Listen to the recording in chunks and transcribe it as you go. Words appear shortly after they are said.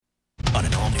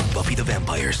all-new Buffy the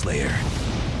Vampire Slayer.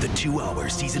 The 2-hour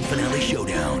season finale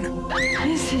showdown.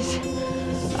 This is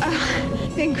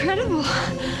incredible.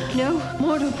 No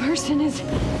mortal person has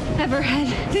ever had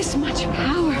this much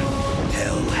power.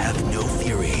 Hell hath no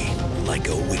fury like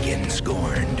a Wiccan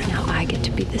scorned. Now I get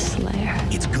to be the Slayer.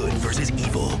 It's good versus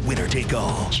evil, winner take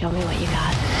all. Show me what you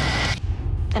got,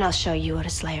 and I'll show you what a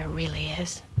Slayer really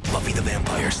is. Buffy the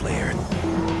Vampire Slayer.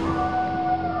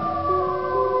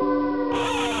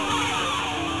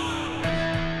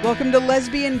 Welcome to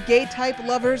Lesbian Gay Type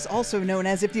Lovers, also known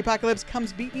as If the Apocalypse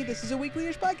Comes Beat Me. This is a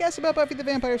weekly-ish podcast about Buffy the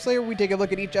Vampire Slayer. We take a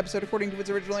look at each episode according to its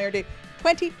original air date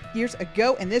 20 years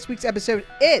ago, and this week's episode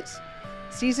is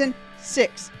Season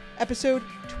 6, Episode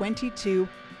 22,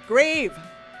 Grave.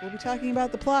 We'll be talking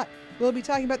about the plot. We'll be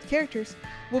talking about the characters.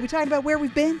 We'll be talking about where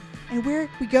we've been and where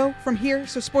we go from here.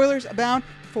 So spoilers abound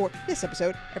for this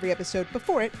episode, every episode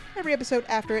before it, every episode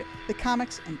after it, the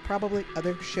comics, and probably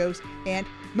other shows and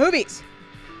movies.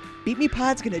 Beat Me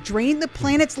Pod's gonna drain the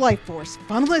planet's life force,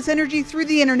 funnel its energy through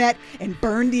the internet, and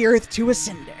burn the earth to a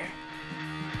cinder.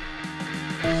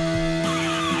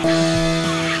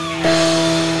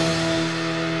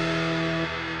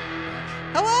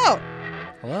 Hello!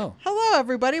 Hello. Hello,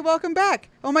 everybody. Welcome back.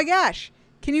 Oh my gosh.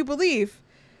 Can you believe,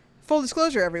 full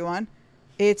disclosure, everyone,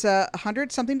 it's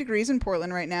 100-something degrees in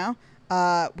Portland right now.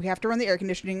 We have to run the air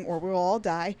conditioning or we'll all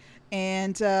die.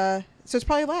 And so it's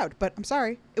probably loud, but I'm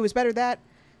sorry. It was better that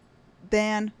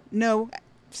than no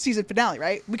season finale,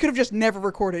 right? We could have just never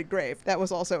recorded Grave. That was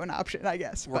also an option, I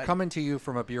guess. We're coming to you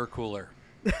from a beer cooler.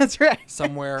 That's right.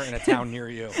 Somewhere in a town near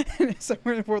you.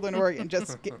 Somewhere in Portland, Oregon.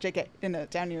 Just JK, in a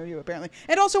town near you, apparently.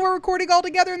 And also we're recording all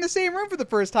together in the same room for the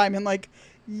first time in, like,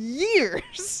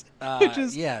 years. Which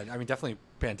is... Yeah, I mean, definitely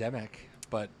pandemic.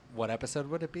 But what episode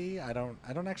would it be? I don't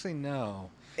actually know.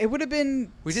 It would have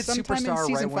been We did sometime in Superstar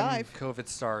season right 5. when COVID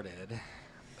started.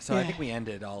 So I think we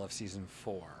ended all of season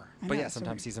 4. But yeah,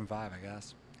 sometime season 5, I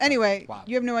guess. Anyway, Wow.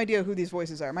 You have no idea who these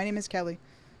voices are. My name is Kelly,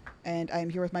 and I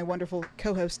am here with my wonderful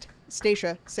co-host,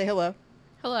 Stacia. Say hello.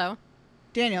 Hello.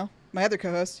 Daniel, my other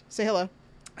co-host. Say hello.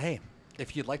 Hey,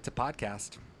 if you'd like to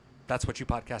podcast, that's what you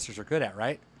podcasters are good at,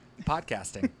 right?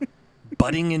 Podcasting.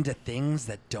 Butting into things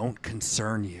that don't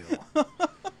concern you.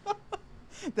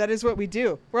 That is what we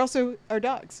do. We're also our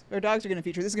dogs. Our dogs are going to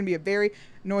feature. This is going to be a very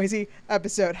noisy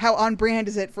episode. How on brand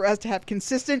is it for us to have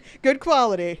consistent, good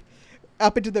quality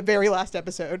up into the very last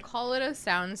episode? Call it a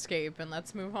soundscape and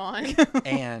let's move on.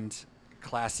 And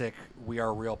classic We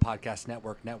Are Real Podcast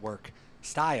Network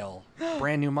style,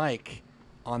 brand new mic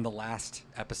on the last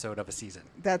episode of a season.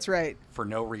 That's right. For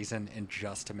no reason and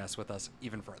just to mess with us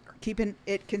even further. Keeping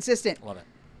it consistent. Love it.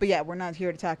 But yeah, we're not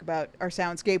here to talk about our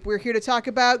soundscape. We're here to talk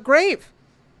about Grave,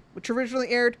 which originally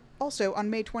aired also on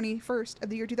May 21st of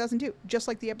the year 2002, just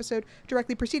like the episode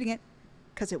directly preceding it,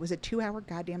 because it was a 2-hour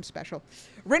goddamn special.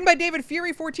 Written by David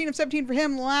Fury, 14 of 17 for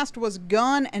him. Last was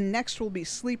Gone, and next will be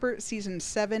Sleeper, Season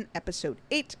 7, Episode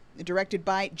 8, directed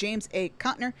by James A.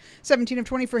 Contner. 17 of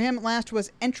 20 for him. Last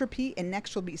was Entropy, and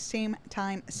next will be Same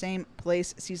Time, Same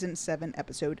Place, Season 7,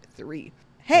 Episode 3.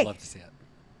 Hey, I'd love to see it.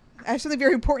 I have something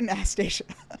very important to ask Stacia.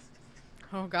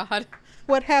 Oh, God.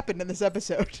 What happened in this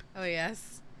episode? Oh,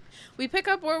 yes. We pick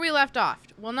up where we left off.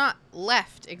 Well, not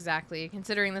left exactly,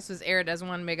 considering this was aired as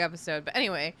one big episode. But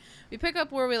anyway, we pick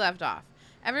up where we left off.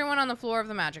 Everyone on the floor of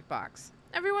the magic box.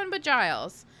 Everyone but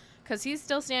Giles, because he's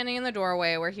still standing in the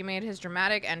doorway where he made his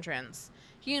dramatic entrance.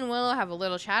 He and Willow have a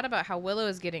little chat about how Willow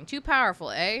is getting too powerful,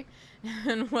 eh?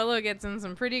 And Willow gets in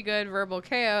some pretty good verbal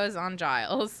KOs on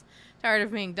Giles. Tired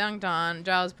of being dunked on,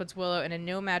 Giles puts Willow in a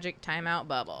no magic timeout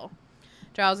bubble.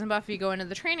 Giles and Buffy go into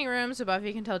the training room so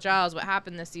Buffy can tell Giles what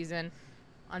happened this season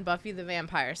on Buffy the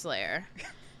Vampire Slayer.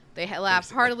 They laugh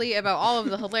heartily about all of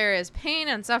the hilarious pain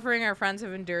and suffering our friends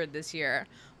have endured this year.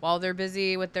 While they're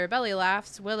busy with their belly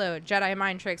laughs, Willow Jedi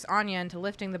mind tricks Anya into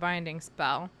lifting the binding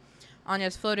spell.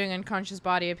 Anya's floating unconscious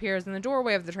body appears in the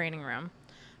doorway of the training room.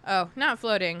 Oh, not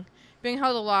floating. Being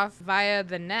held aloft via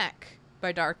the neck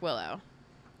by Dark Willow.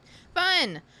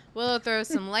 Fun! Willow throws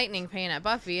some lightning paint at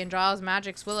Buffy, and Giles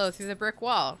magics Willow through the brick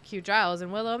wall. Cue Giles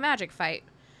and Willow magic fight.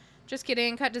 Just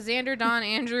kidding. Cut to Xander, Dawn,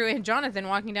 Andrew, and Jonathan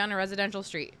walking down a residential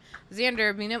street.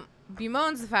 Xander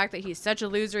bemoans the fact that he's such a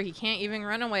loser he can't even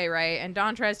run away right, and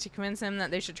Dawn tries to convince him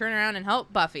that they should turn around and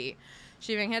help Buffy.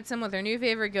 She even hits him with her new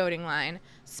favorite goading line.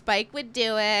 Spike would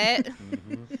do it.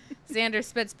 Xander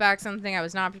spits back something I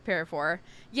was not prepared for.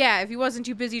 Yeah, if he wasn't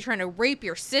too busy trying to rape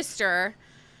your sister.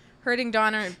 Hurting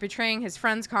Dawn and betraying his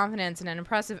friend's confidence in an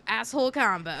impressive asshole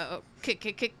combo.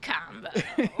 Combo.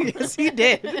 Yes, he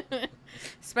did.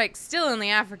 Spike's still in the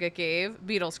Africa cave.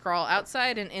 Beetles crawl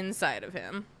outside and inside of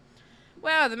him.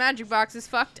 Wow, the magic box is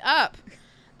fucked up.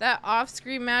 That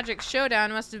off-screen magic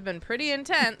showdown must have been pretty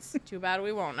intense. Too bad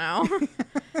we won't know.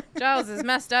 Giles is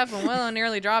messed up and Willow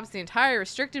nearly drops the entire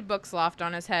restricted books loft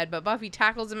on his head, but Buffy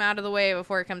tackles him out of the way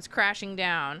before it comes crashing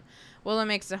down. Willow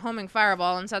makes a homing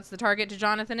fireball and sets the target to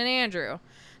Jonathan and Andrew.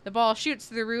 The ball shoots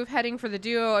through the roof, heading for the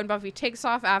duo, and Buffy takes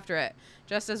off after it,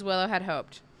 just as Willow had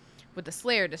hoped. With the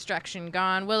Slayer distraction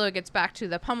gone, Willow gets back to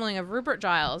the pummeling of Rupert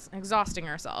Giles, exhausting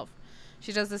herself.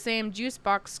 She does the same juice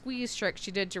box squeeze trick she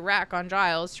did to Rack on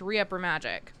Giles to re-up her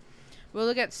magic.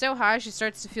 Willow gets so high she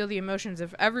starts to feel the emotions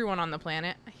of everyone on the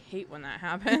planet. I hate when that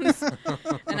happens.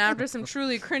 And after some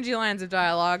truly cringy lines of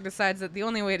dialogue, decides that the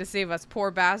only way to save us poor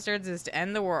bastards is to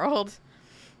end the world.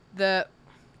 The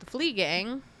Flea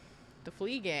Gang...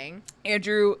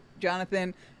 Andrew,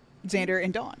 Jonathan, Xander,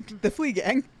 and Dawn. The Flea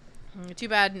Gang. Too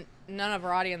bad none of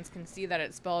our audience can see that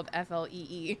it's spelled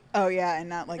F-L-E-E. Oh, yeah, and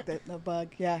not like the bug.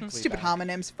 Yeah, stupid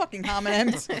homonyms. Fucking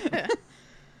homonyms.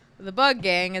 The Bug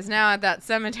Gang is now at that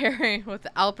cemetery with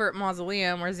the Alpert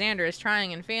Mausoleum where Xander is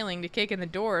trying and failing to kick in the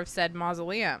door of said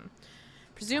mausoleum.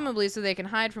 Presumably so they can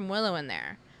hide from Willow in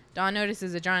there. Dawn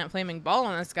notices a giant flaming ball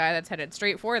in the sky that's headed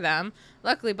straight for them.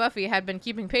 Luckily, Buffy had been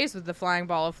keeping pace with the flying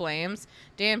ball of flames.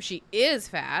 Damn, she is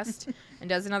fast. And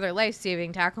does another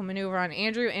life-saving tackle maneuver on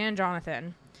Andrew and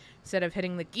Jonathan. Instead of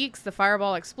hitting the geeks, the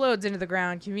fireball explodes into the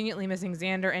ground, conveniently missing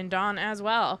Xander and Dawn as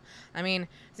well. I mean,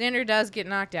 Xander does get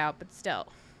knocked out, but still.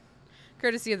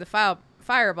 Courtesy of the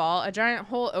fireball, a giant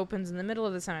hole opens in the middle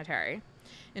of the cemetery,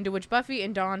 into which Buffy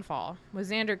and Dawn fall. With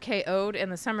Xander KO'd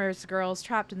and the Summers girls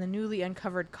trapped in the newly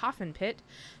uncovered coffin pit,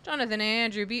 Jonathan and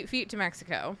Andrew beat feet to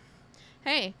Mexico.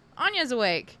 Hey, Anya's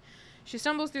awake. She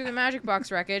stumbles through the magic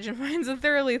box wreckage and finds a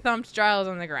thoroughly thumped Giles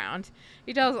on the ground.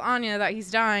 He tells Anya that he's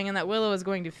dying and that Willow is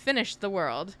going to finish the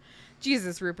world.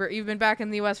 Jesus, Rupert, you've been back in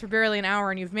the U.S. for barely an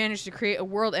hour and you've managed to create a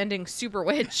world-ending super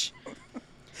witch.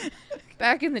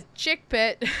 Back in the chick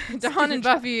pit, Dawn and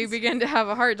Buffy begin to have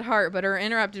a heart-to-heart, but are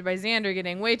interrupted by Xander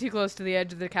getting way too close to the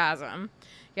edge of the chasm.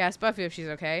 He asks Buffy if she's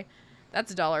okay.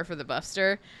 That's $1 for the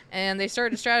Buffster. And they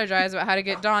start to strategize about how to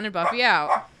get Dawn and Buffy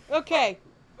out. Okay.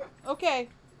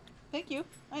 Thank you.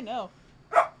 I know.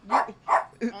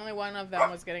 Only one of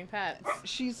them was getting pets.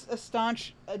 She's a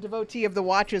staunch devotee of the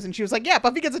Watches, and she was like, yeah,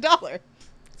 Buffy gets $1. Is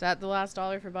that the last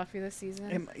 $1 for Buffy this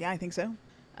season? Yeah, I think so.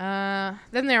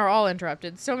 Then they were all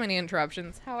interrupted. So many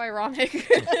interruptions. How ironic.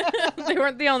 They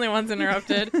weren't the only ones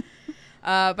interrupted.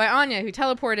 By Anya, who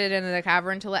teleported into the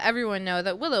cavern to let everyone know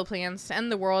that Willow plans to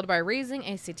end the world by raising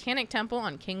a satanic temple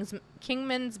on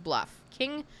Kingman's Bluff.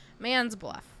 Kingman's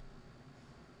Bluff.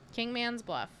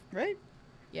 Right?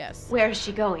 Yes. Where is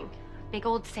she going? Big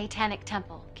old satanic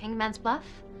temple. Kingman's Bluff?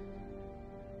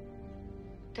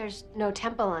 There's no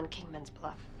temple on Kingman's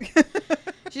Bluff.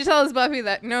 She tells Buffy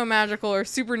that no magical or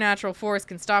supernatural force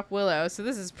can stop Willow, so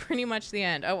this is pretty much the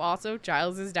end. Oh, also,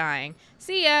 Giles is dying.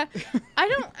 See ya.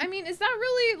 I mean, is that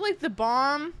really, like, the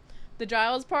bomb? The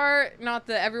Giles part? Not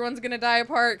the everyone's gonna die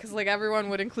part? Because, like, everyone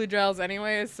would include Giles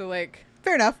anyways, so, like...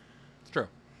 Fair enough. It's true.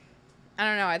 I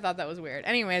don't know. I thought that was weird.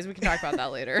 Anyways, we can talk about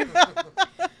that later.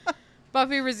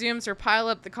 Buffy resumes her pile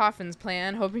up the coffins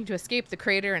plan, hoping to escape the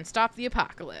crater and stop the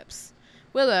apocalypse.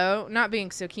 Willow, not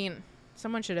being so keen...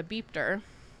 Someone should have beeped her.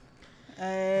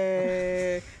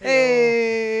 Hey.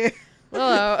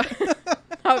 Willow,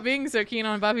 not being so keen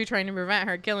on Buffy trying to prevent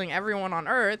her killing everyone on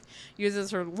Earth, uses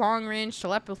her long-range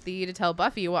telepathy to tell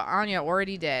Buffy what Anya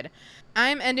already did.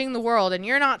 I'm ending the world and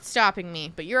you're not stopping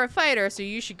me, but you're a fighter, so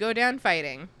you should go down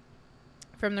fighting.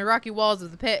 From the rocky walls of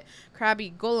the pit,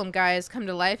 crabby golem guys come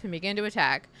to life and begin to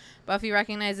attack. Buffy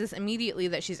recognizes immediately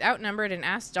that she's outnumbered and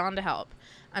asks Dawn to help.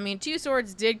 I mean, 2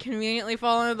 swords did conveniently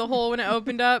fall into the hole when it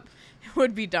opened up. It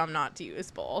would be dumb not to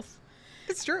use both.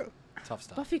 It's true. Tough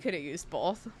stuff. Buffy could have used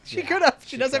both. She could have.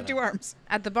 She does have 2 arms.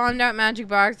 At the bombed out magic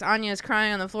box, Anya is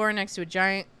crying on the floor next to a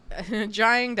dying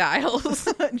Giles.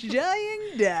 Dying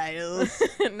Giles.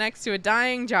 Next to a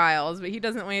dying Giles, but he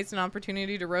doesn't waste an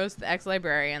opportunity to roast the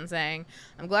ex-librarian, saying,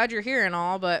 I'm glad you're here and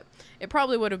all, but it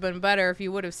probably would have been better if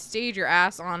you would have stayed your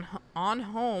ass on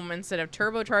home instead of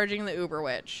turbocharging the Uber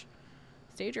Witch.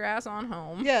 Stayed your ass on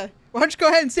home. Yeah. Why don't you go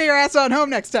ahead and stay your ass on home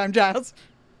next time, Giles?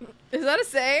 Is that a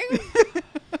saying?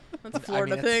 That's a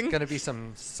Florida thing. It's going to be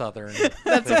some southern...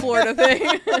 That's a Florida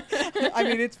thing. I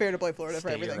mean, it's fair to play Florida for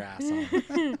Stay everything. your ass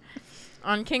on.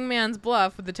 On Kingman's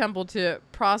Bluff, with the temple to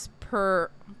Proserpexa.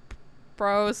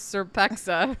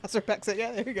 Proserpexa,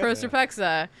 yeah, there you go.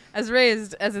 Proserpexa, as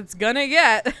raised as it's gonna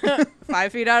get,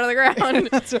 5 feet out of the ground.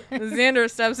 That's right. Xander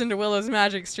steps into Willow's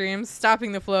magic stream,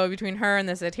 stopping the flow between her and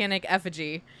the satanic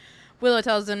effigy. Willow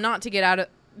tells him to get out of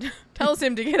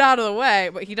the way,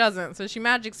 but he doesn't, so she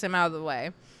magics him out of the way.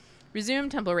 Resume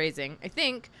temple raising, I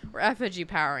think, or effigy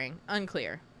powering,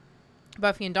 unclear.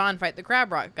 Buffy and Dawn fight the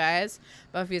Crab Rock guys.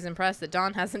 Buffy is impressed that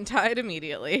Dawn hasn't died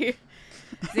immediately.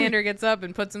 Xander gets up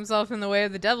and puts himself in the way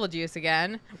of the devil juice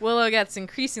again. Willow gets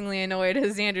increasingly annoyed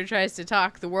as Xander tries to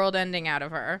talk the world ending out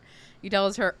of her. He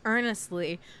tells her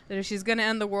earnestly that if she's going to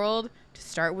end the world, to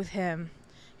start with him.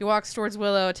 He walks towards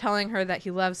Willow, telling her that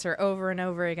he loves her over and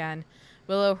over again.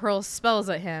 Willow hurls spells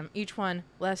at him, each one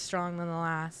less strong than the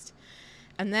last.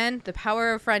 And then the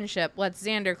power of friendship lets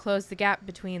Xander close the gap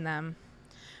between them.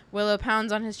 Willow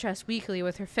pounds on his chest weakly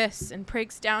with her fists and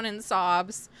breaks down in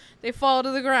sobs. They fall to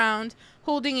the ground,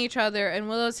 holding each other, and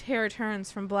Willow's hair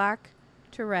turns from black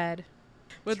to red.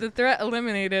 With the threat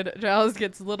eliminated, Giles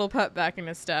gets a little pep back in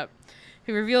his step.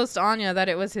 He reveals to Anya that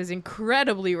it was his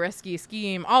incredibly risky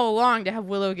scheme all along to have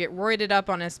Willow get roided up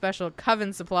on his special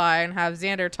Coven supply and have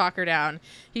Xander talk her down.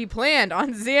 He planned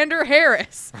on Xander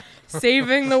Harris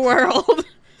saving the world.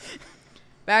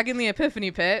 Back in the Epiphany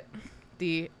Pit,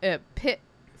 the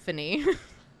Epiphany.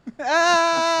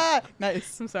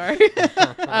 Nice. I'm sorry.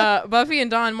 Buffy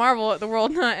and Dawn marvel at the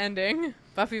world not ending.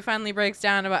 Buffy finally breaks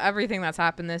down about everything that's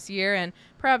happened this year and,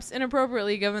 perhaps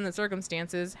inappropriately given the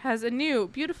circumstances, has a new,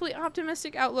 beautifully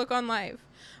optimistic outlook on life.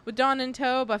 With Dawn in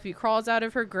tow, Buffy crawls out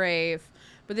of her grave,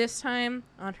 but this time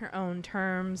on her own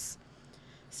terms.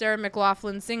 Sarah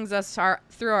McLaughlin sings us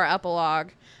through our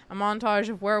epilogue, a montage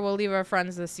of where we'll leave our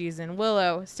friends this season.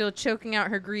 Willow, still choking out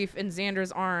her grief in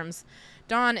Xander's arms.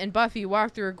 Dawn and Buffy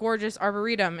walk through a gorgeous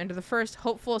arboretum into the first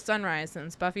hopeful sunrise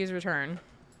since Buffy's return.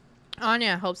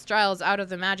 Anya helps Giles out of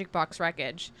the magic box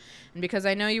wreckage. And because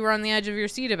I know you were on the edge of your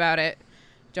seat about it,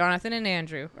 Jonathan and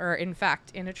Andrew are, in fact,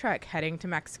 in a trek heading to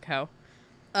Mexico.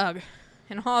 Ugh.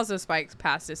 And also Spike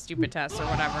passed his stupid test or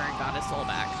whatever and got his soul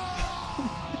back.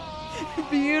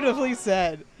 Beautifully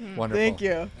said. Wonderful. Thank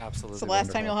you. Absolutely. It's the last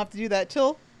time wonderful. you'll have to do that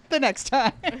till the next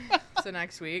time. So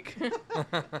next week.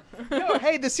 No,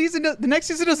 hey, the next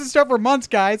season doesn't start for months,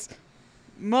 guys.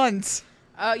 Months.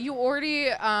 You already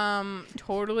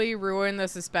totally ruined the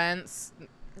suspense.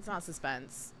 It's not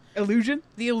suspense. Illusion?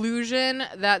 The illusion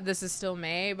that this is still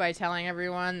May by telling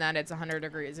everyone that it's 100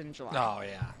 degrees in July. Oh,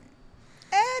 yeah.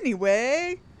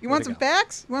 Anyway, you Way want to some go.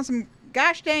 facts? You want some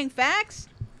gosh dang facts?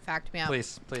 Fact me up.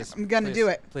 Please. I'm gonna please, do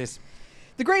it. Please.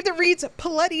 The grave that reads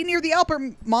Paletti near the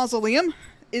Alpert Mausoleum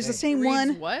is the same Reads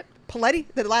one. what? Paletti,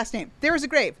 the last name. There is a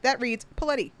grave that reads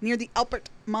Paletti near the Alpert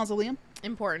Mausoleum.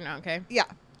 Important, okay. Yeah.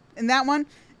 In that one,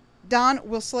 Dawn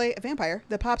will slay a vampire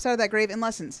that pops out of that grave in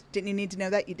lessons. Didn't you need to know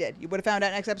that? You did. You would have found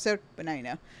out next episode, but now you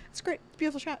know. It's great. It's a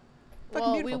beautiful shot. Fucking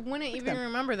Well, beautiful. we wouldn't Look at even them.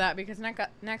 remember that because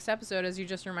next episode, as you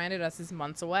just reminded us, is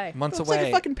months away. Months Looks away. like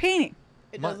a fucking painting.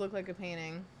 It Mon- does look like a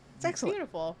painting. It's excellent.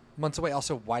 Beautiful. Months away.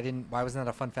 Also, why wasn't that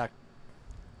a fun fact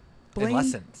in Blame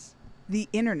lessons? the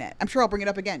internet. I'm sure I'll bring it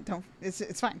up again. Don't.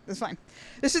 It's fine. It's fine.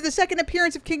 This is the second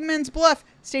appearance of Kingman's Bluff.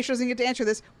 Stacia doesn't get to answer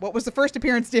this. What was the first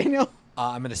appearance, Daniel?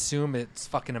 I'm gonna assume it's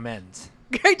fucking amends,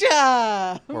 Great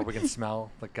job. or we can smell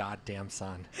the goddamn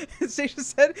sun. Stacia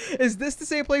said, "Is this the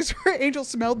same place where Angel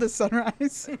smelled the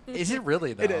sunrise?" Is it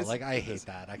really though? It is. Like I hate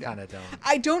that. I kind of don't.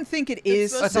 I don't think it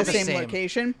is supposed the to be. same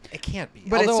location. It can't be.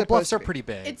 But it's Although supposed bluffs to are be. pretty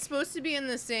big It's supposed to be in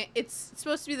the same. It's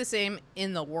supposed to be the same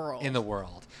in the world. in the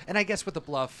world, and I guess with the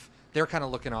bluff, they're kind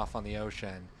of looking off on the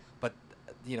ocean, but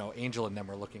Angel and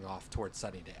them are looking off towards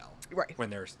Sunnydale. Right. When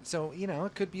there's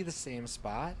it could be the same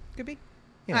spot. Could be.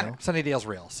 You I know, don't Sunnydale's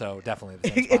real, so definitely the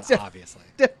same It's spot, def- obviously.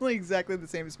 Definitely exactly the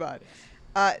same spot.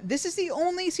 This is the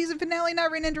only season finale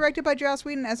not written and directed by Joss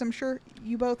Whedon, as I'm sure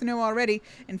you both know already.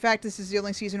 In fact, this is the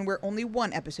only season where only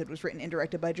one episode was written and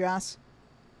directed by Joss.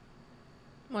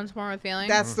 Once more with feeling.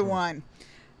 That's the one.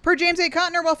 Per James A.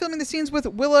 Contner, while filming the scenes with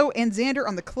Willow and Xander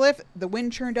on the cliff, the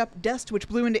wind churned up dust which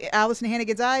blew into Allison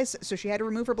Hannigan's eyes, so she had to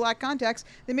remove her black contacts.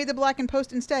 They made the black in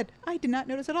post instead. I did not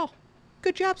notice at all.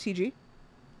 Good job, CG.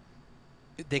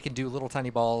 They can do little tiny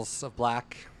balls of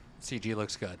black. CG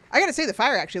looks good. I gotta say, the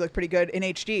fire actually looked pretty good in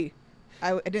HD.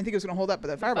 I didn't think it was gonna hold up, but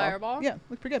the fireball. fireball? Yeah,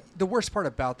 looked pretty good. The worst part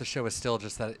about the show is still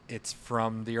just that it's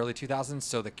from the early 2000s,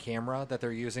 so the camera that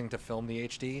they're using to film the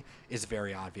HD is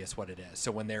very obvious what it is.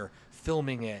 So when they're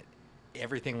filming it,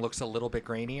 everything looks a little bit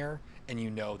grainier, and you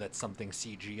know that something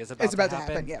CG is about, It's about to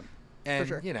happen, yeah. And,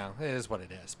 sure. it is what it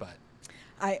is, but...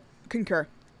 I concur.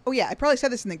 Oh yeah, I probably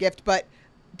said this in the gift, but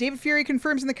David Fury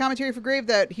confirms in the commentary for Grave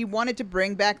that he wanted to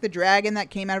bring back the dragon that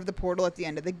came out of the portal at the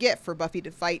end of the gift for Buffy to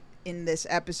fight in this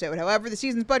episode. However, the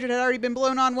season's budget had already been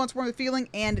blown on once more with feeling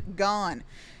and gone.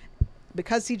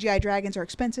 Because CGI dragons are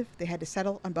expensive, they had to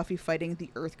settle on Buffy fighting the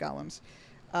Earth Golems.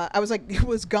 I was like,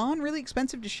 was Gone really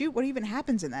expensive to shoot? What even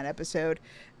happens in that episode?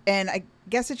 And I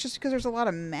guess it's just because there's a lot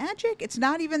of magic. It's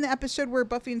not even the episode where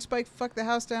Buffy and Spike fuck the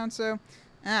house down, so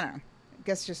I don't know. I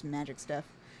guess it's just magic stuff.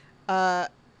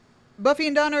 Buffy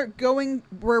and Dawn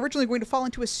were originally going to fall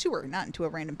into a sewer, not into a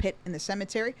random pit in the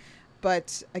cemetery.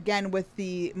 But again, with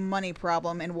the money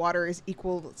problem and water is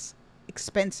equals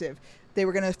expensive, they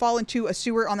were going to fall into a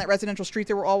sewer on that residential street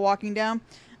they were all walking down.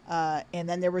 And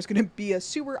then there was going to be a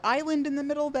sewer island in the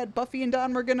middle that Buffy and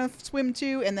Dawn were going to swim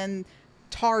to. And then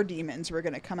tar demons were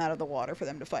going to come out of the water for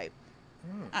them to fight.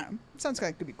 I don't know. Sounds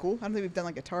like it could be cool. I don't think we've done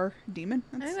like a tar demon.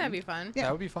 I think that'd be fun. Yeah.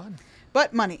 That would be fun.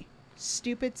 But money.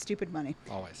 Stupid, stupid money.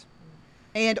 Always.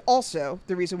 And also,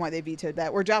 the reason why they vetoed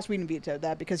that, or Joss Whedon vetoed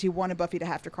that, because he wanted Buffy to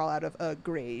have to crawl out of a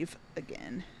grave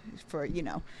again for,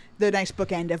 the nice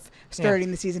bookend of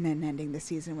starting the season and ending the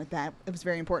season with that. It was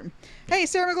very important. Hey,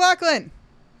 Sarah McLachlan!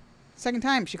 Second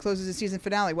time she closes the season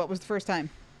finale. What was the first time?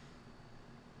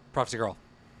 Prophecy Girl.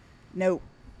 No.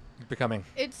 Becoming.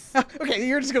 It's Okay,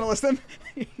 you're just going to list them.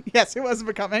 Yes, it was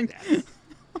Becoming. Yes.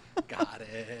 Got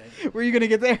it. Were you going to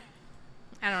get there?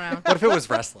 I don't know. What if it was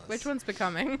Restless? Which one's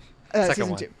Becoming? Second Season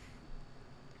one. 2.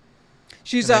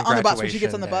 She's And then on the bus when she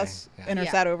gets on the graduation bus day. in her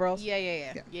sad overalls.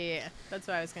 Yeah. That's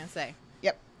what I was gonna say.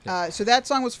 Yep. So that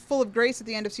song was full of grace at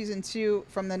the end of season 2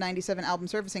 from the 97 album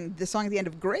Surfacing. The song at the end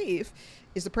of Grave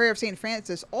is the Prayer of St.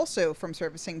 Francis, also from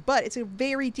Surfacing, but it's a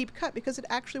very deep cut because it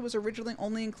actually was originally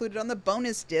only included on the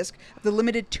bonus disc of the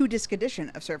limited 2-disc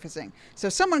edition of Surfacing. So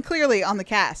someone clearly on the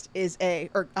cast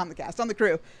on the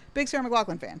crew, big Sarah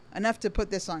McLachlan fan, enough to put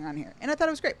this song on here. And I thought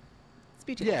it was great. It's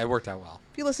beautiful. Yeah, it worked out well.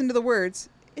 If you listen to the words,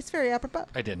 it's very apropos.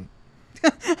 I didn't.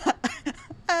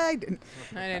 I didn't.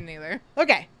 I didn't either.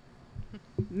 Okay.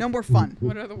 No more fun.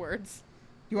 What are the words?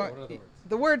 You want? What are the words?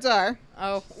 The words are.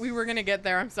 Oh, we were gonna get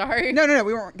there. I'm sorry. No,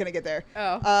 we weren't gonna get there.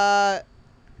 Oh.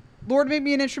 Lord, make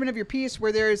me an instrument of your peace.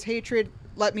 Where there is hatred,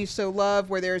 let me sow love.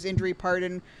 Where there is injury,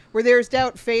 pardon. Where there is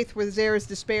doubt, faith. Where there is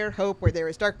despair, hope. Where there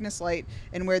is darkness, light.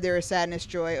 And where there is sadness,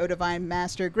 joy. O divine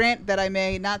Master, grant that I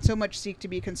may not so much seek to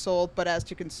be consoled, but as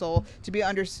to console,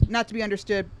 not to be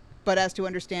understood, but as to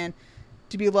understand,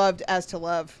 to be loved as to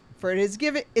love. For it is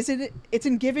it's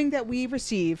in giving that we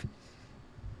receive.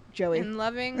 Joey. In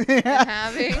loving and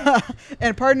having.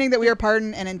 And pardoning that we are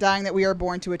pardoned, and in dying that we are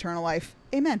born to eternal life.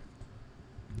 Amen.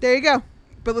 There you go.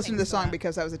 But listen to the Thanks for song that.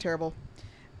 because that was a terrible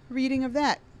reading of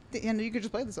that. And you could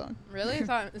just play the song. Really? I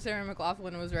thought Sarah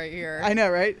McLachlan was right here. I know,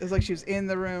 right? It was like she was in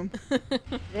the room.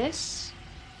 This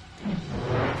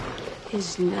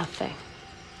is nothing.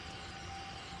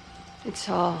 It's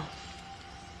all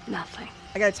nothing.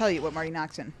 I gotta tell you what Marty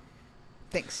Noxon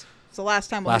thinks. It's the last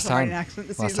time we'll Last listen to Marty time. Noxon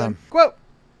this Last season. time. Quote.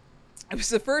 It was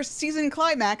the first season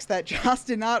climax that Joss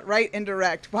did not write and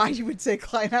direct. Why you would say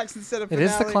climax instead of It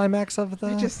finale? is the climax of the.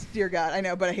 I just, dear God, I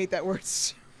know, but I hate that word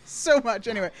so much.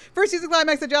 Anyway, first season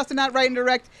climax that Joss did not write and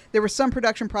direct. There were some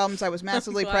production problems. I was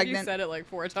massively I'm glad pregnant. You said it like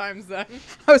 4 times then.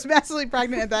 I was massivly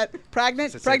pregnant at that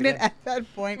pregnant Say it again. at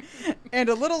that point, and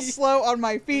a little slow on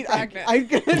my feet. Pregnant.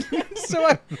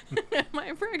 So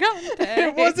My pregante.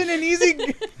 it wasn't an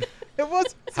easy. It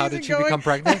was. How season did you going. become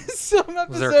pregnant? Some episodes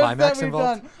Was there a climax that we've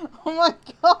involved? done. Oh my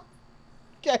God.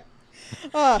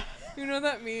 Okay. You know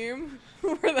that meme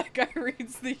where that guy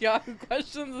reads the Yahoo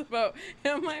questions about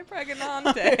am I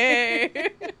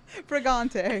pregnante?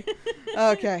 Pregante.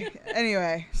 Okay.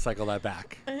 Anyway, Cycle that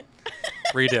back.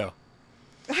 Redo.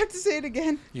 I have to say it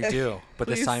again. You do, but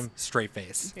this Please. time straight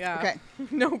face. Yeah. Okay.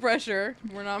 No pressure.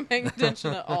 We're not paying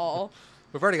attention at all.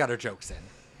 We've already got our jokes in.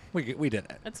 We did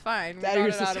it. It's fine. We That got your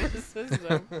it out of the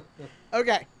system.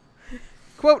 Okay.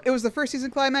 Quote, it was the first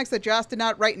season climax that Joss did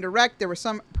not write and direct. There were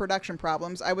some production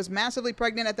problems. I was massively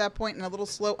pregnant at that point and a little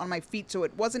slow on my feet, so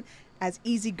it wasn't as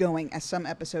easygoing as some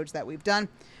episodes that we've done.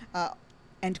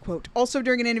 End quote. Also,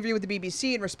 during an interview with the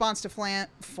BBC in response to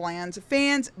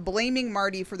fans blaming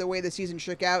Marty for the way the season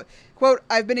shook out, quote,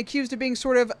 I've been accused of being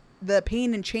sort of the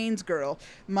pain and chains girl.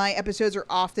 My episodes are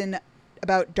often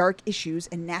about dark issues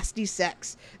and nasty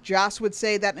sex. Joss would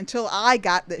say that until I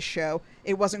got this show,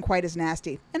 it wasn't quite as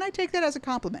nasty. And I take that as a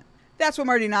compliment. That's what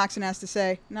Marty Noxon has to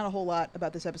say. Not a whole lot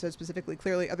about this episode specifically,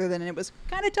 clearly, other than it was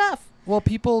kind of tough. Well,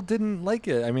 people didn't like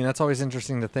it. I mean, that's always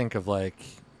interesting to think of. Like,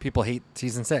 people hate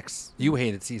season 6. You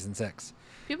hated season 6.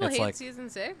 People It's hate like- season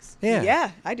 6?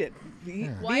 Yeah. I did.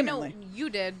 Well, I know Vehemently.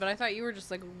 you did, but I thought you were just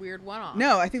like a weird one-off.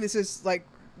 No, I think this is like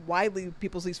widely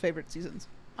people's least favorite seasons.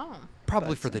 Oh. Probably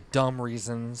But- for the dumb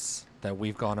reasons that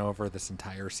we've gone over this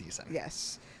entire season.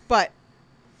 Yes. But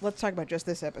let's talk about just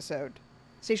this episode.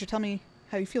 Stacia, tell me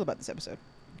how you feel about this episode.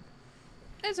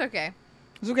 It's okay.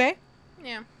 It's okay?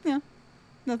 Yeah. Yeah.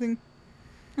 Nothing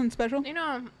special? You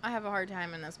know, I have a hard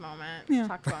time in this moment Yeah. to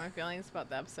talk about my feelings about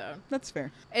the episode. That's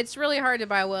fair. It's really hard to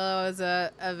buy Willow as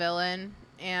a villain,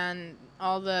 and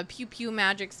all the pew-pew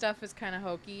magic stuff is kind of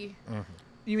hokey.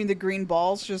 You mean the green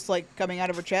balls just like coming out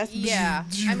of her chest? Yeah.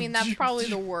 I mean, that's probably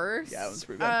the worst. Yeah, that was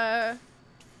pretty bad.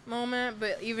 Moment,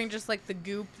 but even just like the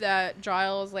goop that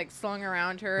Giles like slung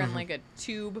around her in like a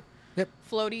tube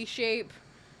floaty shape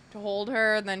to hold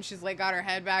her, and then she's like got her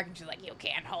head back and she's like, you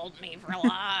can't hold me for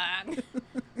long.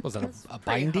 Was that That's a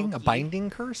pretty binding? A hokey. binding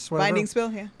curse? Whatever? Binding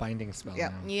spell, yeah. Binding spell.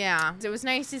 Yeah. Yeah. It was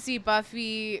nice to see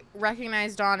Buffy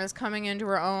recognize Dawn as coming into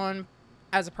her own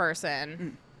as a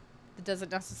person. That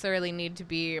doesn't necessarily need to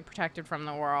be protected from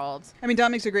the world. I mean, Don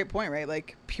makes a great point, right?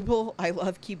 Like, people I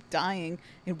love keep dying,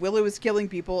 and Willow is killing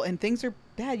people, and things are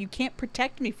bad. You can't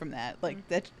protect me from that. Like,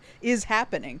 that is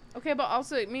happening. Okay, but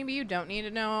also maybe you don't need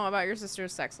to know about your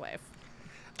sister's sex life.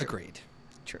 Agreed.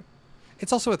 True.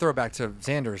 It's also a throwback to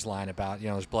Xander's line about,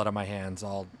 there's blood on my hands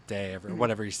all day,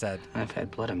 whatever he said. I've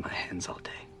had blood on my hands all day.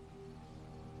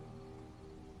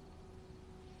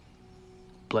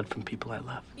 Blood from people I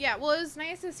love. Yeah, well, it was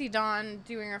nice to see Dawn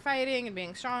doing her fighting and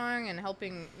being strong and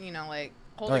helping, like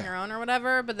holding her own or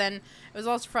whatever. But then it was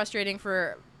also frustrating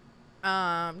for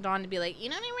Dawn to be like, you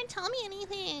don't even tell me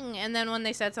anything. And then when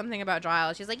they said something about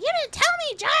Giles, she's like, you didn't tell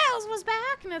me Giles was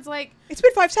back. And it's like, It's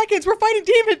been 5 seconds. We're fighting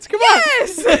demons. Come on.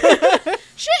 yes,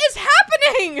 shit is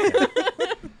happening.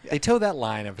 They toe that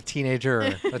line of a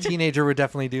teenager would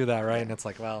definitely do that, right? And it's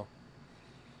like, well,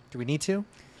 do we need to?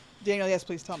 Daniel, yes,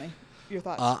 please tell me your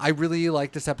thoughts. I really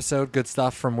like this episode. Good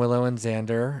stuff from Willow and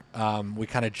Xander. We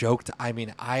kind of joked. I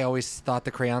mean, I always thought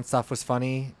the crayon stuff was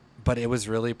funny, but it was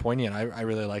really poignant. I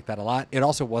really like that a lot. It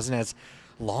also wasn't as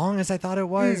long as I thought it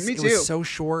was. Me It too. was so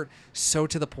short, so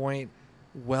to the point.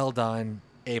 Well done.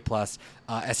 A+.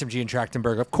 SMG and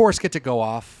Trachtenberg, of course, get to go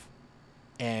off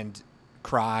and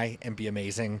cry and be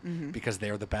amazing because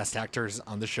they're the best actors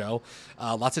on the show.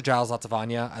 Lots of Giles, lots of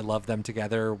Anya. I love them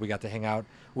together. We got to hang out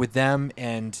with them,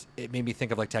 and it made me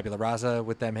think of like Tabula Rasa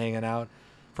with them hanging out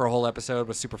for a whole episode. It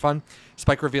was super fun.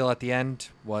 Spike reveal at the end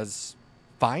was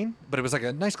fine, but it was like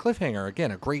a nice cliffhanger.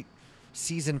 Again, a great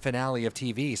season finale of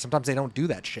TV. Sometimes they don't do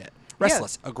that shit.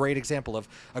 Restless, a great example of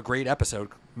a great episode,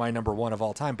 my number one of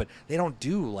all time, but they don't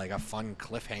do like a fun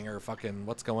cliffhanger, fucking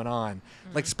what's going on.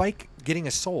 Like Spike getting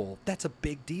a soul, that's a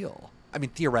big deal. I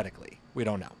mean, theoretically, we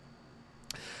don't know.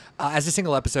 As a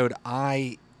single episode,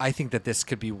 I think that this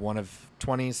could be one of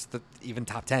 20s, even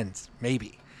top 10s,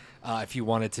 maybe, if you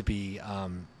wanted to be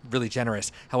really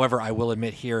generous. However, I will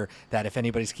admit here that if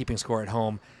anybody's keeping score at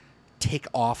home, take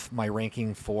off my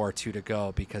ranking for Two to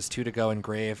Go, because Two to Go and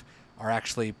Grave are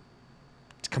actually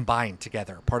combined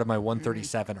together. Part of my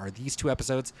 137 are these two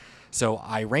episodes. So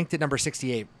I ranked it number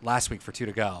 68 last week for Two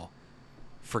to Go.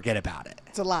 Forget about it.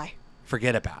 It's a lie.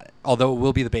 Forget about it. Although it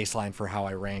will be the baseline for how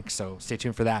I rank, so stay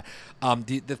tuned for that.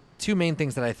 The two main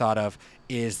things that I thought of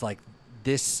is like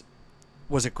this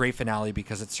was a great finale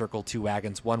because it circled two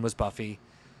wagons. One was Buffy.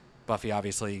 Buffy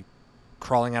obviously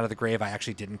crawling out of the grave. I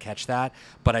actually didn't catch that,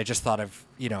 but I just thought of,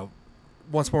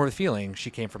 once more with feeling, she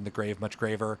came from the grave much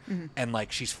graver, and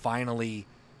like she's finally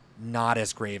not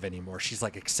as grave anymore. She's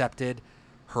like accepted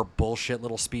her bullshit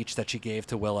little speech that she gave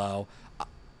to Willow.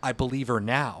 I believe her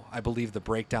now. I believe the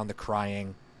breakdown, the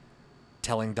crying,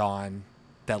 telling Dawn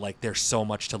that like there's so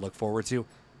much to look forward to.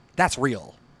 That's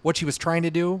real. What she was trying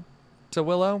to do to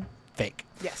Willow, fake.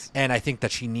 Yes. And I think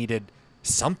that she needed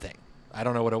something. I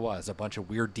don't know what it was. A bunch of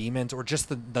weird demons or just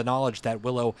the knowledge that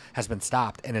Willow has been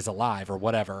stopped and is alive or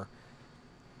whatever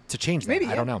to change that. Maybe,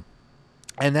 I don't know.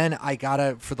 And then I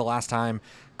gotta, for the last time,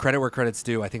 credit where credit's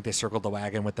due. I think they circled the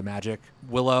wagon with the magic.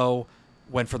 Willow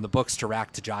went from the books to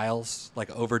Rack to Giles. Like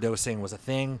overdosing was a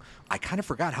thing. I kind of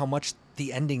forgot how much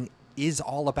the ending is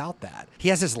all about that. He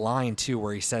has this line too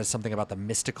where he says something about the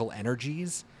mystical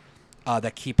energies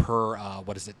that keep her,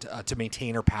 to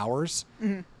maintain her powers.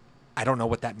 I don't know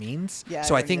what that means. Yeah,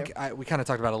 so I don't think either. we kind of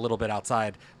talked about it a little bit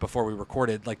outside before we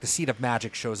recorded. Like the Seed of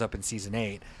Magic shows up in season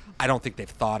 8. I don't think they've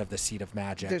thought of the Seed of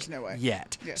Magic. There's no way.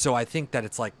 Yet. Yeah. So I think that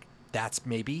it's like that's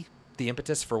maybe the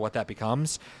impetus for what that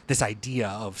becomes. This idea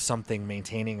of something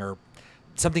maintaining or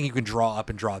something you can draw up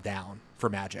and draw down for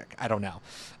magic. I don't know.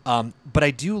 But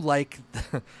I do like,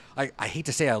 I hate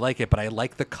to say I like it, but I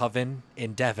like the coven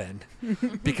in Devon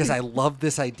because I love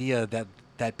this idea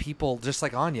that people, just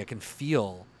like Anya, can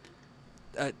feel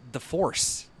the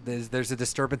force. There's a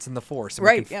disturbance in the force, and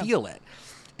we can feel it.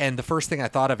 And the first thing I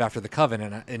thought of after the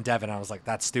coven in Devon, I was like,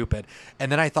 that's stupid.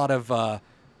 And then I thought of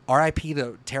R.I.P.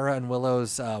 to Tara and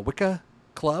Willow's Wicca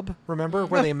club, remember,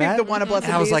 where they met? The one of Blessed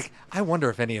And I was Bees. like, I wonder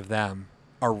if any of them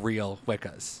are real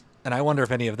Wiccas. And I wonder if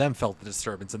any of them felt the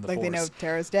disturbance in the Like force. they know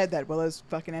Tara's dead, that Willow's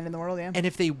fucking ending the world, yeah. And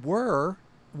if they were,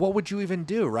 what would you even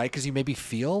do, right? Because you maybe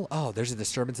feel, oh, there's a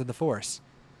disturbance in the force.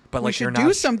 but We like should you're do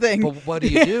not something. But what do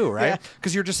you do, right? Yeah.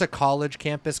 Because you're just a college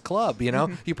campus club, you know.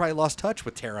 You probably lost touch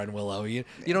with Tara and Willow. You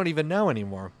don't even know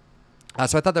anymore.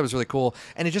 So I thought that was really cool,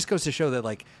 and it just goes to show that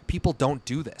like people don't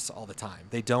do this all the time.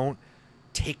 They don't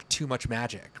take too much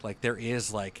magic. Like there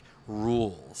is like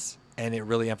rules, and it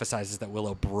really emphasizes that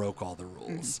Willow broke all the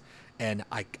rules. And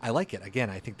I like it. Again,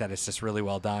 I think that it's just really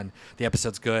well done. The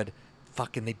episode's good.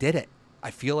 Fucking they did it. I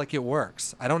feel like it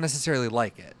works. I don't necessarily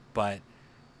like it, but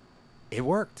it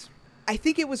worked. I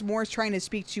think it was more trying to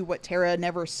speak to what Tara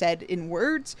never said in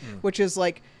words, which is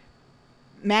like,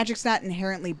 magic's not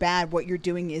inherently bad. What you're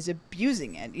doing is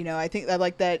abusing it. You know, I think I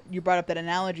like that you brought up that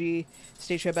analogy,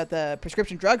 Stacia, about the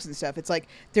prescription drugs and stuff. It's like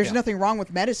there's nothing wrong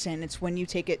with medicine. It's when you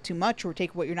take it too much or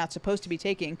take what you're not supposed to be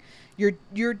taking.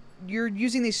 You're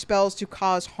using these spells to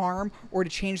cause harm or to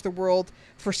change the world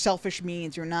for selfish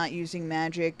means. You're not using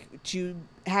magic to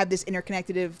have this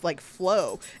interconnected like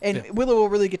flow. And Willow will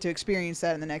really get to experience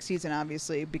that in the next season,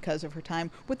 obviously, because of her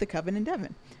time with the Coven and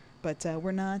Devon. But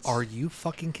we're not. Are you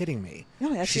fucking kidding me? No,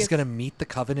 actually, she's gonna meet the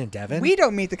Coven in Devon. We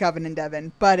don't meet the Coven in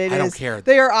Devon, but I don't care.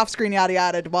 They are off screen, yada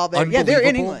yada. While they're they're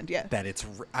in England. Yeah, that it's.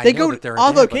 They go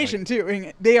on location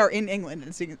too. They are in England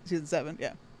in season 7.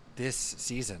 Yeah, this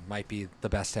season might be the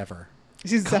best ever.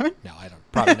 Season 7? No, I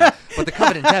don't. Probably not. But the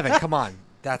Coven in Devon. Come on,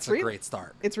 that's a great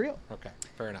start. It's real. Okay,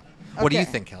 fair enough. What do you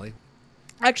think, Kelly?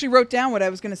 I actually wrote down what I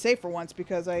was going to say for once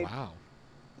because I. Wow.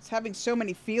 It's having so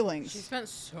many feelings. She spent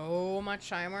so much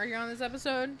time working on this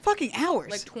episode. Fucking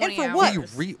hours. Like 20 and for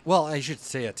hours. what? Well, I should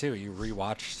say it too. You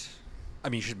rewatched. I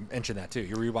mean, you should mention that too.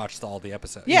 You rewatched all the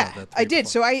episodes. Yeah, the I did.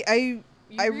 before. So You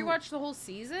rewatched the whole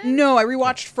season? No, I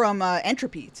rewatched from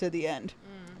Entropy to the end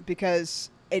because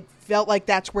it felt like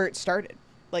that's where it started.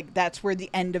 Like that's where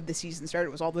the end of the season started.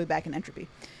 It was all the way back in Entropy.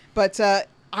 But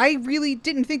I really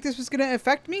didn't think this was going to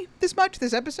affect me this much,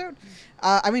 this episode.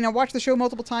 I mean, I watched the show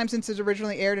multiple times since it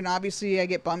originally aired, and obviously I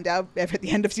get bummed out at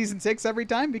the end of season 6 every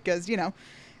time because, you know,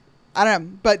 I don't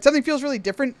know. But something feels really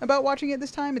different about watching it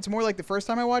this time. It's more like the first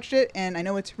time I watched it, and I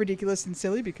know it's ridiculous and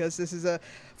silly because this is a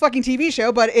fucking TV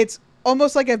show, but it's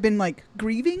almost like I've been, like,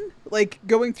 grieving, like,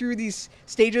 going through these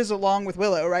stages along with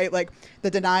Willow, right? Like, the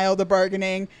denial, the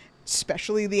bargaining,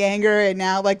 especially the anger, and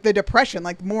now like the depression,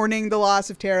 like mourning the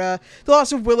loss of Tara, the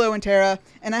loss of Willow and Tara.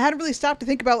 And I hadn't really stopped to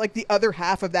think about like the other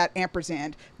half of that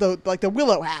ampersand, the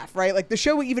Willow half, right? Like the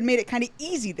show even made it kind of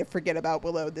easy to forget about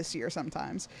Willow this year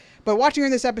sometimes. But watching her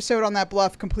in this episode on that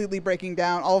bluff, completely breaking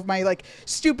down, all of my like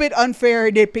stupid, unfair,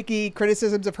 nitpicky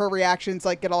criticisms of her reactions,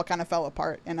 like it all kind of fell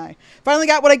apart. And I finally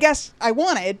got what I guess I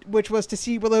wanted, which was to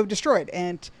see Willow destroyed.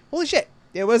 And holy shit,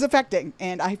 it was affecting.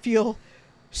 And I feel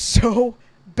so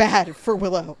bad for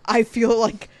Willow. I feel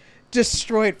like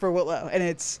destroyed for Willow, and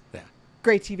it's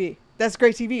great TV. That's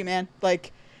great TV, man.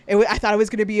 Like, I thought it was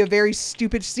going to be a very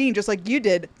stupid scene, just like you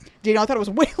did. You know, I thought it was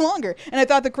way longer, and I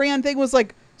thought the crayon thing was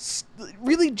like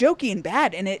really jokey and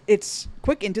bad, and it's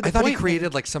quick into the point. I thought he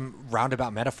created like some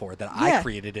roundabout metaphor that I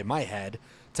created in my head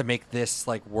to make this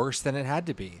like worse than it had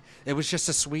to be. It was just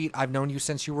a sweet, I've known you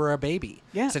since you were a baby.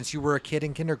 Yeah. Since you were a kid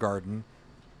in kindergarten.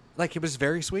 Like, it was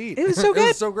very sweet. It was so good. It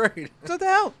was so great. So what the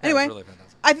hell? Anyway, really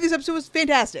I think this episode was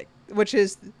fantastic, which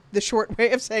is the short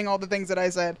way of saying all the things that I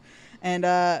said. And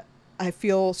I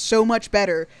feel so much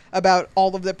better about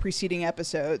all of the preceding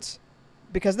episodes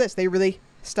because of this. They really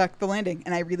stuck the landing,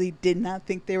 and I really did not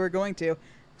think they were going to.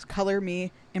 Color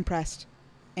me impressed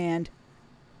and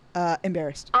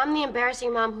embarrassed. I'm the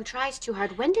embarrassing mom who tries too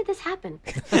hard. When did this happen?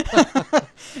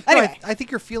 Anyway. I think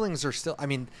your feelings are still, I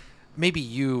mean, maybe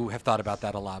you have thought about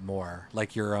that a lot more,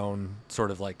 like your own sort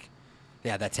of like,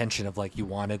 that tension of like you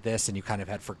wanted this and you kind of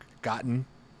had forgotten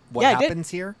what happens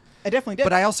here. I definitely did.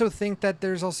 But I also think that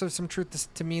there's also some truth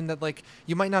to mean that like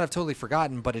you might not have totally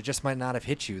forgotten, but it just might not have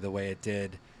hit you the way it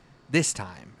did this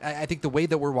time. I think the way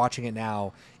that we're watching it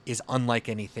now is unlike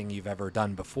anything you've ever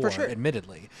done before,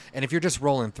 admittedly. And if you're just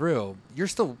rolling through, you're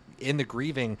still in the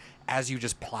grieving as you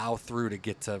just plow through to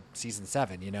get to season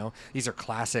 7, you know? These are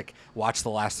classic, watch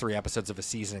the last 3 episodes of a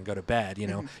season and go to bed, you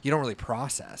know? You don't really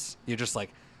process. You're just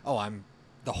like,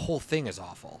 the whole thing is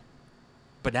awful.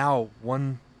 But now,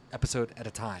 one episode at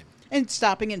a time. And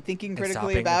stopping and thinking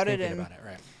critically about it.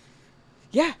 Right.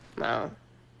 Yeah. No.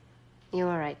 You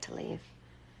were right to leave.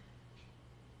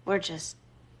 We're just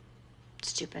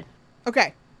stupid.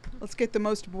 Okay. Let's get the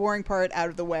most boring part out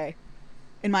of the way.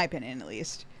 In my opinion, at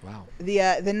least. Wow.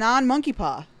 The non-monkey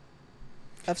paw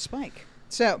of Spike.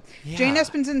 So, Jane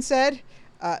Espenson said,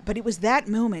 but it was that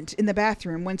moment in the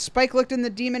bathroom when Spike looked in the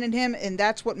demon in him, and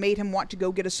that's what made him want to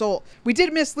go get a soul. We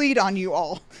did mislead on you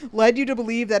all. Led you to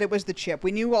believe that it was the chip.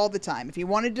 We knew all the time. If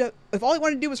all he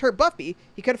wanted to do was hurt Buffy,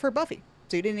 he could have hurt Buffy.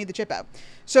 So he didn't need the chip out.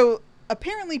 So,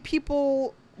 apparently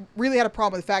people really had a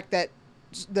problem with the fact that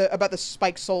about the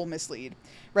Spike soul mislead,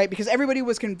 right? Because everybody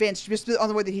was convinced, just on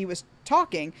the way that he was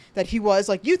talking, that he was,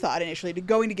 like you thought initially,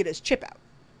 going to get his chip out.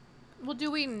 Well,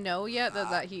 do we know yet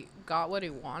that he got what he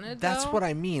wanted, That's though? what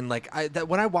I mean. Like,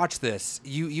 when I watched this,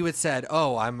 you had said,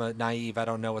 oh, I'm naive, I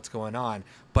don't know what's going on.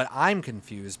 But I'm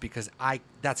confused because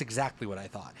that's exactly what I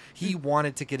thought. He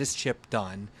wanted to get his chip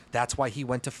done. That's why he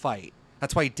went to fight.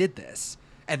 That's why he did this.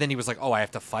 And then he was like, oh, I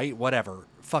have to fight? Whatever.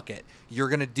 Fuck it. You're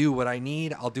going to do what I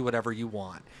need. I'll do whatever you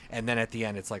want. And then at the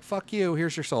end, it's like, fuck you.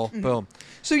 Here's your soul. Boom.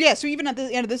 So, yeah, so even at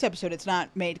the end of this episode, it's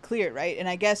not made clear, right? And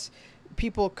I guess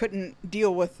people couldn't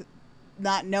deal with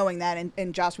not knowing that,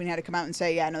 and Joss Whedon had to come out and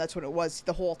say, yeah, no, that's what it was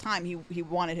the whole time. He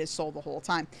wanted his soul the whole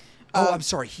time. I'm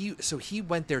sorry. He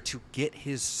went there to get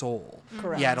his soul.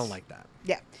 Correct. Yeah, I don't like that.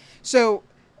 Yeah. So,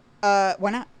 why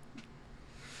not?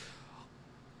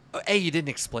 You didn't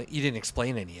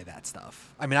explain any of that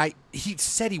stuff. I mean, he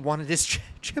said he wanted his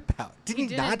chip out. Didn't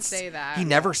he not say that. He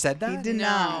never said that? He did No.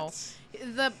 not.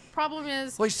 The problem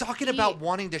is... Well, he's talking about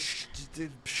wanting to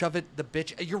shove it, the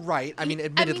bitch. You're right. I mean,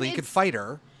 admittedly, he could fight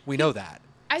her. We know that.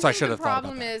 I so I think should the have thought about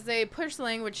problem that. is they pushed the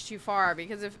language too far,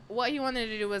 because if what he wanted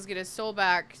to do was get his soul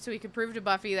back so he could prove to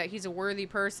Buffy that he's a worthy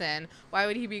person, why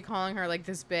would he be calling her like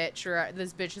this bitch, or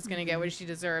this bitch is going to get what she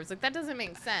deserves? Like, that doesn't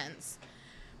make sense.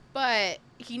 But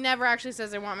he never actually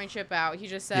says, I want my chip out. He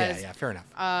just says... Yeah, fair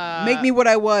enough. Make me what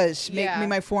I was. Make yeah. me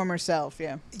my former self,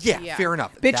 yeah. Yeah, fair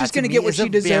enough. Bitch That is going to me get what is a she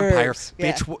deserves. Vampire.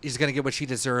 Yeah. Bitch is going to get what she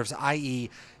deserves, i.e.,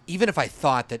 even if I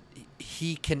thought that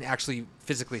he can actually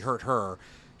physically hurt her,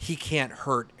 he can't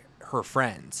hurt her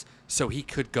friends. So he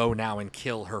could go now and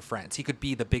kill her friends. He could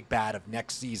be the big bad of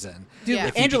next season. Dude, Yeah.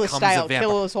 if he Angela becomes a style, vampire.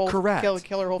 kill his whole, Correct.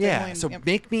 kill her whole yeah, family. so Yep.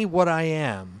 make me what I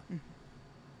am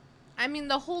I mean,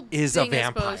 the whole is a thing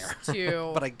vampire. is supposed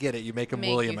to But I get it. You make him make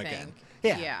William you again.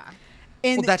 think. Yeah.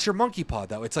 And Well, that's your monkey paw,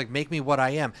 though. It's like, make me what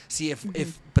I am. See,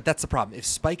 but that's the problem. If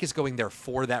Spike is going there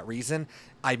for that reason,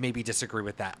 I maybe disagree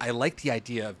with that. I like the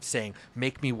idea of saying,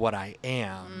 make me what I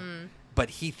am. But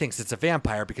he thinks it's a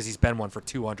vampire because he's been one for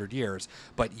 200 years.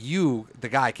 But you, the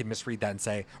guy, can misread that and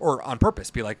say, or on purpose,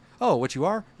 be like, oh, what you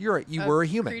are? You were a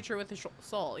human. creature with a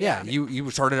soul. Yeah, you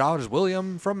started out as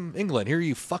William from England. Here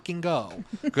you fucking go.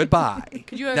 Goodbye.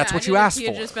 Could you That's what imagine you if asked he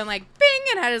for. had just been like, bing,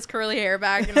 and had his curly hair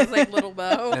back and his like little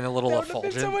bow. And a little That would've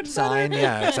been so much effulgent sign. better.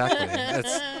 Yeah,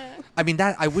 exactly. I mean,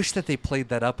 I wish that they played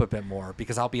that up a bit more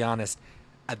because I'll be honest,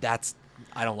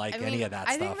 I don't like any of that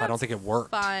stuff. I don't think it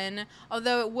worked. Fun,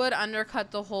 although it would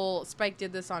undercut the whole Spike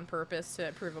did this on purpose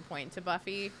to prove a point to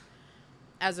Buffy,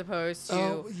 as opposed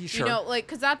to sure. you know, like,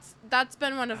 because that's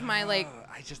been one of my like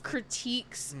I just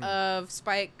critiques of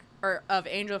Spike or of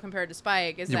Angel compared to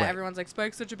Spike is that You're right. everyone's like,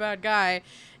 Spike's such a bad guy,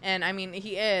 and I mean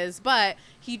he is, but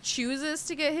he chooses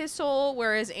to get his soul,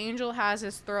 whereas Angel has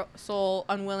his soul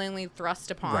unwillingly thrust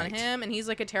upon Right. him, and he's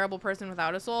like a terrible person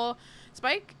without a soul.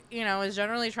 Spike, you know, is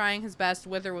generally trying his best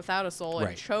with or without a soul, and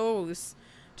Right. chose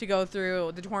to go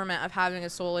through the torment of having a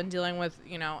soul and dealing with,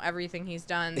 you know, everything he's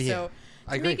done. Yeah, So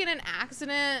I to agree. make it an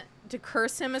accident to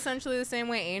curse him essentially the same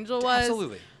way Angel was,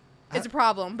 Absolutely. it's a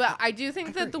problem. But I do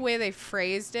think that the way they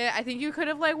phrased it, I think you could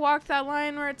have like walked that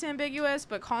line where it's ambiguous,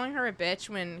 but calling her a bitch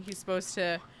when he's supposed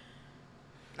to,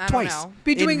 I Twice. don't know.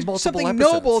 be in doing multiple something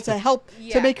episodes. noble to help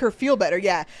Yeah. to make her feel better.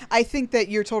 Yeah, I think that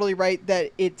you're totally right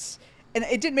that it's, and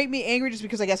it didn't make me angry just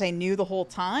because I guess I knew the whole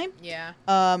time. Yeah.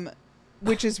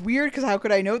 Which is weird because how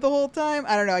could I know the whole time?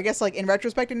 I don't know. I guess like in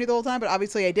retrospect I knew the whole time, but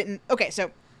obviously I didn't. Okay, so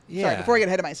sorry, Yeah. before I get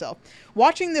ahead of myself,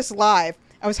 watching this live,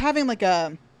 I was having like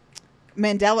a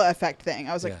Mandela effect thing.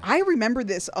 I was like, Yeah. I remember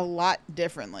this a lot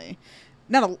differently.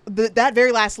 That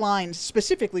very last line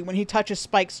specifically when he touches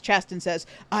Spike's chest and says,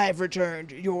 "I've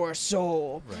returned your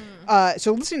soul." Right.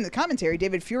 So listening to the commentary,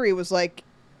 David Fury was like,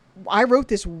 I wrote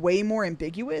this way more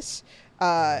ambiguous.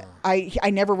 I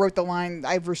never wrote the line,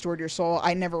 "I've restored your soul."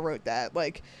 I never wrote that.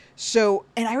 Like, so,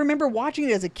 and I remember watching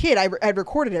it as a kid. I'd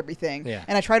recorded everything, Yeah.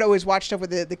 and I tried to always watch stuff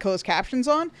with the closed captions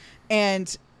on,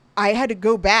 and I had to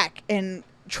go back and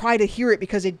try to hear it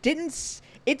because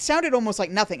it sounded almost like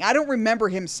nothing. I don't remember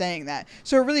him saying that.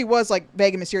 So it really was like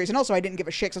vague and mysterious. And also I didn't give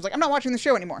a shit. So I was like, I'm not watching the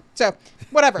show anymore. So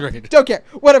whatever. Right. Don't care.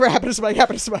 Whatever happened to Spike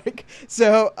happened to Spike.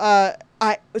 So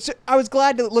I was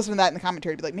glad to listen to that in the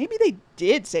commentary. Be like, maybe they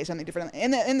did say something different.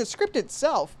 In the script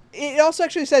itself, it also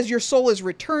actually says your soul is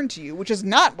returned to you, which is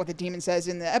not what the demon says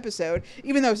in the episode.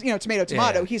 Even though, tomato,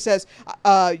 Yeah. he says,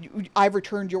 I've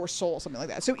returned your soul, something like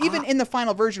that. So even in the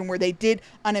final version where they did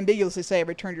unambiguously say, I've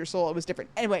returned your soul, it was different.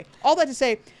 Anyway, all that to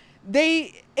say,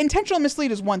 intentional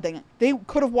mislead is one thing. They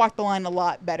could have walked the line a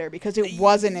lot better because it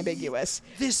wasn't ambiguous.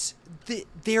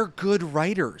 They're good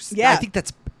writers. Yeah. I think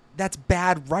that's that's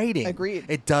bad writing. Agreed.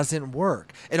 It doesn't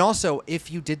work. And also,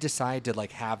 if you did decide to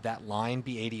like have that line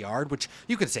be 80 yard, which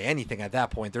you could say anything at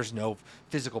that point, there's no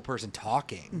physical person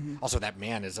talking. Also, that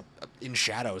man is in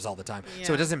shadows all the time,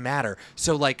 so it doesn't matter.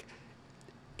 So like,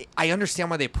 I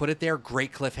understand why they put it there.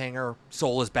 Great cliffhanger.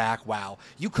 Soul is back. Wow.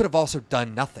 You could have also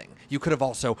done nothing. You could have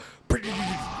also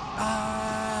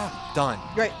done.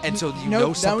 Right. And so you No- know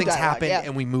no something's dialogue, happened yeah.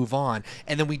 and we move on.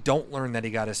 And then we don't learn that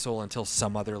he got his soul until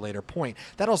some other later point.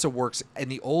 That also works in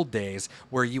the old days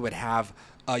where you would have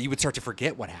you would start to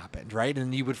forget what happened, right?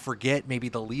 And you would forget maybe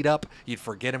the lead up. You'd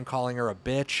forget him calling her a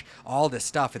bitch, all this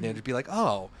stuff. And then it'd be like,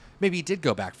 oh, maybe he did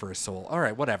go back for his soul. All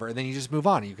right, whatever. And then you just move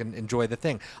on and you can enjoy the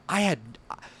thing.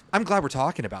 I'm glad we're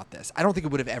talking about this. I don't think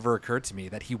it would have ever occurred to me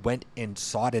that he went and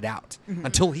sought it out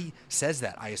until he says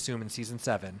that, I assume, in season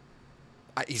 7.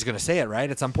 He's going to say it, right,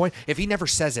 at some point. If he never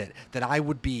says it, then I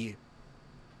would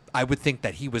think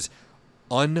that he was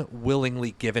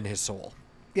unwillingly given his soul.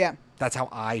 Yeah. That's how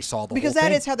I saw the Because whole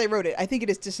thing. that is how they wrote it. I think it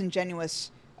is disingenuous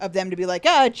of them to be like,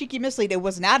 cheeky mislead. It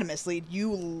was not a mislead.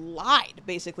 You lied,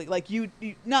 basically. Like, you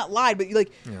not lied, but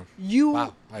you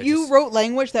Wow. you wrote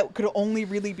language that could only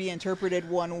really be interpreted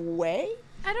one way.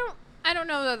 I don't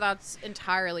know that that's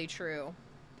entirely true.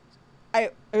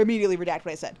 I immediately redact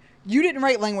what I said. You didn't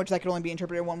write language that could only be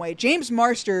interpreted one way. James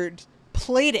Marsters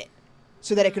played it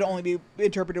so that it could only be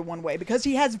interpreted one way because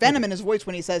he has venom in his voice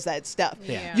when he says that stuff.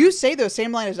 Yeah. You say those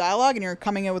same line of dialogue and you're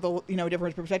coming in with a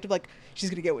different perspective. Like, she's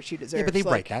gonna get what she deserves. Yeah, but they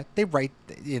like, write that. They write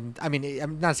in. I mean,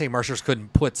 I'm not saying Marsters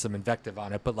couldn't put some invective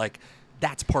on it, but like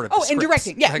that's part of the scripts. and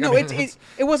directing. Yeah, Like, no, I mean,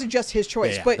 it wasn't just his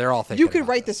choice. Yeah, but they're all thinking you could about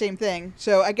write the this. same thing.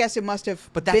 So I guess it must have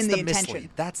But that's been the the intention. mislead.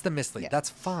 That's the mislead. Yeah. That's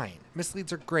fine.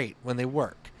 Misleads are great when they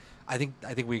work. I think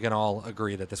we can all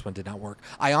agree that this one did not work.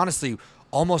 I honestly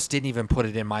almost didn't even put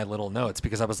it in my little notes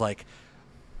because I was like,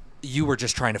 you were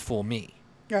just trying to fool me.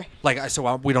 Right. Like,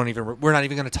 so we're not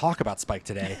even going to talk about Spike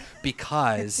today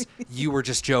because you were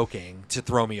just joking to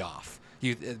throw me off.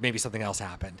 Maybe something else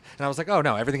happened. And I was like, oh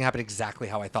no, everything happened exactly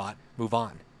how I thought. Move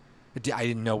on. I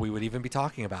didn't know we would even be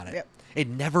talking about it. Yep. It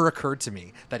never occurred to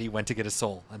me that he went to get his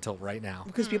soul until right now.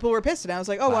 Because people were pissed, and I was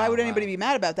like, why would anybody be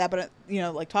mad about that? But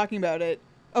like talking about it,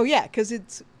 because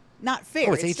it's not fair.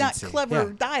 Oh, it's not agency. clever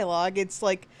Yeah. dialogue. It's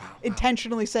like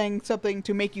intentionally saying something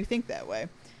to make you think that way,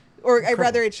 or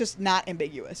rather, it's just not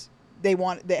ambiguous. They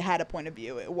had a point of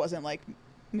view. It wasn't like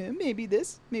maybe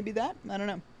this, maybe that. I don't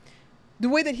know. The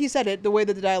way that he said it, the way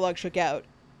that the dialogue shook out,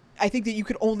 I think that you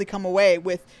could only come away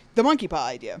with the monkey paw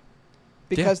idea,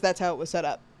 because that's how it was set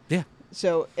up. Yeah.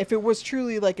 So if it was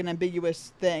truly like an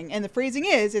ambiguous thing, and the phrasing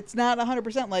is, it's not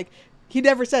 100% like, he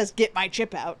never says, get my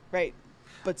chip out, right?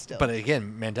 But still. But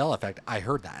again, Mandela effect, I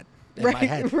heard that in Right, my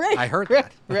head. right, I heard right,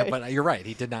 that. right. But you're right.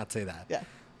 He did not say that. Yeah.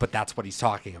 But that's what he's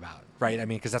talking about, right? I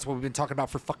mean, because that's what we've been talking about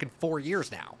for fucking 4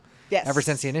 years now. Yes. Ever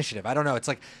since the initiative. I don't know. It's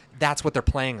like, that's what they're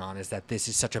playing on, is that this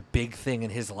is such a big thing in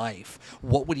his life.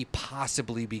 What would he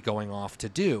possibly be going off to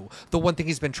do? The one thing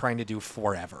he's been trying to do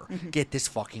forever. Get this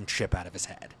fucking chip out of his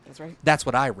head. That's right. That's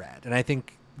what I read. And I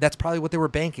think that's probably what they were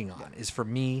banking on, is for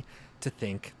me to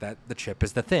think that the chip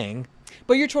is the thing.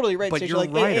 But you're totally right. But Stacey. you're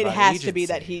Like, right it about has to be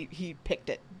that agency. he picked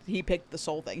it. He picked the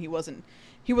soul thing. He wasn't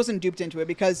duped into it,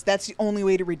 because that's the only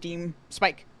way to redeem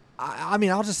Spike. I mean,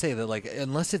 I'll just say that, like,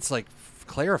 unless it's like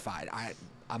clarified,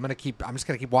 I'm just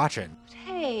gonna keep watching.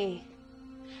 Hey,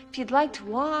 if you'd like to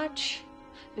watch,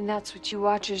 and that's what you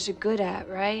watchers are good at,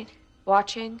 right?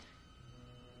 Watching?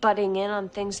 Butting in on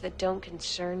things that don't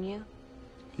concern you?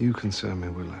 You concern me,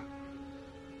 Willow.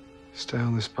 Stay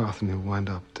on this path and you'll wind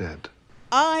up dead.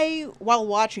 I, while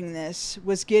watching this,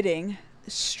 was getting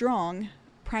strong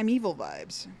Primeval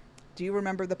vibes. Do you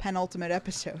remember the penultimate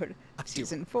episode of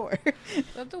season 4? Is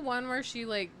that the one where she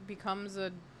like becomes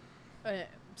a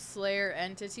Slayer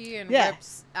entity and Yeah.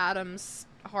 rips Adam's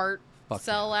heart Fuck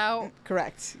cell out?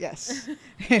 Correct. Yes.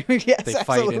 Yes. They fight in the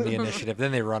absolutely. initiative,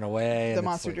 then they run away. The and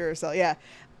monster it's like, Duracell, yeah.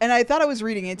 And I thought I was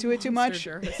reading into it too much.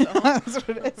 Monster Duracell. That's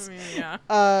what it is. I mean, yeah.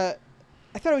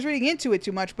 I thought I was reading into it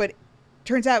too much, but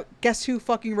turns out, guess who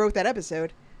fucking wrote that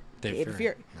episode? David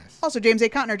Fury. Nice. Also, James A.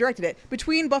 Contner directed it.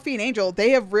 Between Buffy and Angel,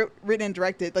 they have written and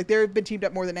directed, like, they've been teamed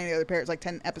up more than any other pair. It's like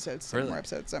 10 episodes, 7 more Really?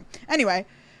 episodes. So, anyway,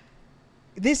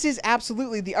 this is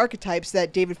absolutely the archetypes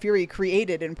that David Fury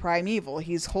created in Primeval.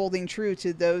 He's holding true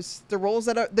to the roles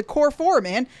that are the core 4,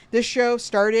 man. This show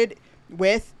started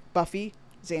with Buffy,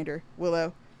 Xander,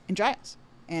 Willow, and Giles.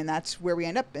 And that's where we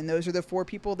end up. And those are the 4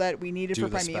 people that we needed Do for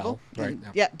the Primeval. spell, right, And,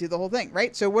 yeah. do the whole thing,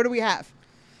 right? So what do we have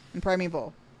in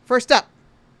Primeval? First up,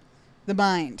 the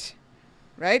mind,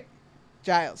 right?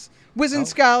 Giles. Wizened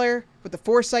scholar with the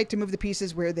foresight to move the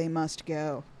pieces where they must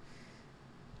go.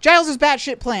 Giles'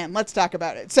 batshit plan. Let's talk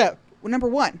about it. So, number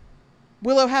 1,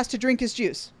 Willow has to drink his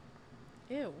juice.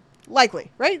 Ew.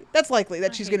 Likely, right? That's likely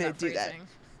that I she's hate going to do that.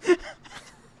 phrasing.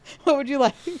 What would you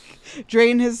like?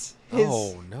 Drain his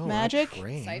Oh, no, not magic?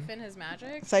 drain. Siphon his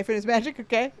magic? Siphon his magic?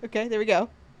 Okay, there we go.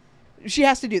 She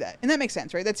has to do that. And that makes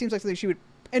sense, right? That seems like something she would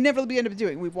inevitably end up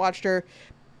doing. We've watched her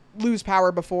lose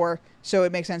power before, so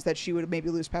it makes sense that she would maybe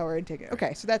lose power and take it.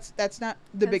 Okay, so that's not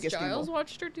the Has biggest Giles gamble.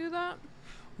 watched her do that?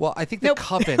 Well, I think the Nope.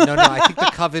 coven. No, I think the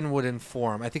coven would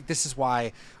inform. I think this is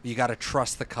why you got to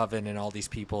trust the coven and all these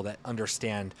people that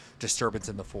understand disturbance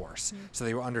in the force, so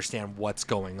they will understand what's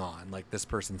going on. Like, this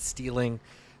person's stealing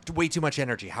way too much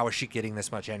energy. How is she getting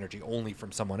this much energy? Only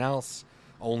from someone else?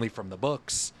 Only from the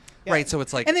books? Yeah. Right. So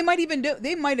it's like, And they might even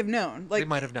they might have known. Like, They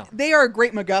might have known. They are a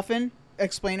great MacGuffin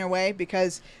explainer way,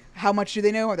 because how much do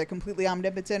they know? Are they completely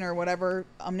omnipotent or whatever,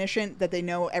 omniscient, that they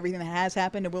know everything that has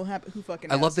happened and will happen? Who fucking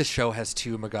knows? I love this show has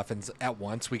two MacGuffins at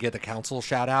once. We get the council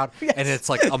shout out, Yes. and it's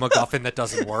like a MacGuffin that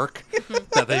doesn't work,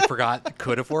 that they forgot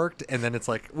could have worked, and then it's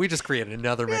like, we just created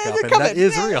another Yeah, MacGuffin they're that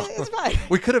is coming. Yeah, real. it's fine.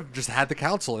 We could have just had the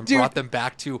council and Dude. brought them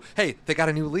back to, hey, they got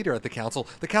a new leader at the council.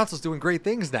 The council's doing great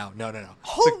things now. No.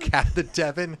 Holy- The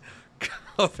Devon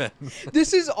Coven.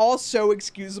 This is all so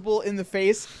excusable in the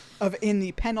face of, in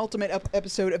the penultimate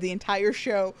episode of the entire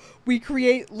show, we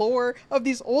create lore of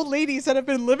these old ladies that have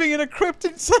been living in a crypt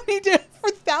in Sunnydale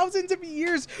for thousands of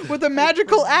years with a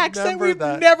magical axe that remember we've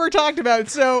that. never talked about.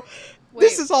 So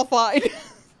this Wait. is all fine.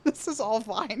 This is all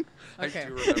fine. Okay. I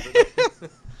do remember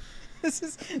that. This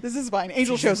is fine.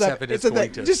 Angel Season shows up. 7 It's is a thing.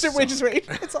 going to Just wait.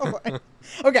 suck. It's all fine.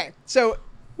 Okay, so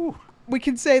we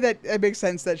can say that it makes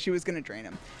sense that she was going to drain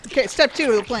him. Okay, step 2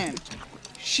 of the plan.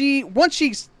 Once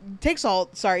she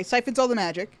siphons all the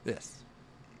magic, Yes.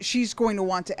 she's going to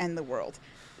want to end the world.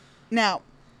 Now,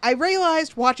 I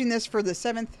realized watching this for the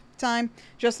 7th time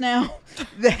just now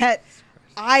that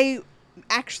I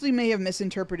actually may have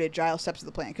misinterpreted Giles' steps of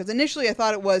the plan, because initially I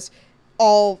thought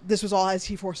this was all as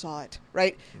he foresaw it,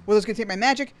 right? Willow's going to take my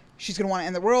magic. She's going to want to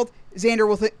end the world. Xander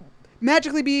will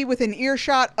magically be within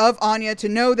earshot of Anya to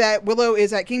know that Willow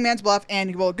is at Kingman's Bluff, and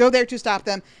he will go there to stop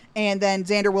them, and then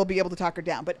Xander will be able to talk her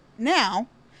down. But now,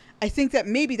 I think that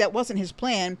maybe that wasn't his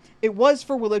plan. It was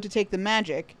for Willow to take the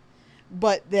magic,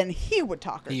 but then he would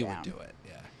talk her He down. would do it,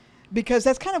 yeah. Because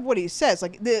that's kind of what he says.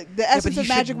 Like, the essence he of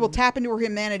magic should- will tap into her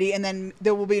humanity, and then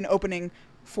there will be an opening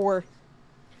for...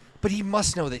 But he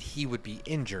must know that he would be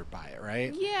injured by it,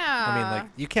 right? Yeah. I mean, like,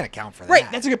 you can't account for that.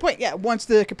 Right, that's a good point. Yeah, once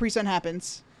the Capri Sun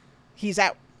happens, he's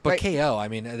out. But right? KO, I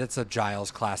mean, that's a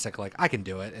Giles classic. Like, I can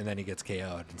do it, and then he gets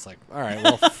KO'd. It's like, all right,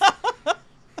 well,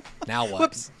 now what?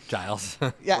 Whoops. Giles.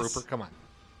 Yes. Rupert, come on.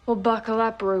 Well, buckle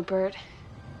up, Rupert.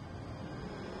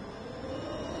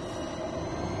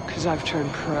 Because I've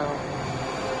turned pro.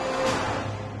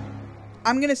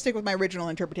 I'm going to stick with my original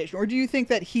interpretation. Or do you think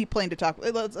that he planned to talk...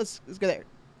 Let's go there.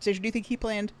 Station, do you think he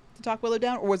planned to talk Willow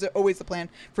down? Or was it always the plan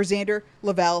for Xander,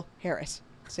 Lavelle, Harris?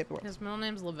 Save the world. His middle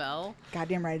name's Lavelle.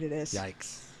 Goddamn right it is.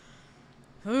 Yikes.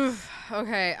 Oof.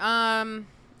 Okay. I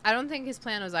don't think his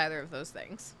plan was either of those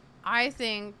things. I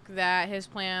think that his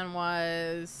plan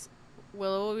was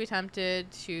Willow will be tempted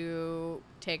to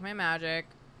take my magic,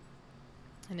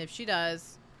 and if she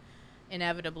does,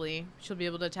 inevitably, she'll be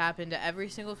able to tap into every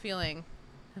single feeling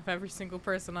of every single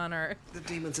person on Earth. The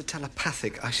demons are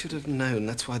telepathic. I should have known.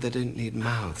 That's why they don't need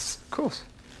mouths. Of course.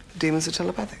 The demons are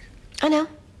telepathic. I know.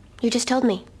 You just told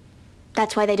me.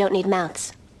 That's why they don't need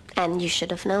mouths. And you should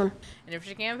have known. And if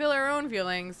she can't feel her own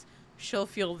feelings, she'll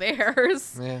feel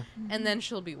theirs. Yeah. And then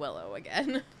she'll be Willow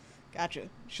again. Gotcha.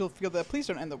 She'll feel that please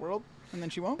don't end the world, and then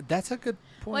she won't. That's a good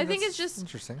point. Well, I think That's it's just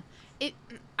interesting.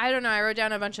 I don't know. I wrote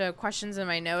down a bunch of questions in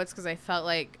my notes because I felt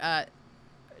like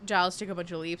Giles took a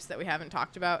bunch of leaps that we haven't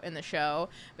talked about in the show.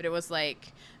 But it was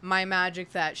like my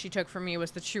magic that she took from me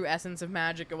was the true essence of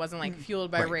magic. It wasn't like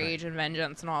fueled by Right, rage and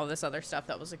vengeance and all this other stuff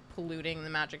that was like polluting the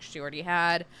magic she already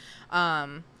had.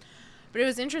 But it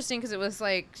was interesting because it was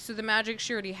like, so the magic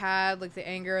she already had, like the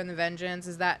anger and the vengeance,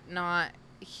 is that not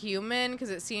human? Because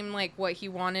it seemed like what he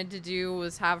wanted to do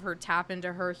was have her tap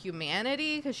into her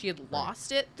humanity because she had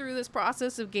lost it through this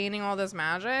process of gaining all this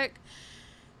magic.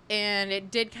 And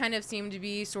it did kind of seem to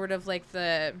be sort of like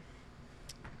the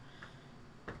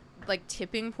like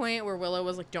tipping point where Willow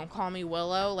was like, don't call me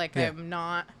Willow. Like, Yeah. I'm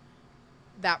not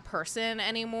that person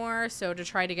anymore. So to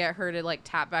try to get her to like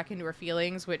tap back into her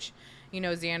feelings, which, you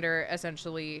know, Xander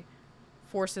essentially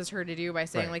forces her to do by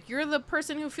saying Right. like, you're the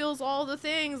person who feels all the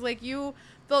things. Like, you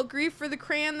felt grief for the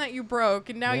crayon that you broke,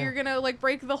 and now Yeah. you're gonna like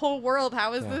break the whole world.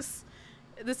 How is Yeah. this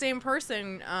the same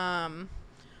person?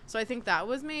 So I think that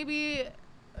was maybe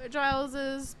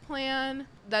Giles's plan,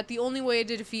 that the only way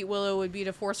to defeat Willow would be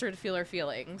to force her to feel her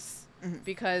feelings.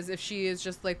 because if she is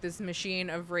just like this machine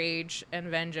of rage and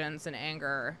vengeance and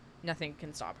anger, nothing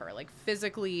can stop her. Like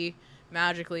physically,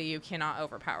 magically, you cannot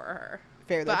overpower her.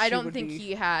 Fair, but that I she don't would think be-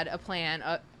 he had a plan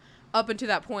up until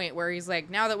that point where he's like,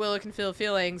 now that Willow can feel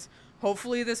feelings,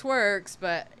 hopefully this works.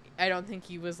 But I don't think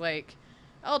he was like,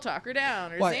 I'll talk her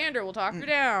down, or Well, Xander will talk her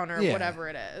down, or yeah. whatever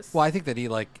it is. Well, I think that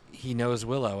he knows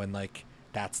Willow, and like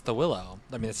that's the Willow.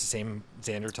 I mean, it's the same.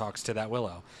 Xander talks to that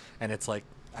Willow, and it's like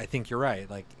I think you're right.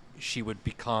 Like she would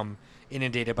become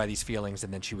inundated by these feelings,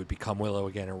 and then she would become Willow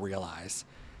again and realize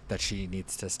that she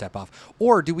needs to step off.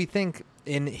 Or do we think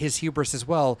in his hubris as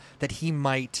well that he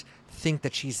might think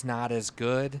that she's not as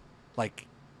good, like,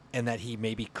 and that he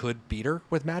maybe could beat her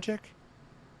with magic?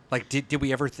 Like, did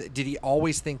we ever? Did he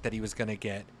always think that he was going to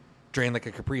get drained like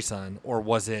a Capri Sun, or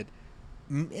was it?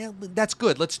 That's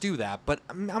good. Let's do that. But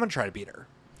I'm going to try to beat her.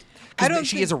 I don't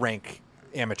She think- is a rank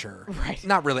amateur, Right.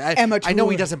 Not really. I Amateur. know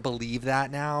he doesn't believe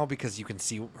that now because you can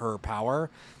see her power,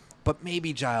 but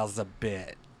maybe Giles is a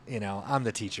bit. You know, I'm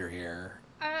the teacher here.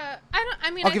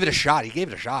 I'll give it a shot. He gave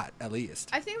it a shot at least.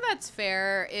 I think that's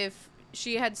fair. If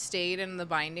she had stayed in the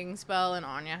binding spell and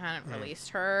Anya hadn't released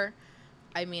her,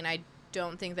 I mean, I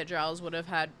don't think that Giles would have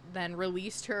had then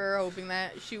released her, hoping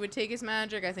that she would take his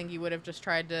magic. I think he would have just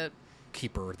tried to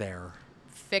Keep her there.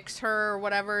 fix her or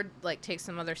whatever, like take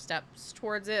some other steps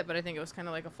towards it. But I think it was kind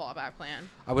of like a fallback plan.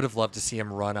 I would have loved to see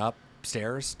him run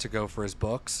upstairs to go for his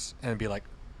books and be like,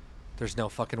 "There's no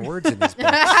fucking words in these books.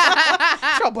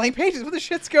 It's all blank pages. What the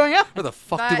shit's going on? Where the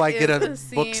fuck That do I get is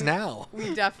the books scene now?"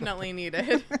 We definitely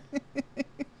needed.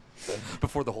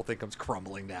 Before the whole thing comes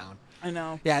crumbling down. I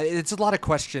know. Yeah, it's a lot of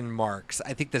question marks.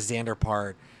 I think the Xander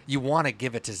part, you want to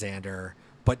give it to Xander,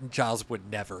 but Giles would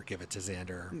never give it to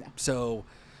Xander. No. So,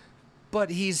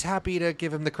 but he's happy to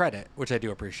give him the credit, which I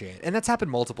do appreciate. And that's happened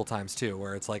multiple times too,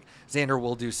 where it's like Xander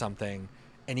will do something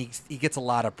and he gets a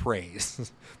lot of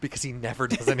praise because he never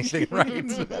does anything right.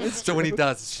 So when he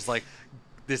does, it's just like,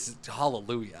 this is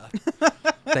hallelujah.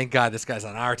 Thank God this guy's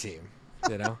on our team,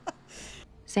 you know?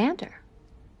 Xander.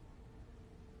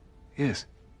 Yes.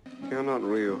 You're not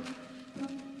real.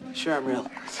 Sure, I'm real.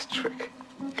 It's a trick.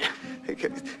 It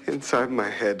gets inside my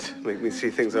head, make me see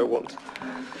things I want.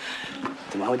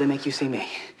 Then why would they make you see me?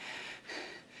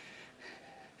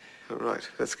 All right,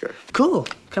 let's go. Cool.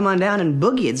 Come on down and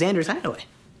boogie at Xander's hideaway.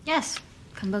 Yes,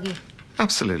 come boogie.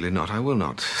 Absolutely not. I will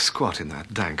not squat in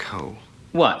that dank hole.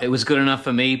 What? It was good enough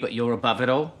for me, but you're above it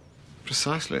all?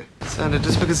 Precisely. Xander,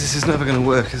 just because this is never going to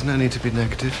work, there's no need to be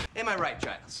negative. Am I right,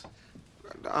 Giles?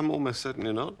 I'm almost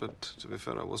certainly not, but to be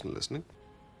fair, I wasn't listening.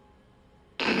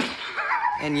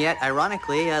 And yet,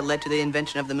 ironically, led to the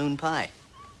invention of the moon pie.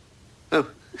 Oh.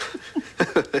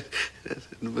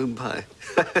 Moon pie.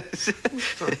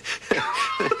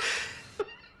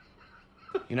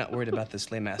 You're not worried about the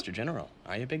Slay Master General,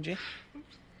 are you, Big G?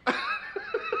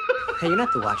 Hey, you're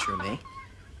not the watcher of me.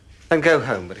 Then go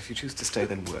home, but if you choose to stay,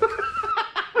 then work.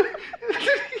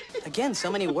 Again,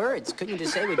 so many words. Couldn't you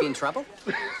just say we'd be in trouble?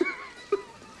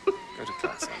 Go to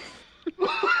class, Anna.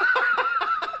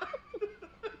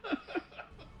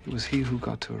 It was he who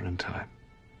got to her in time.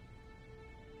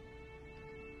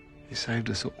 He saved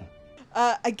us all.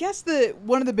 I guess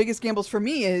one of the biggest gambles for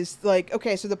me is like,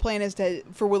 okay, so the plan is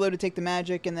for Willow to take the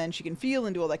magic and then she can feel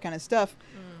and do all that kind of stuff.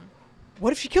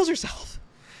 What if she kills herself?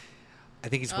 I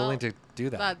think he's willing to do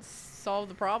that. That solved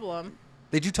the problem.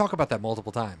 They do talk about that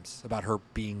multiple times, about her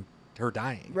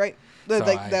dying. Right. So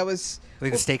That was. I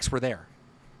think the stakes were there.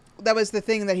 That was the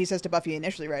thing that he says to Buffy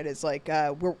initially, right? It's like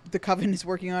the Coven is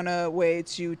working on a way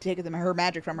to take her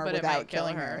magic from her But it without might kill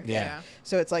killing her. her. Yeah.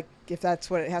 So it's like if that's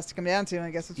what it has to come down to,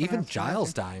 I guess it's Even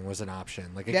Giles dying was an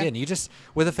option. Like Yeah. again, you just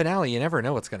with a finale, you never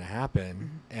know what's going to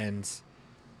happen, and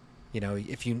you know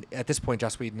if you at this point,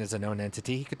 Joss Whedon is a known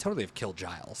entity. He could totally have killed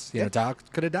Giles. You know, Doc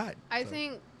could have died. I So.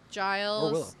 think Or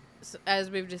Willow. Giles,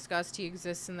 as we've discussed, he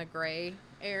exists in the gray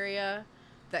area.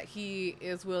 That he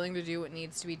is willing to do what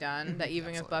needs to be done. That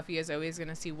even if Buffy is always going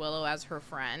to see Willow as her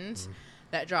friend,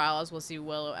 that Giles will see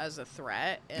Willow as a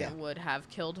threat and would have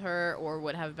killed her or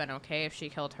would have been okay if she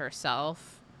killed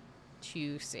herself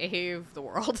to save the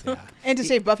world. And to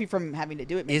save Buffy from having to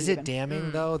do it. maybe Is it even.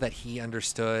 damning though that he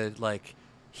understood? Like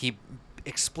he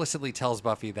explicitly tells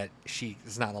Buffy that she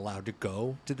is not allowed to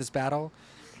go to this battle.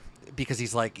 Because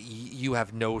he's like, you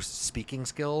have no speaking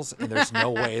skills, and there's no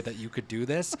way that you could do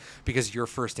this because your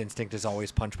first instinct is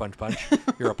always punch, punch, punch.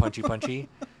 You're a punchy,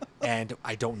 and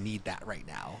I don't need that right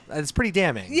now. It's pretty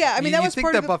damning. Yeah, I mean, that was think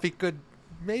part that of the- Buffy could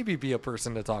maybe be a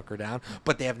person to talk her down,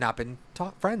 but they have not been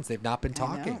friends. They've not been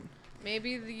talking.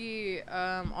 Maybe the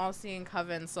all-seeing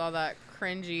Coven saw that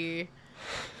cringy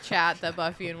chat that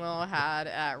Buffy and Willow had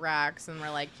at Rax, and we're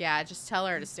like, yeah, just tell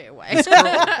her to stay away.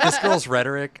 This girl's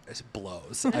rhetoric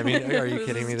blows. I mean, are you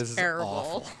kidding me? This terrible. is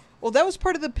awful. Well, that was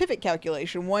part of the pivot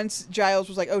calculation. Once Giles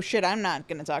was like, oh shit, I'm not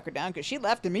going to talk her down because she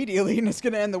left immediately and it's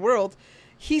going to end the world,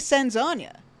 he sends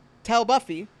Anya. Tell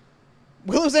Buffy,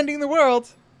 Willow's ending the world.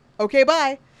 Okay,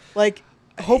 bye. Like,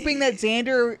 hoping that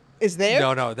Xander is there.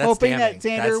 No, that's hoping damning. that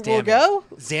Xander That's will damning. go.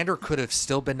 Xander could have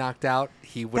still been knocked out.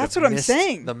 He would That's have what I'm missed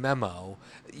saying. the memo.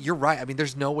 You're right. I mean,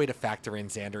 there's no way to factor in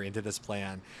Xander into this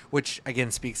plan, which again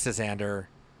speaks to Xander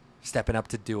stepping up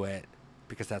to do it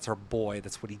because that's our boy.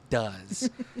 That's what he does.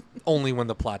 Only when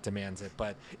the plot demands it.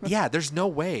 But yeah, there's no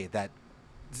way that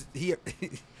he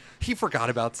forgot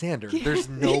about Xander. There's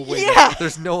no way. Yeah.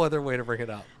 There's no other way to bring it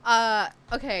up.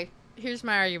 Okay, here's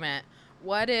my argument.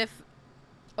 What if,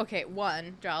 okay,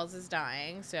 one, Giles is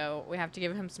dying, so we have to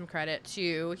give him some credit.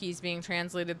 Two, he's being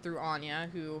translated through Anya,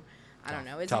 who, I don't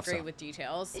know, isn't Tough great stuff. with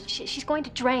details. She's going to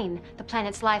drain the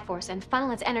planet's life force and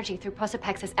funnel its energy through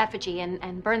Posipex's effigy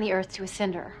and burn the Earth to a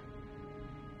cinder.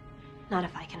 Not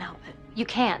if I can help it. You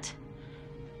can't.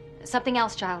 Something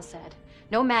else Giles said.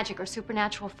 No magic or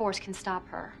supernatural force can stop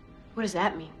her. What does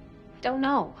that mean? I don't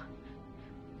know.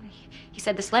 He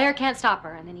said the Slayer can't stop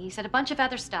her, and then he said a bunch of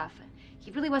other stuff.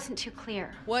 He really wasn't too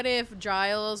clear. What if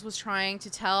Giles was trying to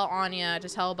tell Anya, to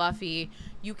tell Buffy,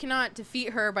 you cannot defeat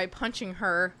her by punching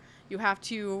her. You have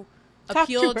to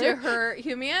appeal to her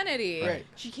humanity. Right.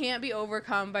 She can't be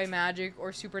overcome by magic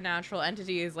or supernatural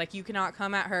entities. Like, you cannot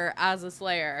come at her as a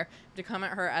Slayer, to come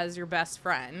at her as your best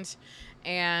friend.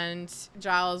 And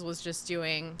Giles was just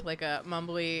doing like a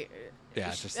mumbly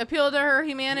Just appeal to her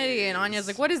humanity, and Anya's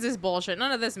like, what is this bullshit?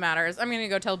 None of this matters. I'm gonna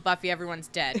go tell Buffy everyone's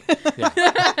dead.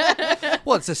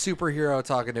 Well, it's a superhero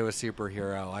talking to a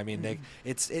superhero. I mean,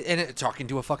 it's talking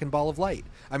to a fucking ball of light.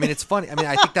 I mean, it's funny. I mean,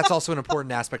 I think that's also an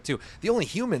important aspect too. The only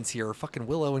humans here are fucking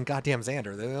Willow and goddamn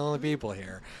Xander. They're the only people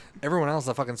here. Everyone else is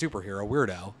a fucking superhero.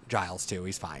 Weirdo. Giles too.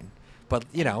 He's fine. But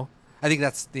you know, I think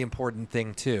that's the important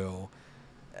thing too.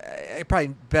 Probably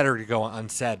better to go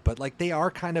unsaid, but like they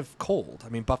are kind of cold. I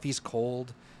mean, Buffy's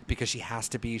cold because she has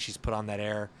to be. She's put on that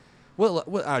air. Well,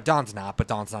 Dawn's not, but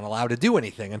Dawn's not allowed to do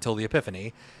anything until the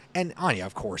Epiphany. And Anya,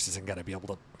 of course, isn't going to be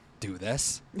able to do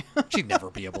this. She'd never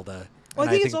be able to. Well, And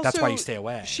I think it's that's why also- you stay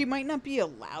away. She might not be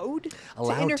allowed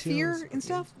Allowed to to interfere is- in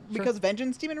stuff Sure. because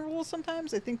Vengeance Demon rules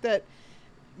sometimes. I think that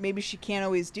maybe she can't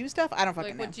always do stuff. I don't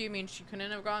fucking Like, know. what do you mean? She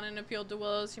couldn't have gone and appealed to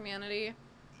Willow's humanity?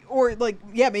 Or like,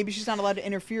 yeah, maybe she's not allowed to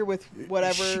interfere with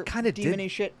whatever She kinda did. demony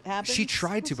shit happens. She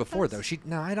tried to before, though.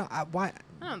 I don't. Why?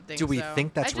 I don't think Do we so.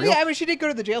 think that's I real? Yeah, I mean, she did go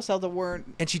to the jail cell that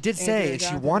weren't. And she did Andrea say, and she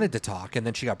Jonathan. wanted to talk, and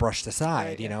then she got brushed aside,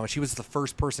 Right, you yeah. know, and she was the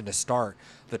first person to start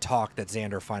the talk that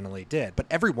Xander finally did. But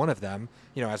every one of them,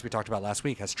 you know, as we talked about last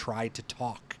week, has tried to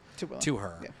talk To Willow. to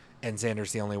her. Yeah. And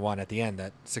Xander's the only one at the end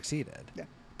that succeeded. Yeah.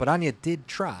 But Anya did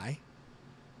try.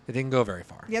 It didn't go very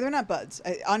far. Yeah, they're not buds.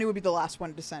 Anya would be the last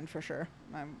one to send for sure.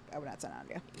 I would not send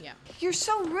Anya. Yeah. You're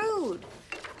so rude.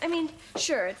 I mean,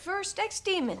 sure, at first,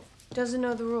 ex-demon. Doesn't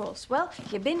know the rules. Well,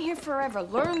 you've been here forever.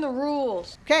 Learn the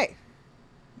rules. Okay.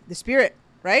 The spirit,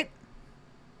 right?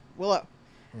 Willow.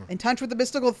 In touch with the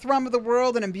mystical thrum of the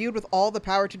world and imbued with all the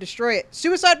power to destroy it.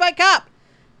 Suicide by cop!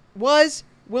 Was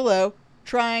Willow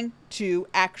trying to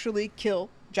actually kill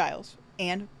Giles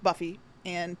and Buffy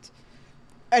and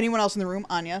anyone else in the room,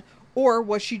 Anya? Or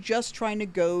was she just trying to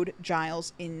goad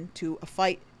Giles into a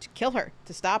fight to kill her,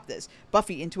 to stop this?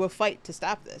 Buffy into a fight to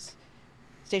stop this?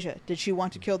 Stacia, did she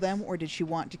want to kill them or did she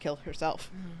want to kill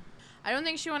herself? I don't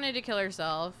think she wanted to kill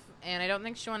herself, and I don't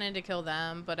think she wanted to kill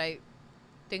them, but I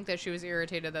think that she was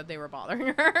irritated that they were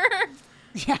bothering her.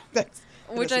 Yeah, that's...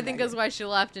 Which I think is why she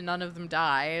left and none of them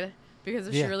died. Because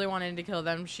if she Yeah. really wanted to kill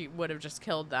them, she would have just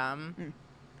killed them.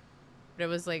 But it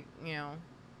was like, you know,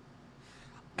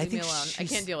 I leave me think alone. I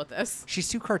can't deal with this. She's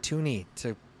too cartoony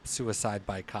to suicide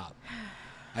by cop.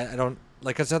 I don't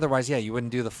like, because otherwise, yeah, you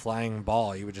wouldn't do the flying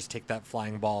ball. You would just take that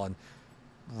flying ball and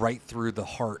right through the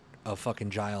heart of fucking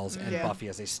Giles and Yeah. Buffy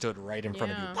as they stood right in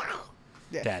front of you.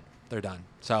 Yeah. Dead. They're done.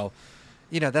 So,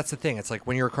 you know, that's the thing. It's like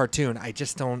when you're a cartoon, I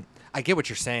just don't. I get what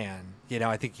you're saying. You know,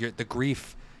 I think the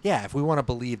grief. Yeah, if we want to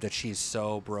believe that she's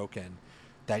so broken,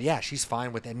 that yeah, she's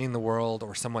fine with ending the world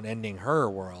or someone ending her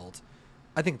world.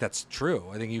 I think that's true.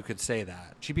 I think you could say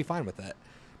that. She'd be fine with it.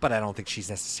 But I don't think she's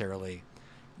necessarily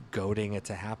goading it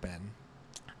to happen.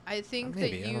 I think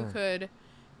Maybe, that I you don't know. could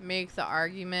make the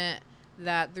argument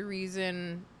that the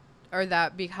reason, or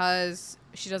that because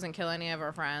she doesn't kill any of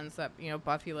her friends, that, you know,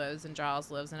 Buffy lives and Giles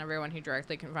lives and everyone who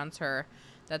directly confronts her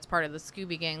that's part of the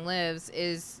Scooby Gang lives,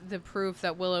 is the proof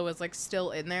that Willow is like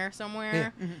still in there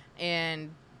somewhere and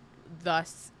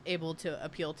thus able to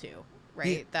appeal to.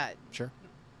 right? Yeah. That Sure.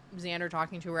 Xander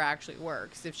talking to her actually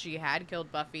works. If she had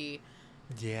killed Buffy,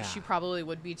 Yeah. she probably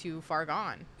would be too far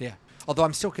gone. Yeah. Although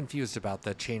I'm still confused about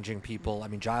the changing people. I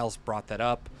mean, Giles brought that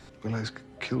up. Willow's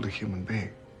killed a human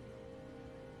being.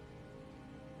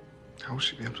 How will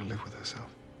she be able to live with herself?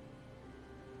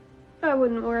 I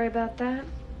wouldn't worry about that.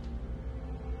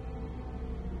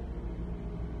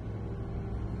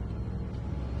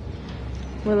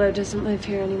 Willow doesn't live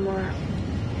here anymore.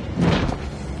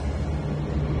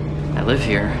 I live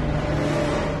here.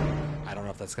 I don't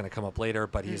know if that's going to come up later,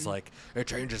 but he's like, it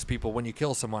changes people when you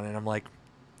kill someone. And I'm like,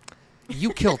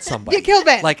 you killed somebody. You killed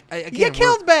Ben. Like, again, You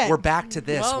killed Ben. We're back to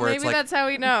this Well, where maybe it's like, that's how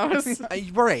he knows.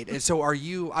 Right. So are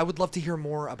you, I would love to hear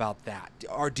more about that.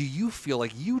 Or do you feel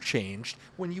like you changed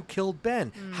when you killed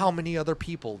Ben? How many other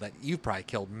people that you've probably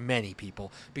killed? Many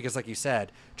people. Because like you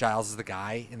said, Giles is the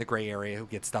guy in the gray area who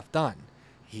gets stuff done.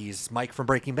 He's Mike from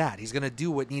Breaking Bad. He's going to do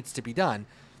what needs to be done.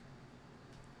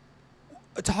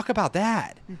 Talk about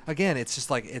that. Again, it's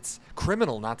just like, it's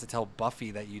criminal not to tell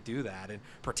Buffy that you do that and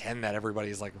pretend that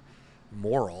everybody's like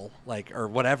moral, like, or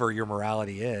whatever your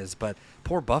morality is. But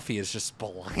poor Buffy is just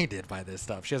blinded by this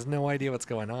stuff. She has no idea what's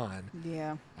going on.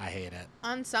 Yeah. I hate it.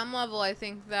 On some level, I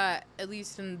think that, at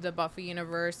least in the Buffy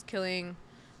universe, killing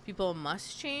people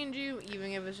must change you,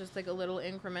 even if it's just like a little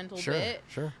incremental bit.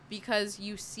 Sure. Because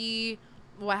you see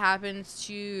what happens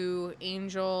to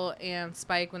Angel and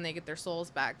Spike when they get their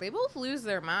souls back. They both lose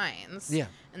their minds. Yeah.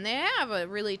 And they have a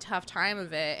really tough time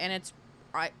of it. And it's,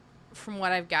 from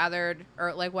what I've gathered,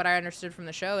 or like what I understood from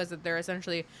the show, is that they're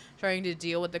essentially trying to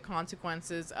deal with the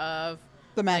consequences of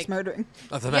the mass murdering.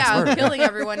 Of the mass murder. Killing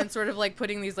everyone and sort of like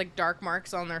putting these like dark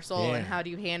marks on their soul. Yeah. And how do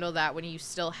you handle that when you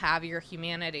still have your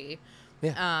humanity?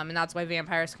 Yeah. And that's why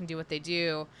vampires can do what they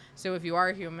do. So if you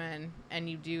are human and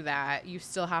you do that, you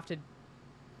still have to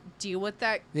deal with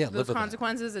that. Yeah, those live with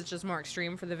consequences. It's just more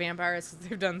extreme for the vampires because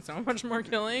they've done so much more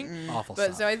killing. Awful But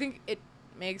stuff. so I think it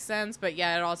makes sense. But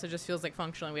yeah, it also just feels like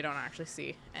functionally we don't actually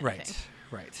see anything.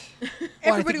 Right. Everybody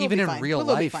Well, I think will even be in fine. real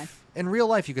Willow'll be fine. life, in real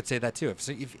life, you could say that too.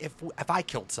 If I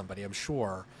killed somebody, I'm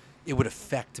sure it would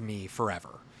affect me forever.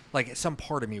 Like some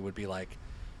part of me would be like,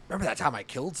 remember that time I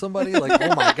killed somebody? Like,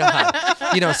 oh my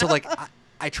God. So like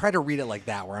I try to read it like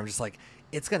that, where I'm just like,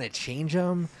 it's going to change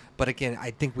them. But again,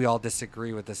 I think we all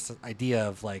disagree with this idea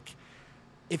of like,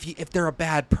 if they're a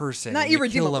bad person, Not and you kill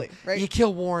irredeemably, them, right? You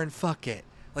kill Warren, fuck it.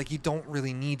 Like, you don't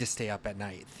really need to stay up at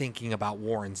night thinking about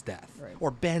Warren's death Right.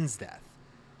 or Ben's death.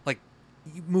 Like,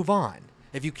 you move on.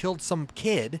 If you killed some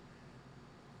kid,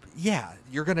 yeah,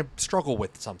 you're going to struggle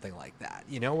with something like that,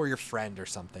 or your friend or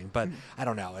something. But I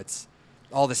don't know. It's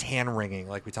all this hand-wringing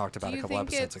like we talked about Do a you couple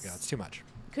think episodes ago. It's too much.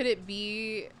 Could it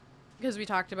be because we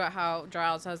talked about how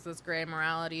Giles has this gray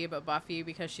morality, but Buffy,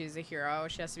 because she's a hero,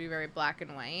 she has to be very black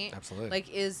and white? Absolutely. Like,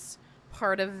 is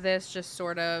part of this just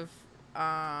sort of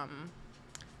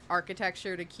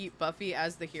architecture to keep Buffy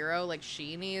as the hero? Like,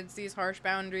 she needs these harsh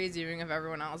boundaries, even if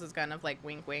everyone else is kind of like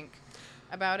wink wink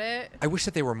about it? I wish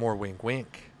that they were more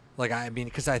wink-wink. Like, I mean,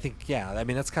 because I think,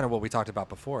 that's kind of what we talked about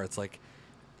before. It's like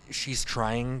she's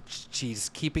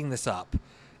keeping this up,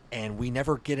 and we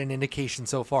never get an indication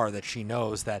so far that she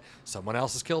knows that someone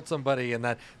else has killed somebody and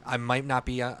that I might not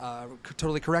be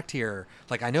totally correct here.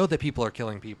 Like, I know that people are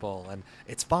killing people, and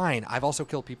it's fine. I've also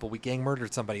killed people. We gang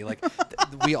murdered somebody. Like,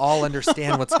 we all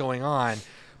understand what's going on.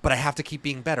 But I have to keep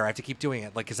being better. I have to keep doing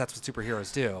it, like, because that's what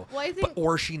superheroes do. Well, I think,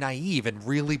 or is she naive and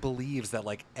really believes that,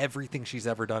 like, everything she's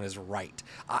ever done is right?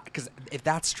 Because if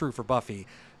that's true for Buffy,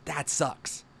 that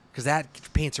sucks. Because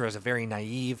that paints her as a very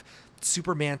naive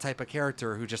Superman type of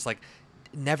character who just, like,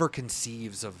 never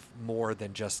conceives of more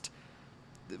than just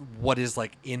what is,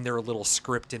 like, in their little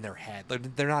script in their head.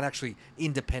 They're not actually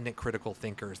independent critical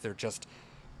thinkers. They're just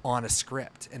on a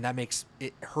script. And that makes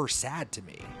her sad to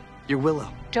me. You're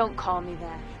Willow. Don't call me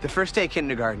that. The first day of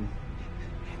kindergarten,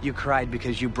 you cried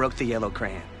because you broke the yellow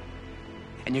crayon.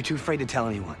 And you're too afraid to tell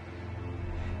anyone.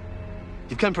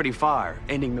 You've come pretty far.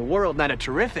 Ending the world, not a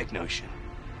terrific notion.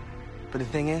 But the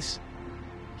thing is,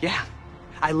 yeah,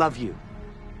 I love you.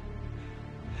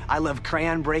 I love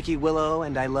crayon breaky Willow,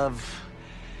 and I love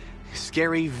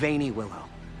scary veiny Willow.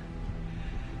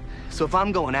 So if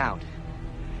I'm going out,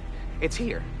 it's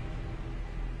here.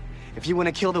 If you want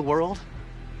to kill the world,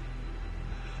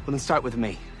 well, then start with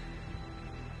me.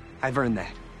 I've earned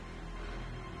that.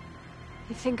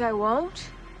 You think I won't?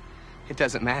 It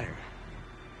doesn't matter.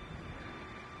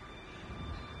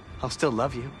 I'll still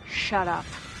love you. Shut up.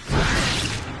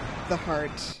 The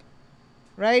heart.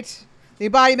 Right? The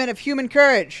embodiment of human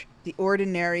courage. The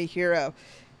ordinary hero.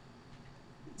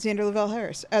 Xander Lavelle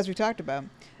Harris, as we talked about.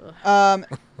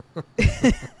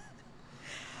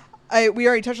 we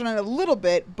already touched on it a little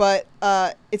bit, but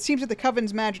it seems that the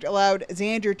Coven's magic allowed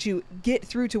Xander to get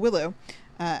through to Willow,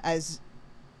 as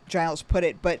Giles put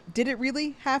it. But did it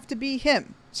really have to be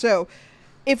him? So,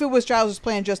 if it was Giles'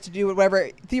 plan just to do it, whatever,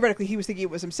 theoretically he was thinking it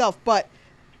was himself. But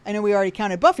I know we already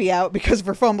counted Buffy out because of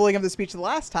her fumbling of the speech the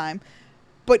last time.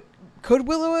 But could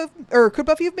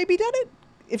Buffy have maybe done it?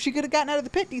 If she could have gotten out of the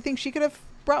pit, do you think she could have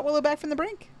brought Willow back from the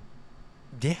brink?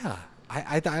 Yeah.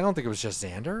 I don't think it was just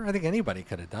Xander. I think anybody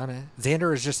could have done it.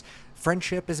 Xander is just,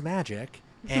 friendship is magic.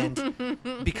 And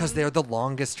because they're the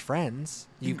longest friends,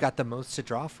 you've got the most to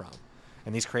draw from.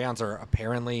 And these crayons are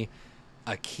apparently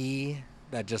a key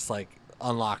that just like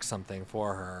unlocks something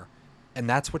for her. And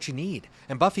that's what you need.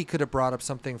 And Buffy could have brought up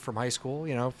something from high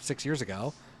school, 6 years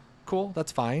ago. Cool,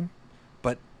 that's fine.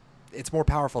 But it's more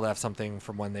powerful to have something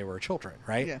from when they were children,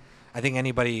 right? Yeah. I think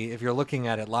anybody, if you're looking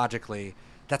at it logically,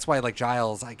 that's why, like,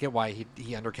 Giles, I get why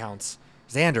he undercounts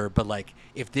Xander, but, like,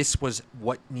 if this was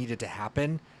what needed to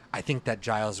happen, I think that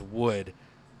Giles would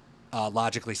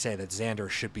logically say that Xander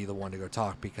should be the one to go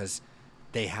talk because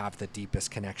they have the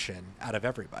deepest connection out of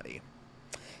everybody.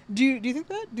 Do you think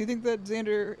that? Do you think that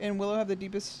Xander and Willow have the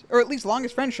deepest, or at least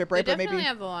longest friendship, right? They But definitely maybe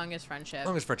have the longest friendship.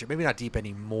 Longest friendship. Maybe not deep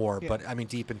anymore, Yeah. but, I mean,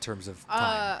 deep in terms of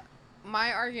time.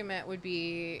 My argument would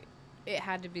be it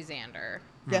had to be Xander.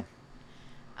 Yeah.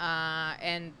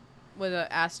 And with an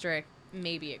asterisk,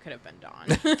 maybe it could have been Dawn.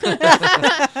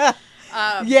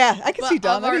 Yeah, I can But see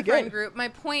Dawn. of That'd our be friend good. group, my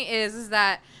point is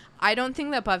that I don't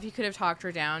think that Buffy could have talked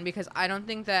her down because I don't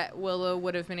think that Willow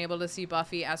would have been able to see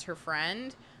Buffy as her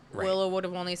friend. Right. Willow would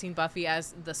have only seen Buffy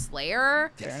as the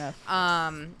Slayer. Fair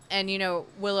enough. And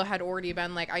Willow had already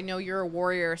been like, I know you're a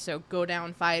warrior, so go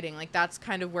down fighting. Like, that's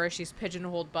kind of where she's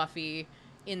pigeonholed Buffy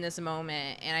in this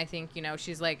moment. And I think,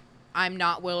 she's like, I'm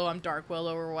not Willow, I'm Dark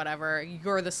Willow or whatever.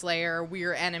 You're the Slayer,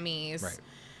 we're enemies. Right.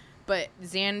 But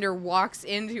Xander walks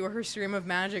into her stream of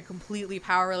magic completely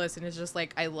powerless and is just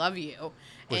like, I love you.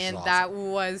 Which is And awesome. that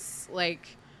was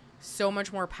like so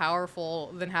much more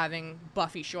powerful than having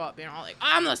Buffy show up being all like,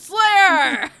 I'm the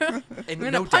Slayer! I'm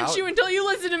going to punch you until you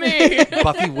listen to me.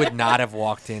 Buffy would not have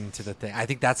walked into the thing. I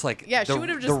think that's like Yeah, she would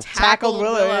have just tackled tackled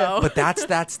Willow, Willow. yeah. But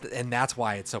that's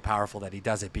why it's so powerful that he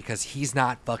does it, because he's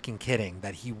not fucking kidding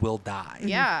that he will die.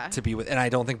 Yeah. To be with, and I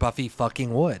don't think Buffy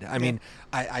fucking would. I mean,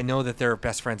 I know that they're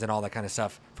best friends and all that kind of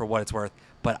stuff for what it's worth,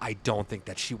 but I don't think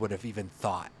that she would have even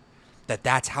thought that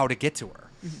that's how to get to her.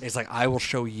 It's like, I will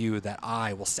show you that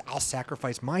I'll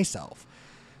sacrifice myself.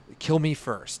 Kill me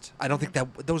first. I don't think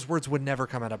that those words would never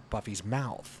come out of Buffy's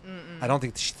mouth. I don't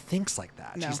think she thinks like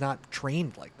that. No. She's not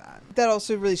trained like that. That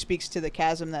also really speaks to the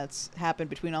chasm that's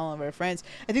happened between all of our friends.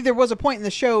 I think there was a point in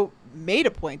the show made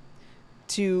a point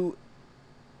to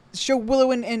show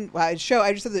Willow I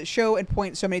just said the show and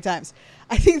point so many times.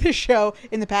 I think the show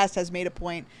in the past has made a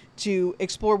point to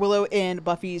explore Willow and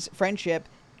Buffy's friendship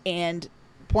and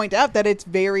point out that it's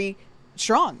very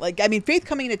strong. Like, I mean, Faith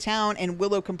coming into town and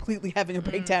Willow completely having a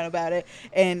breakdown about it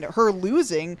and her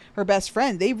losing her best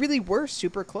friend, they really were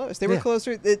super close. They were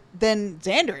closer than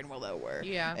Xander and Willow were.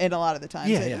 Yeah. And a lot of the times.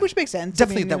 Yeah. Which makes sense.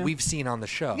 Definitely I mean, that we've seen on the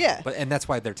show. Yeah. And that's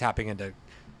why they're tapping into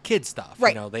kid stuff.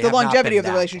 Right. They the have not longevity been of the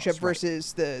that relationship close, right.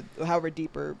 versus the however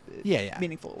deeper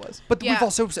meaningful it was. But we've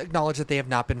also acknowledged that they have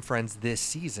not been friends this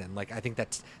season. Like, I think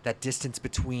that distance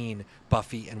between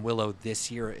Buffy and Willow this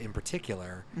year in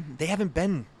particular, they haven't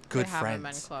been good They haven't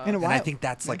friends. been close. In a And I while. think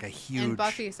that's like a huge... And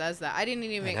Buffy says that. I didn't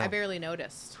even, I I know. barely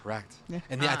noticed. Correct. Yeah.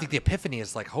 And I think the epiphany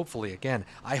is like, hopefully, again,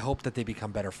 I hope that they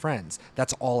become better friends.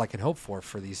 That's all I can hope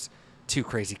for these two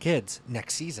crazy kids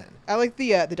next season. I like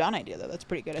the Dawn idea, though. That's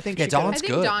pretty good. I think Yeah, she could've- I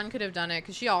think Dawn could have done it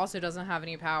because she also doesn't have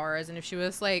any powers. And if she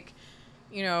was like,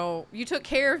 you took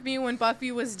care of me when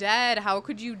Buffy was dead. How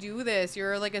could you do this?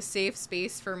 You're like a safe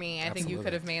space for me. I think you Absolutely.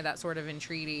 could have made that sort of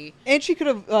entreaty. And she could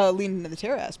have leaned into the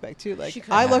Tara aspect too. Like, She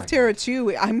could I have. love Tara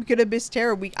too. I'm gonna miss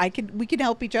Tara. We can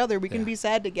help each other. We can be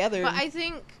sad together. But I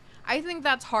think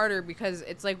that's harder because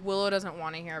it's like Willow doesn't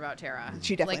want to hear about Tara.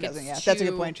 She definitely like, doesn't, it's yeah. That's a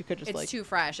good point. She could just, it's like- too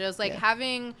fresh. It was like Yeah.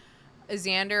 having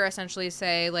Xander essentially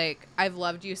say like, I've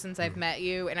loved you since I've met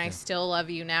you and I still love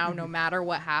you now no matter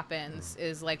what happens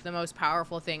is like the most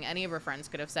powerful thing any of her friends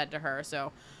could have said to her.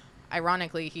 So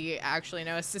ironically, he actually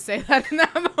knows to say that in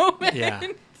that moment. Yeah.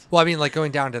 Well, I mean, like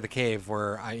going down to the cave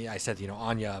where I said,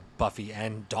 Anya, Buffy,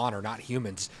 and Dawn are not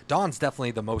humans. Dawn's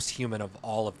definitely the most human of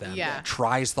all of them. Yeah.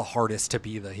 Tries the hardest to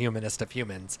be the humanest of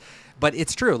humans. But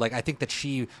it's true. Like, I think that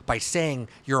she, by saying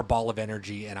you're a ball of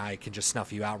energy and I can just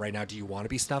snuff you out right now, do you want to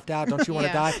be snuffed out? Don't you want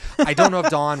to Yeah. die? I don't know if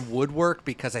Dawn would work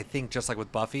because I think just like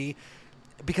with Buffy,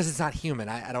 because it's not human.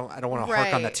 I don't want to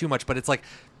hark on that Right. too much, but it's like,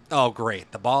 oh,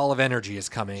 great, the ball of energy is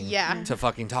coming Yeah. to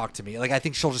fucking talk to me. Like, I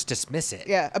think she'll just dismiss it.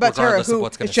 Yeah, about Tara, regardless of who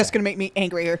what's gonna is just say. going to make me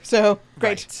angrier. So,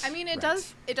 great. Right. I mean, it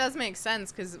does make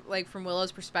sense because, like, from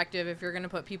Willow's perspective, if you're gonna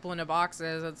put people into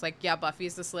boxes, it's like, yeah,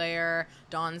 Buffy's the Slayer,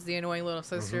 Dawn's the annoying little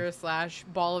sister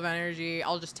 / ball of energy.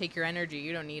 I'll just take your energy.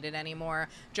 You don't need it anymore.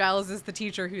 Giles is the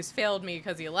teacher who's failed me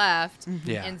because he left,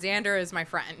 Yeah. and Xander is my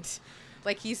friend.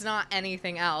 Like, he's not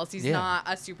anything else. He's not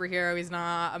a superhero. He's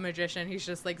not a magician. He's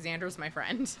just like, Xander's my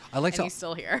friend. I like and to- he's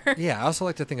still here. Yeah, I also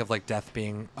like to think of like death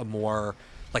being a more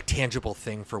like tangible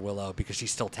thing for Willow because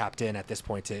she's still tapped in at this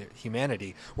point to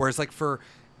humanity. Whereas like for,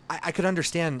 I could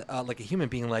understand like a human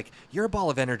being like, you're a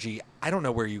ball of energy. I don't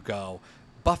know where you go.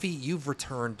 Buffy, you've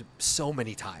returned so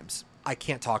many times. I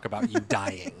can't talk about you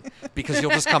dying because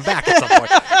you'll just come back at some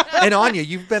point. And Anya,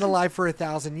 you've been alive for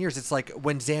 1,000 years. It's like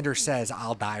when Xander says,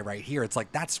 I'll die right here. It's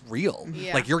like, that's real.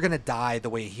 Yeah. Like, you're going to die the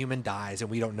way a human dies, and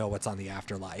we don't know what's on the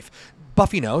afterlife.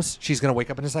 Buffy knows she's going to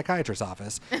wake up in a psychiatrist's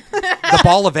office. The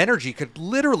ball of energy could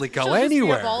literally go She'll just be a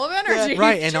anywhere. ball of energy.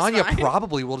 Right. And She's Anya fine.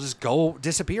 probably will just go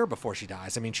disappear before she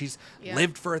dies. I mean, she's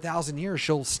lived for 1,000 years.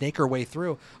 She'll snake her way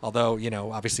through. Although, you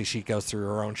know, obviously she goes through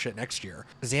her own shit next year.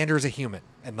 Xander is a human.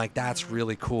 And, like, that's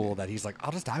really cool that he's like,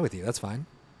 I'll just die with you. That's fine.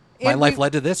 My life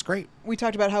led to this. Great. We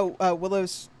talked about how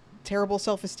Willow's terrible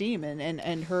self-esteem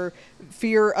and her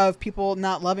fear of people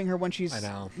not loving her when she's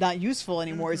not useful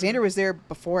anymore. Xander was there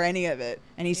before any of it,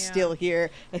 and he's still here.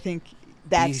 I think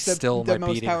that's He's still the my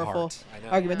most beating powerful heart. I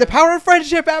know. argument. The power of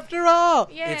friendship, after all.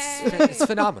 It's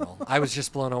phenomenal. I was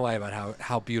just blown away about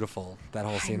how beautiful that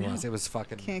whole scene was. It was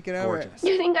fucking Can't get over gorgeous.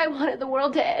 You think I wanted the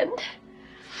world to end?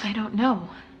 I don't know.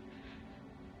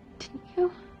 Didn't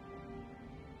you?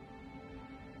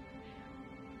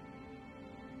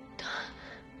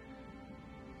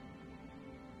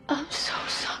 I'm so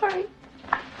sorry.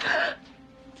 I'm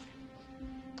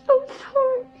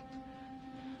sorry.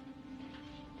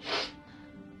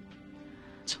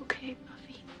 It's okay,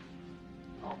 Buffy.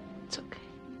 It's okay.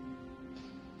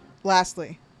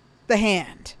 Lastly, the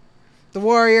Hand, the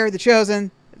Warrior, the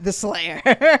Chosen, the Slayer.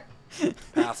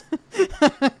 Pass.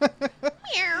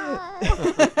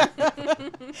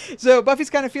 So Buffy's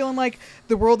kind of feeling like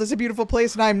the world is a beautiful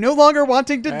place and I'm no longer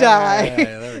wanting to die.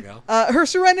 Yeah, there we go. Her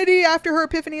serenity after her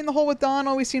epiphany in the hole with Dawn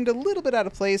always seemed a little bit out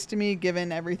of place to me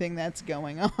given everything that's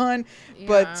going on. Yeah.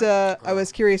 But I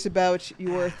was curious about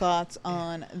your thoughts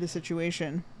on the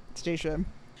situation, Stacia.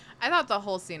 I thought the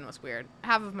whole scene was weird.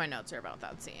 Half of my notes are about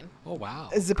that scene. Oh, wow.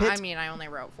 Is it I mean, I only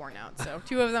wrote 4 notes, so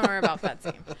 2 of them are about that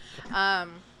scene.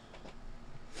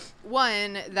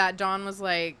 One, that Dawn was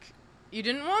like, you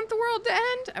didn't want the world to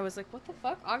end? I was like, what the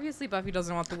fuck? Obviously Buffy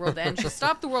doesn't want the world to end. She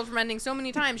stopped the world from ending so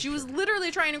many times. She was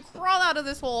literally trying to crawl out of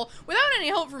this hole, without any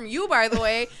help from you, by the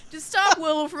way, to stop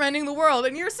Willow from ending the world.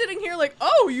 And you're sitting here like,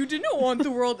 oh, you didn't want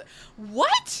the world.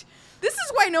 What? This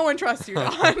is why no one trusts you,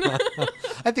 Dawn.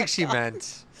 I think she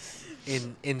meant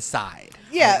inside.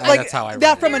 Yeah, That's how I read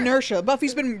that it. from inertia.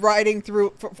 Buffy's been riding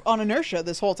through on inertia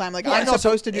this whole time. Like, I'm no,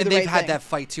 supposed to do and the they've right had thing. that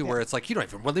fight too, where it's like you don't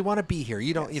even really want to be here.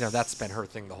 You don't, you know, that's been her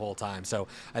thing the whole time. So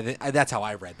that's how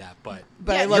I read that. But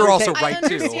I love you're her also take- right I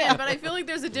too. understand, but I feel like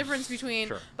there's a difference between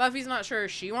Sure. Buffy's not sure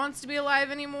she wants to be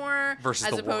alive anymore Versus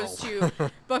as the opposed world.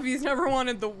 to Buffy's never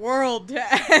wanted the world to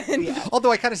end.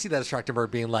 Although I kind of see that as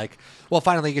Trachtenberg being like, well,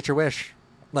 finally you get your wish.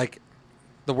 Like,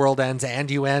 the world ends and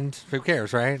you end. Who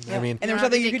cares, right? I mean, and there's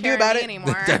nothing you can do about it. they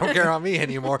don't care about me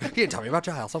anymore. You didn't tell me about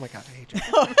Giles. Oh my god, I hate you.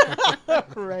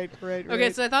 right.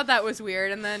 Okay, so I thought that was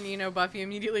weird, and then, you know, Buffy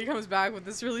immediately comes back with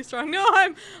this really strong, no,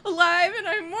 I'm alive, and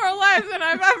I'm more alive than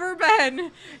I've ever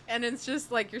been. And it's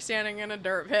just like you're standing in a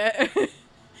dirt pit.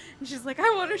 And she's like,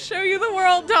 I want to show you the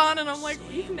world, Dawn. And I'm like,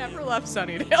 we've never left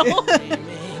Sunnydale.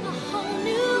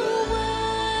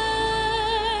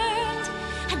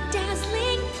 A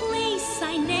dazzling place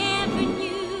I never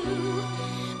knew.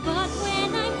 But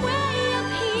when I'm way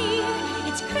up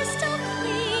here, it's crystal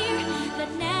clear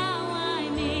that now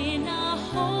I'm in a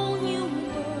whole new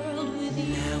world with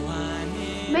you.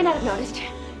 You may not have noticed.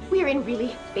 We are in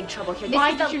really big trouble here.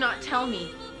 Why did you not tell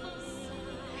me?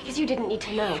 Because you didn't need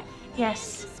to know.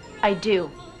 Yes, I do.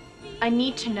 I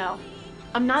need to know.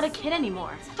 I'm not a kid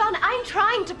anymore. Dawn, I'm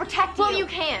trying to protect you. Well, you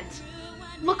can't.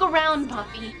 Look around,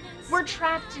 Buffy. We're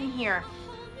trapped in here.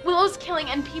 Willow's killing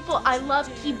and people I love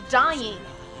keep dying.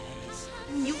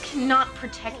 You cannot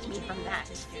protect me from that.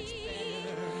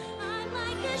 I'm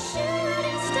like a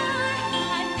shooting star.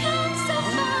 I've come so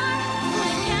far.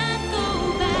 I can't go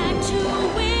back to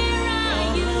where I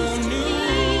used to be.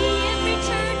 Every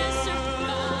turn a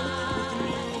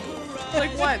surprise.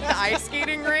 Like what? The ice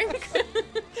skating rink?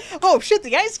 Oh shit,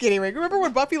 the ice skating rink. Remember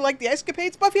when Buffy liked the ice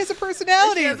capades? Buffy has a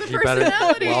personality. She has a You better-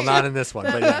 personality. well, not in this one,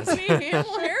 but yes. That's me.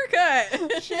 Animal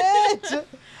haircut. Shit.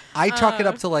 I chalk it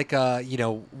up to like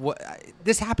what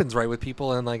this happens right with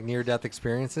people in like near death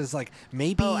experiences. Like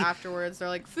maybe Afterwards, they're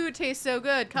like, food tastes so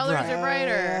good. Colors Right. are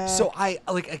brighter. So I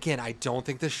I don't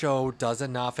think the show does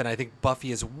enough, and I think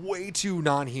Buffy is way too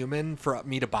non-human for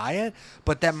me to buy it.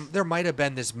 But then there might have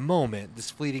been this moment,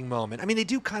 this fleeting moment. I mean, they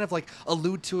do kind of like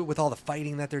allude to it with all the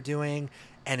fighting that they're doing,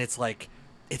 and it's like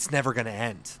it's never going to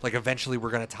end. Like eventually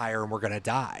we're going to tire and we're going to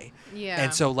die. Yeah.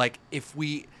 And so like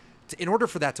in order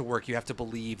for that to work, you have to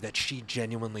believe that she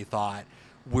genuinely thought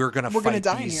we're going to fight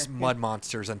die in these here. mud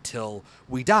monsters until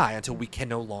we die, until we can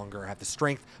no longer have the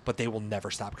strength, but they will never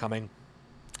stop coming.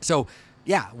 So,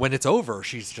 yeah, when it's over,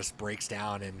 she just breaks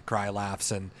down and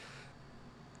laughs. And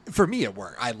for me, it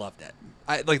worked. I loved it.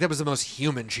 That was the most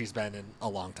human she's been in a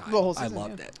long time. The whole season, I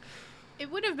loved yeah. it. It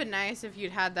would have been nice if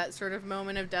you'd had that sort of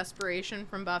moment of desperation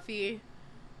from Buffy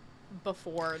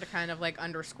before to kind of like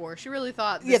underscore she really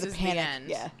thought this the is panic. the end.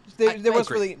 Yeah, there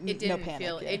was really It didn't no panic.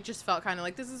 feel. yeah. It just felt kind of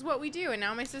like this is what we do, and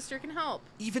now my sister can help.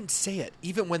 Even say it.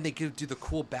 Even when they do the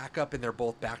cool backup and they're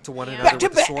both back to one Yeah. another Back to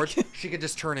with the back. sword, she can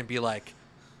just turn and be like,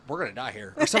 "We're gonna die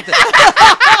here," or something.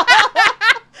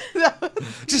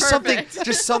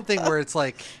 just something where it's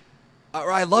like,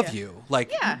 or I love you.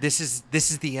 Like this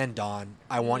is the end, Dawn.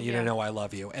 I want you to know I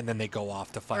love you, and then they go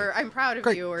off to fight. Or I'm proud of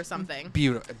Great. you, or something.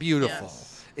 Beautiful. Yes.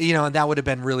 And that would have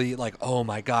been really like, oh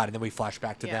my God. And then we flash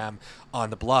back to them on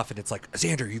the bluff, and it's like,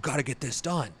 Xander, you got to get this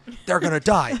done. They're going to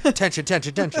die. Tension.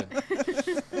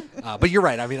 But you're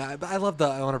right. I mean, I love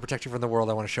I want to protect you from the world.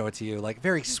 I want to show it to you. Like,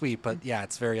 very sweet, but yeah,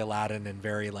 it's very Aladdin and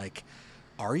very like,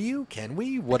 are you? Can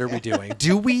we? What are we doing?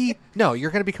 Do we? No,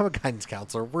 you're going to become a guidance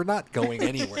counselor. We're not going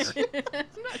anywhere. I'm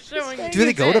not showing you Do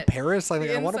they go to shit. Paris? Like,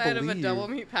 The I want to inside believe. of a Double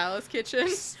Meat Palace kitchen.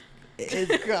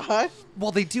 God.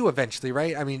 Well, they do eventually,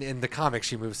 right? I mean, in the comics,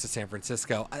 she moves to San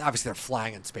Francisco. Obviously, they're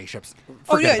flying in spaceships.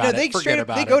 They straight up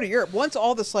they go to Europe. Once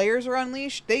all the Slayers are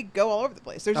unleashed, they go all over the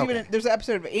place. There's there's an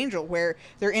episode of Angel where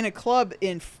they're in a club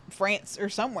in France or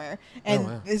somewhere,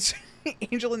 and it's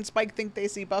Angel and Spike think they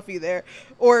see Buffy there,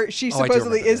 or she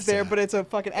supposedly is there, but it's a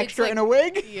fucking extra in a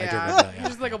wig. Yeah,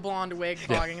 just like a blonde wig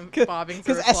bobbing through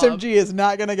Because a club. SMG is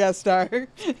not gonna guest star.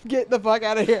 Get the fuck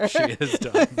out of here. She is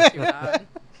done. God.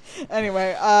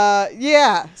 Anyway,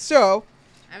 so.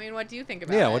 I mean, what do you think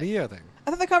about it? Yeah, what do you think? I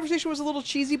thought the conversation was a little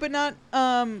cheesy, but not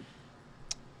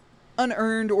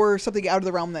unearned or something out of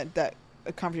the realm that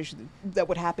a conversation that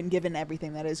would happen given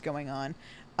everything that is going on.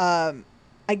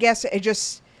 I guess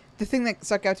the thing that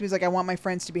stuck out to me is like, I want my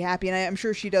friends to be happy, and I'm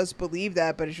sure she does believe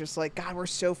that, but it's just like, God, we're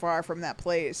so far from that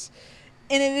place.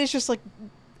 And it is just like,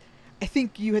 I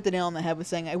think you hit the nail on the head with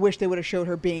saying, I wish they would have showed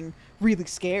her being really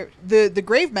scared. The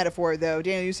grave metaphor, though,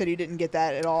 Daniel, you said you didn't get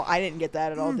that at all. I didn't get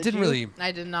that at all. Did you?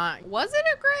 I did not. Was it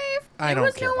a grave? I there don't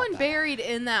was care no about one that. buried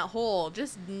in that hole,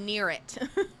 just near it.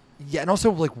 Yeah, and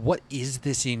also, like, what is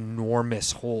this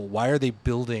enormous hole? Why are they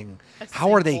building? A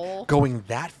How are they sinkhole? going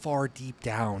that far deep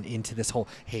down into this hole?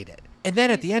 Hate it. And then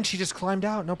at the end, she just climbed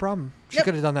out. No problem. She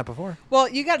could have done that before. Well,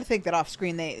 you got to think that off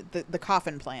screen, the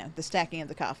coffin plan, the stacking of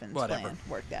the coffins Whatever. plan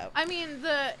worked out. I mean,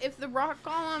 if the rock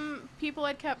golem people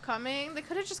had kept coming, they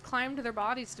could have just climbed to their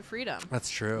bodies to freedom. That's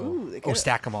true. Ooh, they Oh, coulda-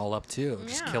 stack them all up, too.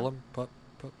 Just Yeah. kill them. Pop.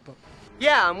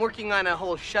 Yeah, I'm working on a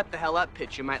whole shut the hell up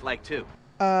pitch you might like too.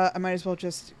 I might as well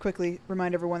just quickly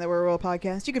remind everyone that we're a real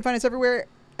podcast. You can find us everywhere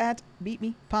at Beat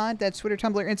Me Pod. That's Twitter,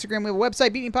 Tumblr, Instagram. We have a website,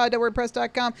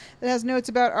 beatmepod.wordpress.com, that has notes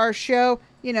about our show.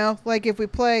 You know, like if we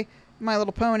play My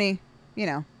Little Pony, you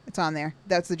know, it's on there.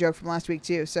 That's the joke from last week,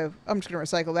 too. So I'm just going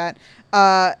to recycle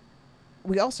that.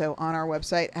 We also, on our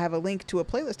website, have a link to a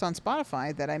playlist on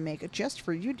Spotify that I make just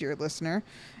for you, dear listener.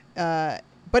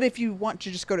 But if you want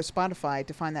to just go to Spotify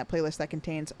to find that playlist that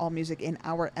contains all music in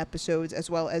our episodes, as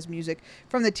well as music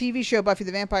from the TV show Buffy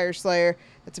the Vampire Slayer,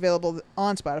 that's available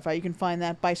on Spotify. You can find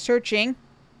that by searching.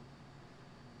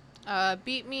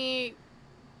 Beat Me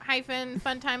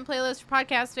Funtime Playlist for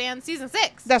Podcast Fans Season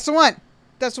 6. That's the one.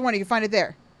 That's the one. You can find it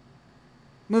there.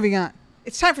 Moving on.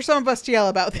 It's time for some of us to yell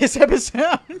about this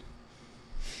episode.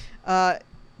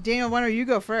 Daniel, why don't you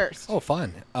go first? Oh,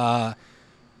 fun.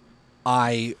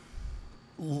 I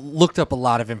looked up a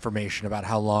lot of information about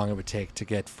how long it would take to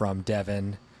get from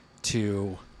Devon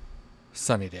to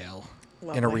Sunnydale in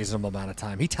a Lovely. reasonable amount of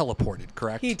time. He teleported,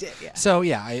 correct? He did, yeah. So,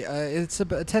 yeah, it's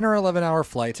a 10 or 11 hour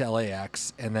flight to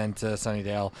LAX and then to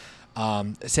Sunnydale.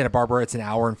 Santa Barbara, it's an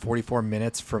hour and 44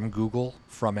 minutes from Google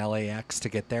from LAX to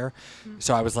get there.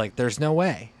 So I was like, there's no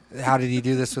way. How did he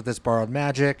do this with this borrowed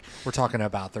magic? We're talking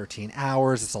about 13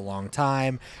 hours. It's a long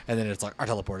time. And then it's like, I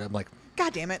teleported. I'm like,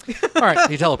 God damn it. all right,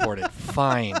 he teleported.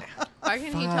 Fine. Why can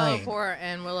he Fine. teleport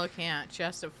and Willow can't? She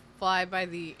has to fly by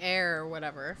the air or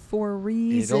whatever. For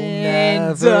reasons. It'll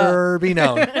never be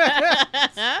known.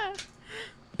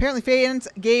 Apparently, fans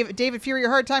gave David Fury a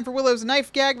hard time for Willow's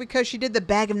knife gag because she did the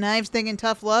bag of knives thing in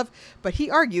Tough Love. But he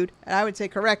argued, and I would say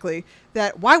correctly,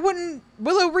 that why wouldn't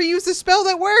Willow reuse the spell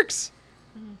that works?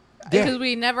 Because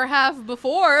we never have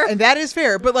before. And that is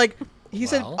fair. But, like, he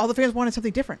said all the fans wanted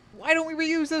something different. Why don't we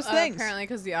reuse those things? Apparently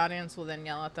because the audience will then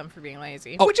yell at them for being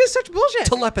lazy. Which is such bullshit.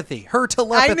 Telepathy. Her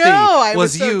telepathy I know. I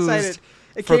was so used excited.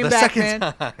 It for came the back, second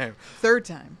man. time. Third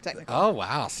time, technically. Oh,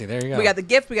 wow. See, there you go. We got the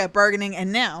gift, we got bargaining,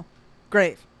 and now,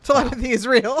 grave. Telepathy is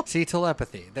real. See,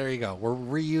 telepathy. There you go. We're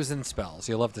reusing spells.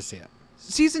 You'll love to see it.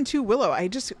 Season 2 Willow, I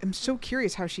just am so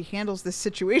curious how she handles this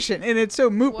situation, and it's so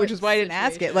moot, which is why I didn't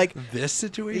ask it. Like this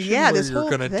situation, yeah, where this you're whole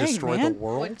going to thing, destroy man. the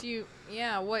world. What do you?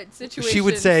 Yeah, what situation? She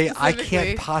would say, "I specifically?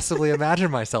 can't possibly imagine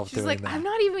myself She's doing like, that." I'm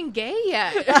not even gay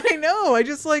yet. I know. I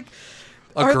just like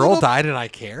A girl died and I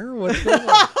care. What's going on?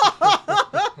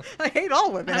 I hate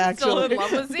all women. I'm actually, still in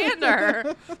love with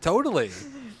Xander. Totally.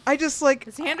 I just like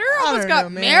Xander I almost don't got know,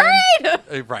 man.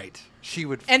 married. Right. She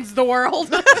would. Ends the world.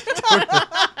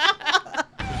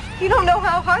 You don't know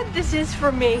how hard this is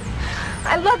for me.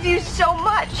 I love you so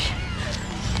much.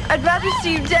 I'd rather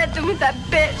see you dead than with that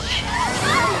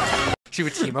bitch. She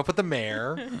would team up with the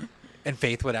mayor, and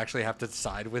Faith would actually have to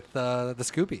side with the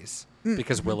Scoobies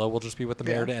because Willow will just be with the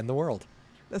mayor to end the world.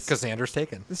 Because Xander's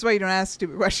taken. This is why you don't ask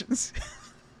stupid questions.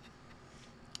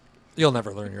 You'll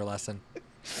never learn your lesson.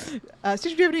 Stitch, do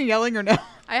you have any yelling or no?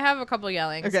 I have a couple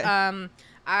yellings. Okay.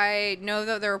 I know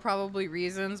that there were probably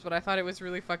reasons, but I thought it was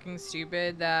really fucking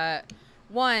stupid that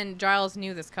one, Giles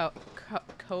knew this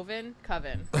Coven and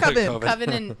Devon. Coven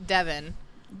and Devon.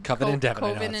 Coven and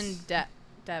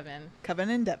Devon. Coven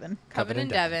and Devon. Coven and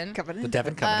Devon. The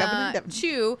Devon Coven. Coven and Devon.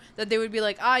 Two, that they would be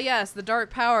like, ah, yes, the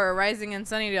dark power rising in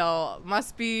Sunnydale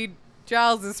must be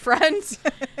Giles' friends.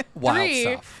 Wild Three,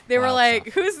 stuff. they were Wild like,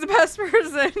 stuff. who's the best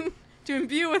person to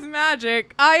imbue with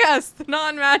magic? Ah, yes, the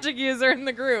non-magic user in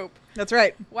the group. That's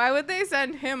right. Why would they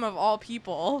send him of all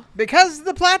people? Because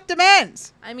the plot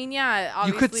demands. I mean, yeah,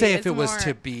 obviously You could say if it's it was more-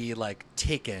 to be like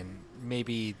taken,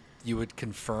 maybe you would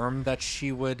confirm that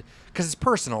she would, because it's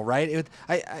personal, right?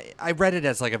 I read it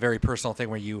as like a very personal thing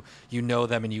where you know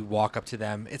them and you walk up to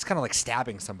them. It's kind of like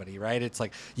stabbing somebody, right? It's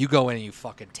like you go in and you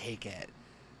fucking take it.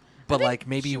 But like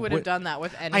maybe she you would have done that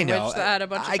with any I know. witch that had a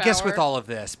bunch of I guess with power. all of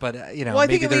this, but Well, I think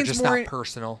maybe it they're leans just more not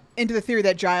personal. into the theory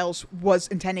that Giles was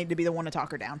intending to be the one to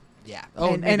talk her down. Yeah.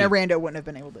 and maybe. Arando wouldn't have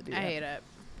been able to do that. I hate it.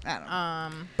 I don't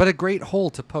know. But a great hole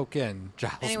to poke in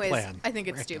Giles' Anyways, plan. I think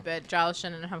it's stupid. Giles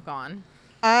shouldn't have gone.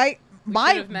 We should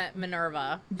My have met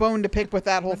Minerva. bone to pick with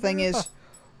that whole thing is,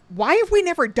 why have we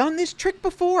never done this trick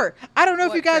before? I don't know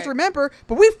if you guys remember,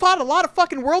 but we fought a lot of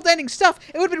fucking world-ending stuff.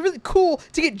 It would have been really cool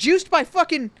to get juiced by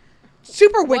fucking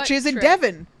super What witches in trick?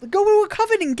 Devon. Go to a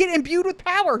coven and get imbued with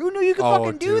power. Who knew you could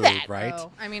fucking do that? Right?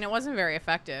 Oh, I mean, it wasn't very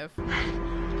effective.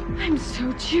 I'm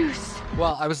so juiced.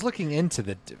 Well, I was looking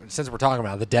into since we're talking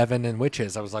about the Devon and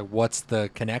witches, I was like, what's the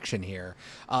connection here?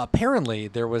 Apparently,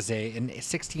 there was in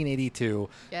 1682,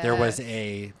 there was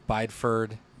a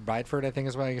Bideford, I think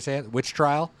is what I can say it, witch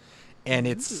trial. And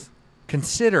it's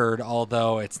considered,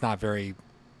 although it's not very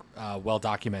well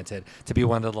documented, to be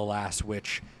one of the last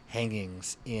witch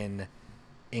hangings in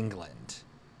England.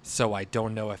 So I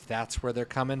don't know if that's where they're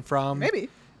coming from. Maybe.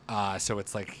 So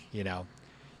it's like,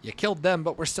 you killed them,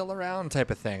 but we're still around type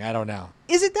of thing. I don't know.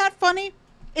 Is it that funny?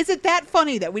 Is it that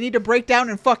funny that we need to break down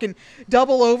and fucking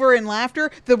double over in laughter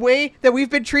the way that we've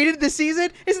been treated this season?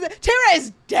 Isn't that Tara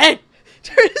is dead?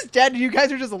 Tara's dead, and you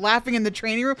guys are just laughing in the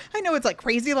training room. I know it's like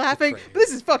crazy laughing, but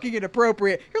this is fucking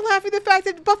inappropriate. You're laughing at the fact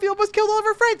that Buffy almost killed all of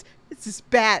her friends. This is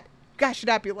bad. You guys should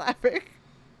not be laughing.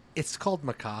 It's called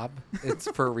macabre. It's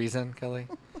for a reason, Kelly.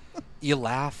 You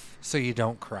laugh so you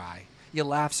don't cry. You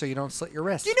laugh so you don't slit your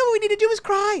wrist. You know what we need to do is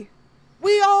cry.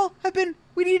 We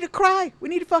need to cry. We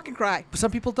need to fucking cry. But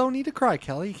some people don't need to cry,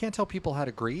 Kelly. You can't tell people how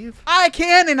to grieve. I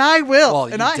can and I will. Well,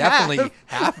 and you I definitely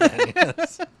have been,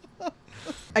 yes.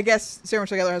 I guess Sarah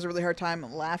Michelle Gellar has a really hard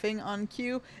time laughing on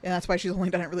cue, and that's why she's only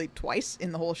done it really twice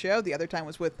in the whole show. The other time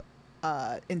was with,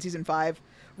 in season 5,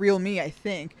 Real Me, I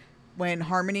think, when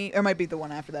Harmony, or it might be the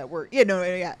one after that, where, in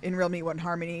Real Me, when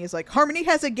Harmony is like, Harmony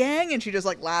has a gang, and she just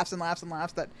like laughs and laughs and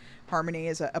laughs that Harmony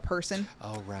is a person.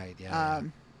 Oh, right, yeah.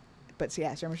 But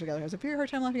yeah, Sarah Michelle Gellar has a very hard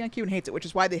time laughing on cue and hates it, which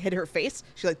is why they hit her face.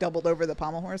 She like doubled over the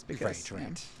pommel horse because.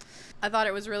 Right. I thought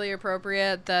it was really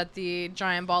appropriate that the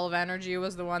giant ball of energy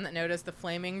was the one that noticed the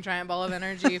flaming giant ball of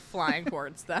energy flying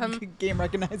towards them. Game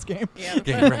recognized game. Yeah.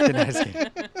 Game recognized game.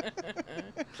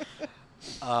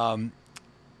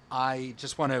 I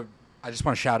just want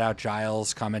to shout out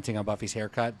Giles commenting on Buffy's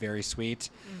haircut. Very sweet.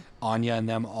 Anya and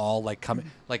them all like coming.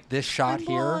 Like this shot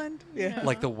here,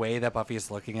 like the way that Buffy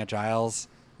is looking at Giles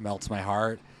melts my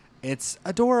heart. It's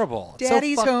adorable.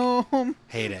 Daddy's home.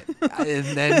 Hate it. And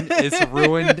then it's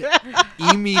ruined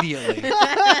immediately.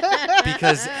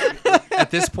 Because at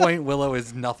this point, Willow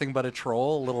is nothing but a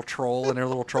little troll in her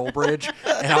little troll bridge.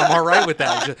 And I'm all right with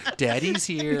that. Just, Daddy's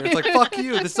here. It's like, fuck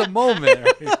you. This is a moment.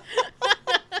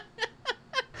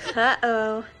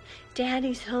 Uh-oh.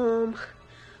 Daddy's home.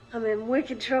 I'm in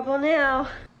wicked trouble now.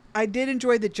 I did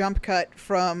enjoy the jump cut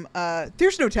from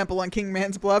There's No Temple on King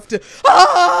Man's Bluff to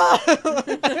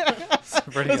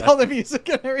with all the music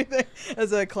and everything.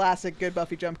 As a classic good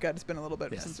Buffy jump cut. It's been a little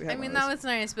bit since we had that was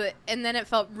nice, and then it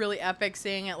felt really epic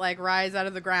seeing it like rise out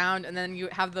of the ground, and then you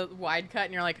have the wide cut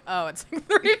and you're like, oh, it's like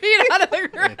 3 feet out of the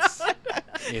ground.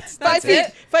 It's 5 feet.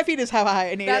 5 feet is how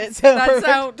high I need it. So that's perfect.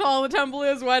 how tall the temple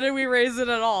is. Why did we raise it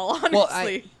at all,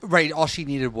 honestly? Right. All she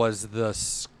needed was the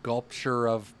sculpture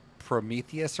of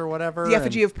Prometheus or whatever. The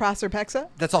effigy of Proserpina?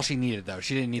 That's all she needed, though.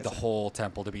 She didn't need the whole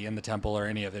temple to be in the temple or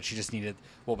any of it. She just needed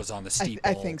what was on the steeple.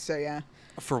 I think so, yeah.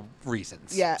 For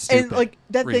reasons. Yeah, Stupid and like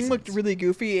that reasons. thing looked really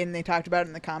goofy, and they talked about it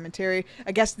in the commentary.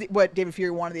 I guess what David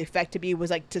Fury wanted the effect to be was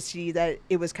like to see that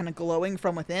it was kind of glowing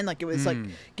from within, like it was like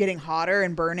getting hotter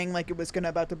and burning, like it was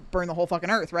about to burn the whole fucking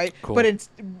earth, right? Cool. But it's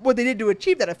what they did to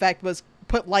achieve that effect was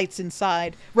put lights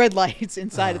inside, red lights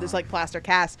inside of this like plaster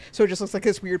cast, so it just looks like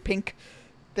this weird pink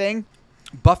thing.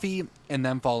 Buffy and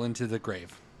them fall into the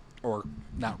grave, or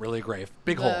not really a grave,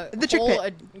 big hole. The chick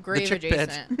pit. Grave the chick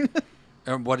adjacent. Pit.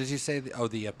 What did you say?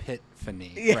 The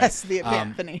epiphany. Yes, right. the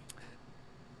epiphany.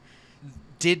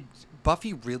 Did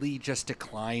Buffy really just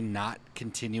decline not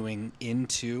continuing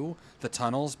into the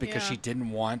tunnels because she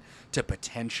didn't want to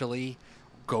potentially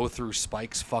go through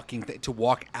Spike's fucking to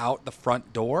walk out the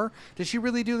front door? Did she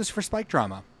really do this for Spike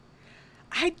drama?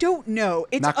 I don't know.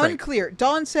 It's Not great. unclear.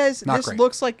 Dawn says Not this great.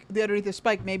 looks like the underneath the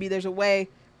Spike. Maybe there's a way,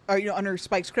 or under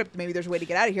Spike's crypt, maybe there's a way to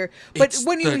get out of here. But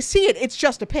when we see it, it's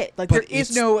just a pit. Like there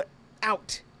is no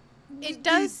out. It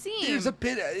does seem there's a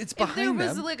pit. It's behind if there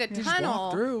was them. like a You just tunnel,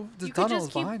 walk through. The you could tunnel just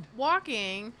is keep behind.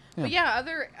 walking. Yeah. But yeah,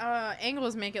 other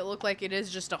angles make it look like it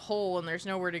is just a hole and there's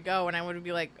nowhere to go. And I would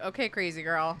be like, okay, crazy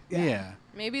girl. Yeah.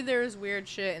 Maybe there's weird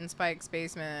shit in Spike's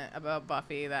basement about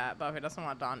Buffy that Buffy doesn't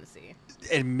want Dawn to see.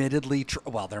 Admittedly,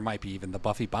 well, there might be even the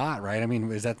Buffy bot, right? I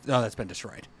mean, is that? No, that's been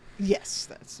destroyed. Yes,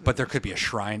 that's. But there could be a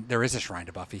shrine. There is a shrine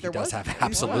to Buffy. He There does was? have There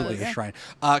absolutely was, a yeah. shrine.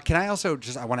 Can I also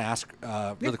I want to ask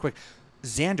really quick,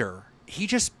 Xander, he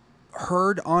just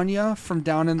heard Anya from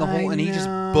down in the hole and he just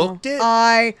booked it?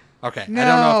 Okay. No. I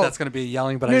don't know if that's going to be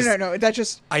yelling, but No. That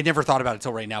just. I never thought about it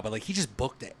till right now, but like he just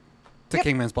booked it to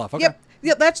Kingman's Bluff. Okay. Yep.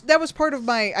 Yeah, that was part of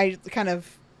my. I kind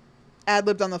of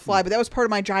ad-libbed on the fly, but that was part of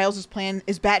my Giles' plan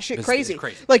is batshit It's crazy.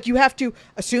 crazy. Like, you have to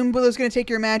assume Willow's going to take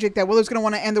your magic, that Willow's going to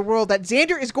want to end the world, that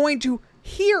Xander is going to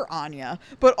hear Anya,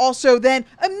 but also then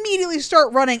immediately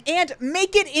start running and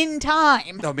make it in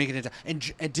time. No, make it into.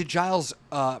 And did Giles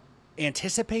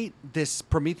anticipate this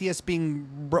Prometheus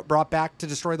being brought back to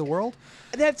destroy the world?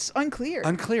 That's unclear.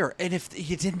 Unclear. And if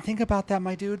you didn't think about that,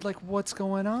 my dude, like, what's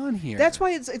going on here? That's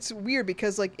why it's weird,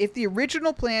 because like if the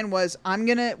original plan was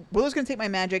Willow's gonna take my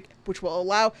magic, which will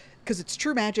allow, because it's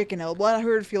true magic and it'll allow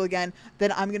her to feel again,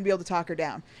 then I'm gonna be able to talk her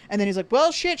down. And then he's like,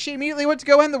 well, shit, she immediately went to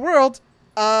go end the world.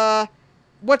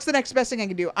 What's the next best thing I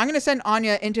can do? I'm going to send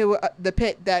Anya into the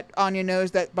pit that Anya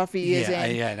knows that Buffy is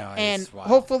in. Yeah, no. And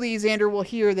hopefully Xander will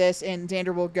hear this and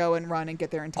Xander will go and run and get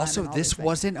there in time. Also, this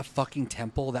wasn't a fucking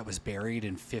temple that was buried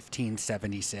in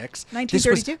 1576. 1932? This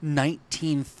was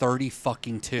 1930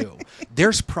 fucking 2.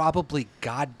 There's probably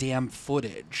goddamn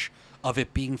footage of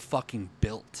it being fucking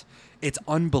built. It's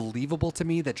unbelievable to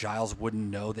me that Giles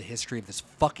wouldn't know the history of this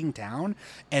fucking town,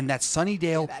 and that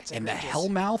Sunnydale and the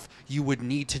Hellmouth, you would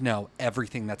need to know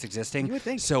everything that's existing. You would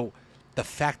think. So the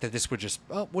fact that this would just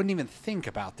wouldn't even think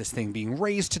about this thing being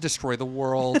raised to destroy the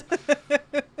world.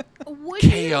 Would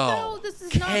you know this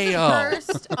is not the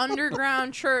first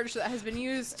underground church that has been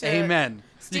used to Amen.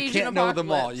 stage You can't an know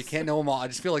them all. apocalypse? You can't know them all. I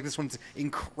just feel like this one's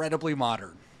incredibly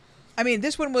modern. I mean,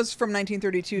 this one was from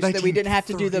 1932, so that we didn't have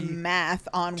to do the math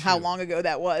on how long ago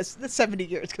that was. That's 70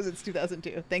 years, because it's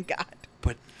 2002. Thank God.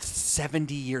 But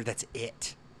 70 years, that's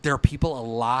it. There are people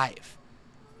alive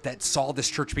that saw this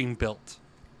church being built.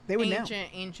 They would know.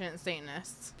 Ancient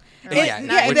Satanists. Or Yeah, and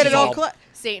which then is it all all- collapsed.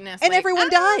 Satanist. And like, everyone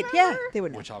died. Yeah, they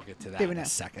would know. Which I'll get to that They would in know. a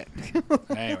second.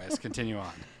 Anyways, continue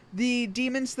on. The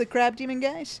demons, the crab demon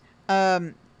guys,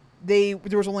 there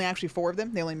was only actually 4 of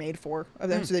them. They only made 4 of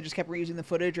them, so they just kept reusing the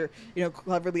footage or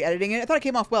cleverly editing it. I thought it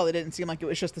came off well. It didn't seem like it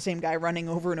was just the same guy running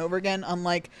over and over again.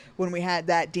 Unlike when we had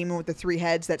that demon with the 3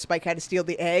 heads that Spike had to steal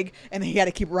the egg, and he had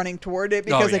to keep running toward it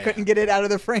because they couldn't get it out of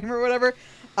the frame or whatever.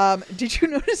 Did you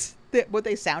notice what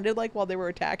they sounded like while they were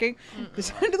attacking? They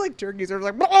sounded like turkeys. They were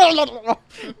like, blah, blah, blah,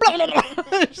 blah, blah.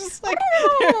 It's just like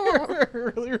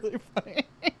really, really funny.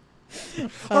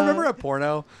 I remember a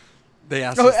porno. They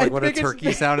asked us like what a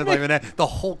turkey sounded like. And the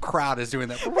whole crowd is doing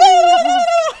that.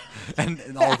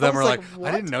 and all of them are like,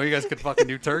 I didn't know you guys could fucking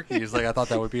do turkeys. Like, I thought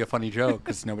that would be a funny joke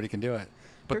because nobody can do it.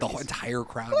 But the whole entire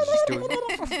crowd is just doing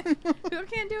it. Who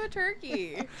can't do a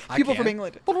turkey? People from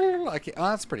England. I can't. Oh,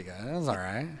 that's pretty good. That's all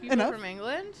right. People from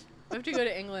England? We have to go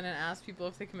to England and ask people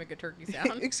if they can make a turkey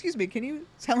sound. Excuse me, can you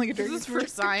sound like a turkey? This is for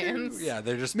science. Yeah,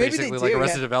 they're just Maybe basically they like do,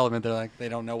 Arrested yeah. Development. They're like, they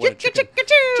don't know what a chicken.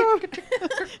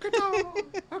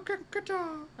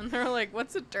 And they're like,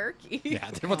 what's a turkey? Yeah,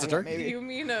 what's a turkey? Do you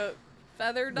mean a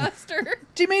feather duster?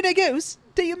 Do you mean a goose?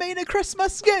 Do you mean a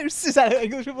Christmas goose? Is that how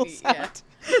English people sound?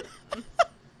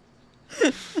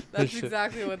 That's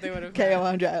exactly what they would have Okay,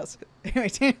 on Giles. Anyway,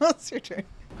 Daniel, it's your turn.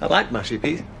 I like mushy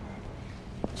peas.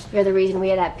 You're the reason we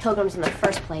had that pilgrims in the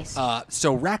first place.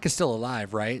 So Rack is still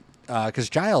alive, right? Because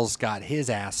Giles got his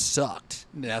ass sucked.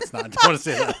 That's not. Don't want to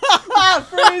say that.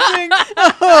 Phrasing.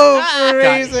 Oh, Got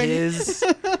phrasing. his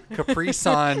Capri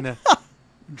Sun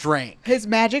drank. His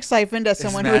magic siphoned, as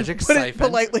someone who magic would put it siphoned.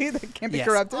 politely that can't be Yes.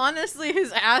 corrupted. Honestly,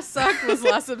 his ass sucked was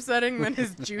less upsetting than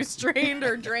his juice drained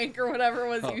or drank or whatever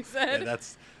it was you said. Yeah,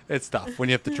 it's tough when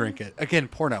you have to drink it. Again,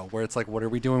 porno, where it's like, what are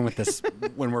we doing with this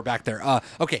when we're back there?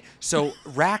 Okay, so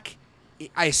Rack,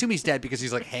 I assume he's dead because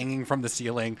he's like hanging from the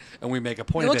ceiling, and we make a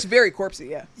point He of looks it. very corpsey,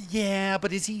 yeah. Yeah,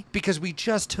 but is he? Because we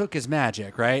just took his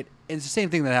magic, right? It's the same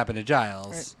thing that happened to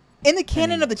Giles. Right. In the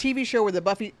canon of the TV show where the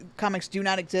Buffy comics do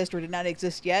not exist or did not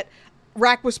exist yet,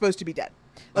 Rack was supposed to be dead.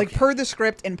 Like, per the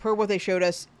script and per what they showed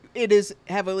us, it is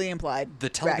heavily implied. The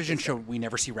television show, we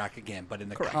never see Rack again, but in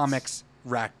the comics,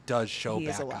 Rack does show He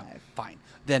is back up. alive. Fine.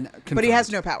 Then, But he has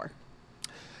confirmed. no power.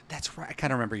 That's right. I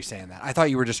kind of remember you saying that. I thought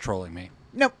you were just trolling me.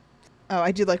 Nope. Oh,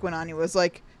 I did like when Anya was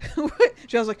like,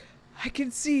 she was like, I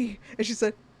can see. And she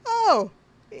said, oh,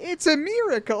 it's a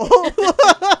miracle.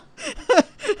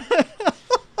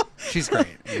 She's great.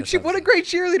 What a great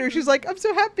cheerleader. She's like, I'm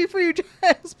so happy for you,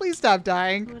 Giles. Please stop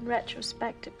dying. In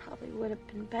retrospect, it probably would have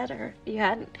been better if you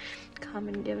hadn't come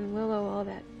and given Willow all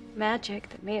that magic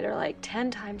that made her like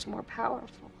 10 times more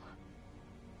powerful.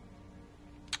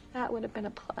 That would have been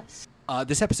a plus.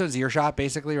 This episode's earshot,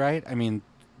 basically, right? I mean,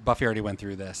 Buffy already went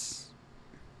through this,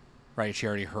 right? She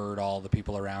already heard all the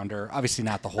people around her. Obviously,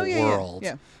 not the whole world.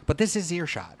 yeah. But this is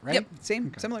earshot, right? Yep,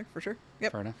 same, similar, for sure.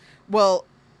 Yep. Fair enough. Well,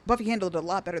 Buffy handled it a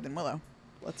lot better than Willow.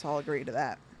 Let's all agree to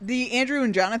that. The Andrew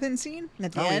and Jonathan scene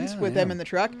at the end with them in the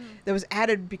truck, that was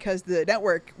added because the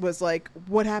network was like,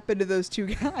 what happened to those 2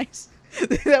 guys?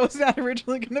 That was not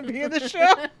originally going to be in the show.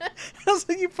 I was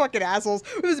like, you fucking assholes.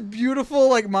 It was a beautiful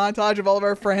like montage of all of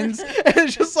our friends. And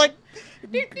it's just like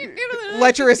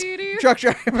lecherous truck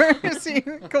driver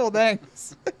scene. Cool,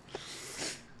 thanks.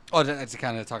 Oh, to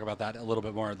kind of talk about that a little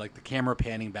bit more, like the camera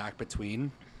panning back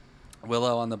between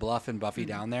Willow on the bluff and Buffy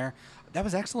down there. That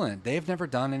was excellent. They've never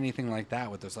done anything like that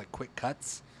with those like quick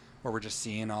cuts where we're just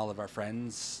seeing all of our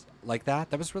friends like that.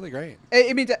 That was really great.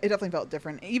 I mean, it definitely felt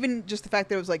different. Even just the fact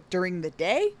that it was like during the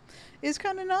day is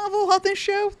kind of novel on this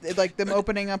show. Like them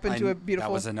opening up into a beautiful.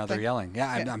 That was another thing. yelling.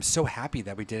 Yeah, I'm so happy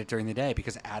that we did it during the day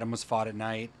because Adam was fought at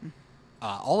night.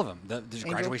 All of them. The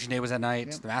graduation day was at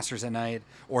night. The Masters at night,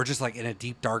 or just like in a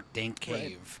deep, dark, dank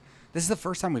cave. Right. This is the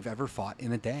first time we've ever fought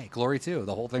in the day. Glory too.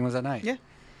 The whole thing was at night. Yeah.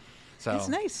 So it's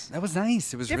nice. That was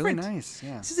nice. It was different. really nice.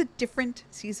 Yeah. This is a different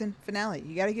season finale.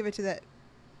 You got to give it to that.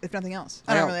 If nothing else,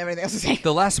 I don't really have anything else to say.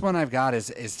 The last one I've got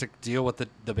is to deal with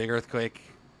the big earthquake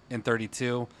in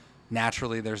 32.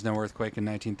 Naturally, there's no earthquake in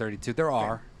 1932. There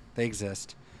are. Right. They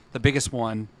exist. The biggest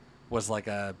one was like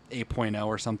a 8.0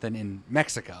 or something in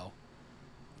Mexico.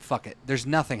 Fuck it. There's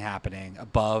nothing happening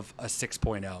above a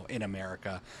 6.0 in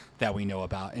America that we know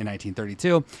about in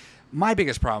 1932. My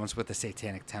biggest problem is with the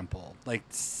Satanic Temple. Like,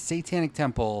 Satanic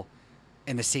Temple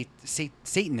and the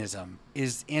Satanism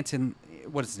is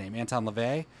what is his name? Anton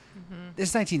LaVey? This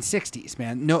is 1960s,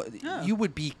 man. No, you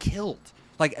would be killed.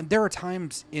 Like, there are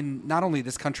times in not only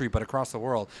this country, but across the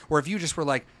world, where if you just were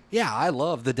like, yeah, I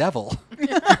love the devil,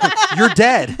 you're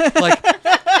dead. Like,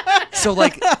 so,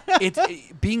 like,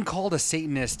 being called a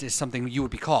Satanist is something you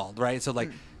would be called, right? So, like,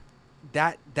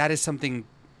 that is something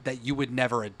that you would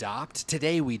never adopt.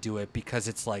 Today we do it because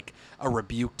it's like a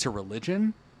rebuke to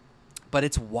religion. But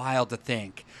it's wild to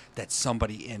think that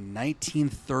somebody in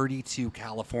 1932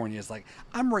 California is like,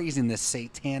 I'm raising this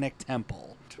satanic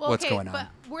temple. Well, What's okay, going on?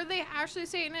 But were they actually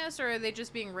Satanists, or are they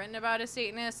just being written about as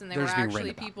Satanists, and they They're were just being actually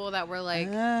written about. people that were like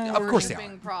Of course they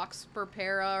worshiping Prosper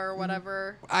Para or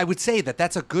whatever? I would say that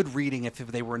that's a good reading if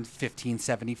they were in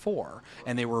 1574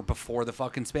 and they were before the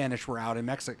fucking Spanish were out in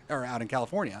Mexico or out in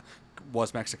California.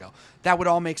 Was Mexico. That would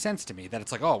all make sense to me. That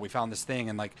it's like, oh, we found this thing,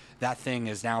 and like that thing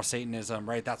is now Satanism,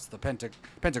 right? That's the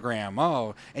pentagram.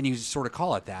 Oh, and you sort of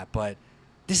call it that, but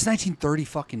this is 1930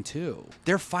 fucking 2.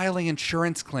 They're filing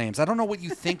insurance claims. I don't know what you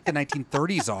think the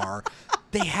 1930s are.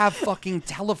 They have fucking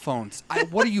telephones.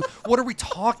 What are we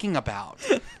talking about?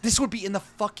 This would be in the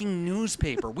fucking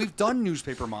newspaper. We've done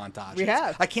newspaper montages. We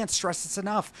have. I can't stress this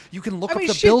enough. You can look I up mean,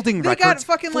 the shit, building they records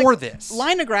got fucking, for like, this.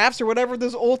 linographs or whatever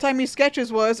those old-timey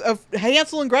sketches was of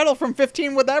Hansel and Gretel from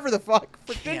 15 whatever the fuck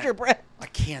for gingerbread. I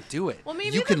can't do it. Well,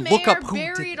 maybe you the can mayor look up who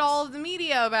buried all of the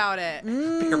media about it.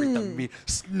 buried the media.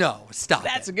 No, stop.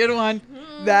 That's a good one.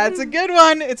 That's a good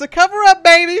one. It's a cover-up,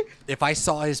 baby. If I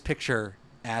saw his picture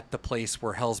at the place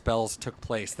where Hell's Bells took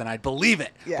place, then I'd believe it.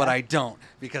 Yeah. But I don't,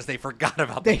 because they forgot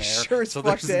about They the mayor. sure as so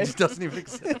fuck there's- did. it doesn't even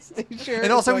exist. They sure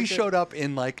And also as he fuck did. showed up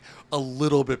in like a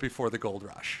little bit before the gold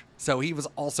rush. So he was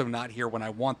also not here when I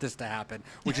want this to happen,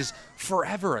 which is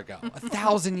forever ago,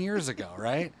 1,000 years ago,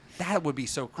 right? That would be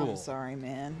so cool. I'm sorry,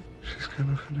 man. She's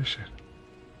gonna finish it.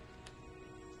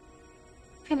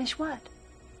 Finish what?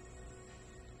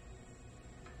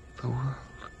 The world.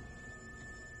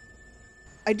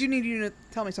 I do need you to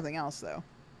tell me something else, though.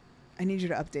 I need you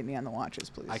to update me on the watches,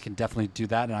 please. I can definitely do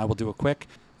that, and I will do a quick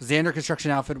Xander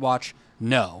Construction Outfit watch.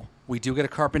 No, we do get a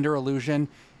Carpenter illusion,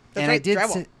 That's and right, I did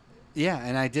drywall. say, yeah,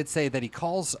 and I did say that he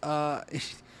calls a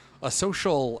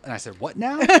social, and I said, what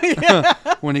now?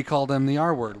 When he called him the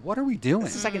R word. What are we doing?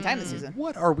 It's the second time this season.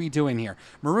 What are we doing here?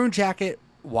 Maroon Jacket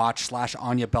watch /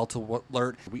 Anya belt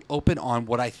alert. We open on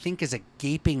what I think is a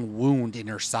gaping wound in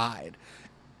her side,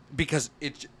 because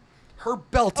her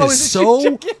belt Oh, is is it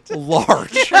so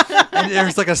large, and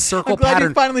there's like a circle I'm glad you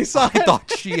pattern. finally saw I it.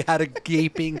 thought she had a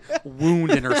gaping wound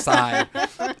in her side.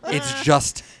 It's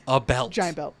just a belt,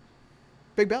 Giant belt.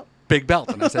 Big belt. big belt,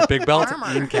 and I said big belt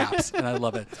Armor. in caps, and I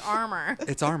love it. It's armor.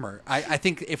 It's armor. I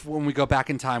think if when we go back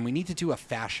in time, we need to do a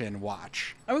fashion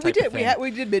watch. I mean, we type of did. thing.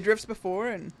 We did midriffs before,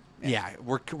 and Yeah,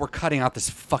 we're cutting out this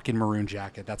fucking maroon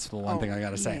jacket. That's the one thing I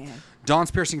gotta say. man.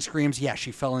 Dawn's piercing screams. Yeah,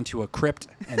 she fell into a crypt,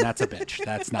 and that's a bitch.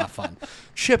 That's not fun.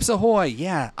 Chips ahoy!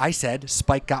 Yeah, I said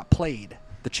Spike got played.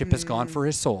 The chip is gone for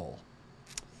his soul.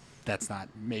 That's not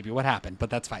maybe what happened,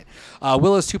 but that's fine.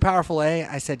 Willow's too powerful, eh?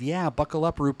 I said, yeah, buckle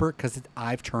up, Rupert, because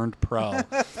I've turned pro.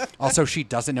 Also, she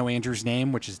doesn't know Andrew's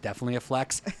name, which is definitely a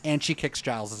flex, and she kicks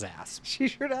Giles' ass. she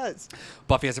sure does.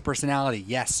 Buffy has a personality.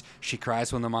 Yes, she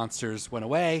cries when the monsters went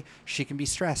away. She can be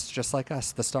stressed, just like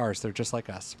us. The stars, they're just like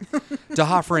us.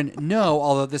 DeHoffrin, no,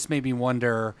 although this made me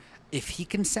wonder if he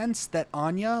can sense that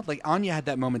Anya had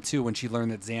that moment too when she learned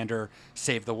that Xander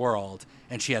saved the world,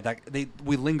 and she had that.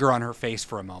 We linger on her face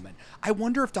for a moment. I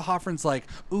wonder if DeHoffrin's like,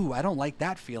 ooh, I don't like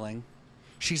that feeling.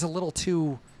 She's a little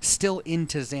too still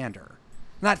into Xander.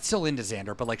 Not still into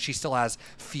Xander, but like she still has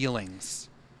feelings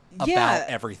about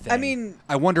everything. I mean,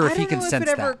 I wonder if I he don't can know if sense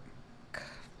it ever- that.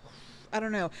 I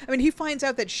don't know. I mean, he finds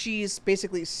out that she's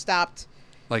basically stopped.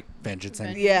 Like vengeance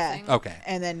and Yeah. Okay.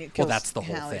 And then it Well, kills that's the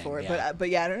whole Hallie thing, for it. yeah. But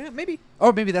yeah, I don't know. Maybe.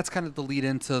 Or maybe that's kind of the lead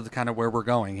into the kind of where we're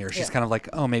going here. She's Yeah. kind of like,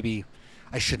 oh, maybe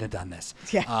I shouldn't have done this.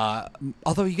 Yeah.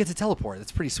 Although you get to teleport.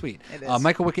 It's pretty sweet. It is.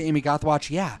 Michael Wicket, Amy Gothwatch.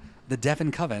 Yeah. The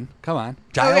Devon Coven. Come on. Oh,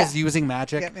 Giles yeah. using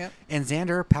magic. Yep, yep. And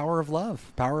Xander, power of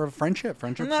love. Power of friendship.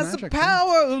 Friendship's And that's magic. the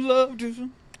power of love.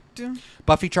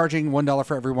 Buffy charging $1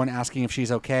 for everyone, asking if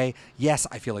she's okay. Yes,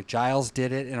 I feel like Giles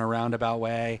did it in a roundabout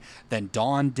way. Then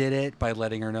Dawn did it by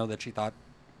letting her know that she thought,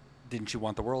 didn't you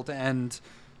want the world to end?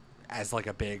 As like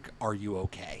a big, are you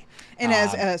okay? And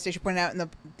as Stacia pointed out in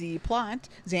the plot,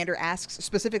 Xander asks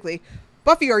specifically,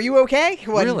 Buffy, are you okay?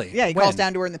 Really? Yeah, he When? calls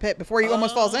down to her in the pit before he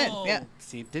almost falls in. Yeah.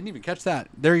 See, didn't even catch that.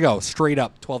 There you go. Straight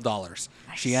up $12.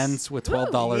 She ends with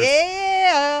 $12.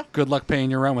 Yeah. Good luck paying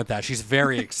your rent with that. She's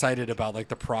very excited about like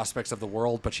the prospects of the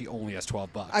world, but she only has $12.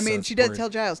 I mean, so she it's did weird. tell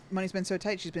Giles, money's been so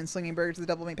tight, she's been slinging burgers to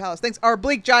the Doublemate Palace. Things are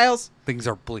bleak, Giles. Things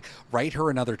are bleak. Write her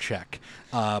another check.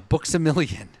 Books a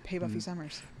Million. Pay Buffy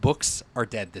Summers. Books are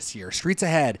dead this year. Streets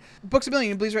Ahead. Books a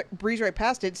Million, breeze right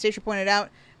past it. Stacia pointed out,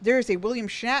 there is a William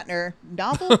Shatner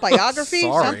novel, biography,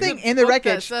 Sorry. something in the Book that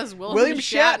wreckage. says William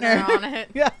Shatner on it.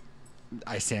 Yeah.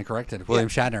 I stand corrected. William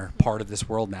Shatner, part of this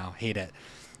world now. Hate it.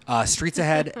 Streets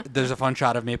Ahead, there's a fun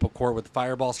shot of Maple Court with the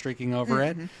fireball streaking over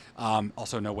it.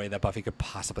 Also, no way that Buffy could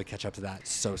possibly catch up to that.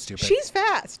 So stupid. She's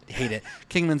fast. Hate it.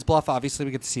 Kingman's Bluff, obviously,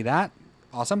 we get to see that.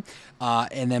 Awesome.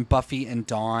 And then Buffy and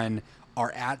Dawn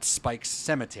are at Spike's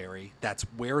cemetery. That's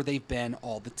where they've been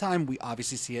all the time. We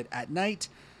obviously see it at night.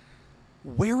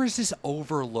 Where is this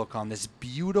overlook on this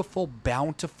beautiful,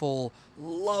 bountiful,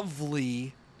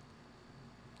 lovely...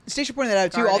 Stacia pointed that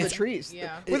out too. All the trees.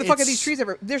 Yeah. Where the fuck are these trees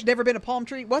ever? There's never been a palm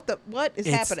tree. What is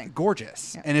happening? It's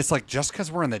gorgeous, and it's like just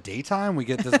because we're in the daytime, we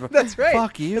get this. That's right.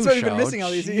 Fuck you, That's why we've show. been missing all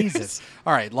these Jesus. years.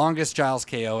 All right, longest Giles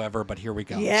KO ever, but here we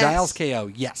go. Yes. Giles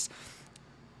KO. Yes.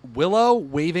 Willow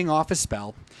waving off a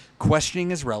spell,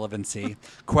 questioning his relevancy,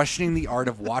 questioning the art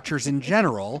of Watchers in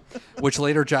general, which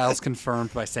later Giles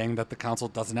confirmed by saying that the council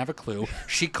doesn't have a clue.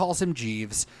 She calls him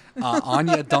Jeeves.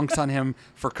 Anya dunks on him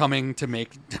for coming to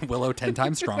make Willow 10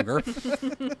 times stronger.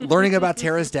 Learning about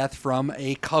Tara's death from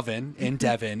a coven in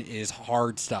Devon is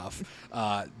hard stuff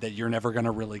that you're never going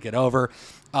to really get over.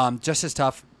 Just as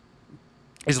tough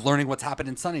is learning what's happened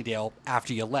in Sunnydale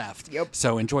after you left. Yep.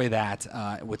 So enjoy that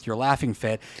with your laughing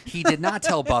fit. He did not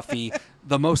tell Buffy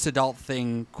the most adult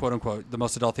thing, quote unquote, the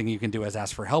most adult thing you can do is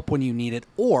ask for help when you need it,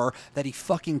 or that he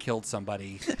fucking killed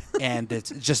somebody. And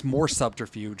it's just more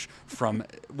subterfuge from,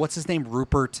 what's his name?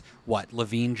 Rupert,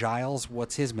 Levine Giles?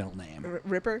 What's his middle name?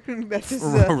 Ripper? That's his,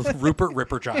 Rupert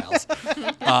Ripper Giles.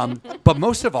 But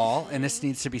most of all, and this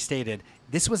needs to be stated,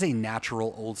 this was a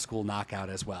natural old school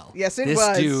knockout as well. Yes, it this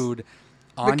was. This dude...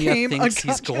 Anya Became thinks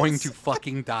he's unconscious. going to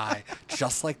fucking die,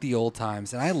 just like the old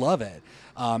times, and I love it.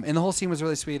 And the whole scene was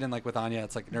really sweet, and like with Anya,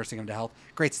 it's like nursing him to health.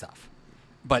 Great stuff.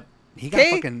 But he got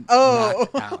fucking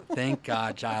knocked out. Thank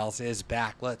God Giles is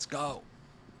back. Let's go.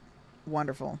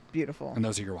 Wonderful. Beautiful. And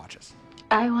those are your watches.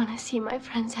 I want to see my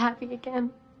friends happy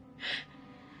again.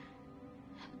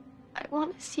 I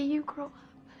want to see you grow up.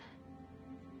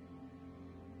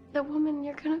 The woman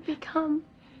you're gonna become.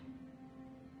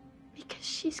 Because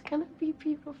she's gonna be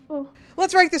beautiful.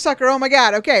 Let's rank this sucker. Oh my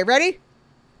god. Okay, ready?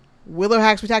 Willow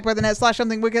hacks attacked by the net /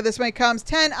 something wicked this way comes.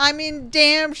 10. I mean,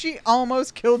 damn, she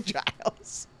almost killed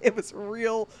Giles. It was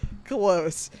real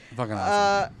close. Fucking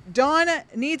awesome. Dawn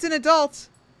needs an adult.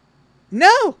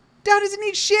 No! Dawn doesn't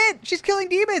need shit. She's killing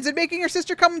demons and making her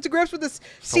sister come to grips with this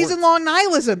season-long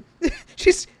nihilism.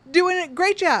 She's doing a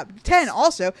great job. 10.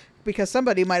 Also, because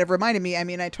somebody might have reminded me, I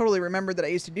mean, I totally remembered that I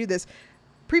used to do this.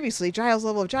 Previously, Giles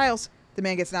level of Giles, the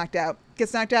man gets knocked out.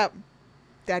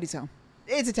 Daddy's home.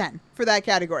 It's a 10 for that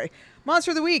category.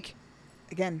 Monster of the week.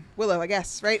 Again, Willow, I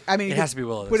guess, right? I mean, it has to be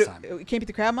Willow this time. It can't be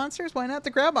the crab monsters? Why not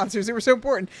the crab monsters? They were so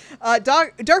important.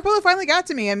 Dark Willow finally got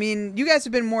to me. I mean, you guys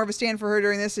have been more of a stand for her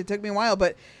during this. It took me a while,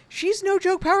 but she's no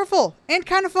joke powerful and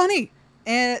kind of funny.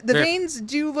 And the veins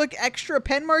do look extra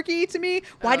penmarky to me.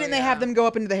 Why didn't they have them go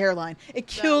up into the hairline? It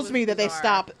kills me that they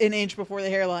stop an inch before the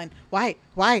hairline. Why?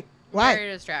 Very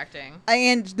distracting.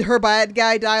 And her bad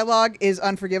guy dialogue is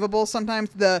unforgivable sometimes.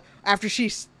 After she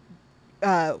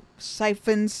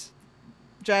siphons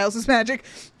Giles' magic,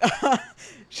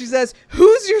 she says,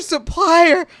 "Who's your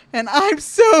supplier?" And I'm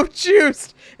so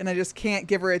juiced. And I just can't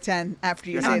give her a 10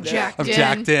 after you say that. I'm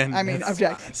jacked in. I mean, I'm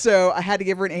jacked. So I had to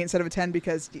give her an 8 instead of a 10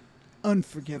 because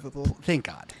unforgivable. Thank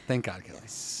God. Thank God, Kelly.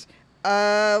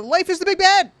 Life is the big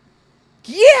bad.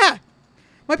 Yeah!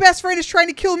 My best friend is trying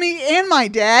to kill me and my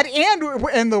dad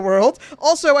and the world.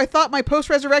 Also, I thought my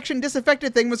post-resurrection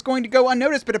disaffected thing was going to go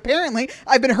unnoticed, but apparently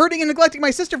I've been hurting and neglecting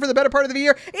my sister for the better part of the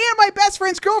year, and my best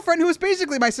friend's girlfriend, who is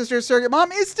basically my sister's surrogate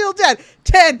mom, is still dead.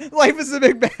 10. Life is the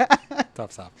big bad.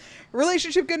 Tough stuff.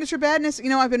 Relationship goodness or badness. You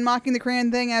know, I've been mocking the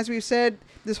Cran thing, as we've said,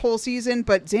 this whole season,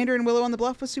 but Xander and Willow on the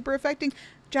Bluff was super affecting.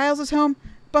 Giles is home.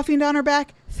 Buffy and Dawn are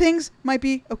back. Things might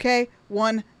be okay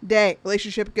one day.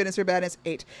 Relationship goodness or badness.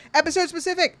 8. Episode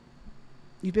specific.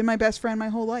 You've been my best friend my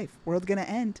whole life. World gonna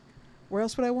end. Where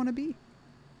else would I want to be?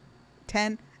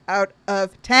 10 out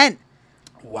of 10.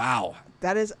 Wow.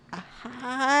 That is a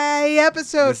high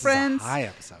episode, friends. Is a high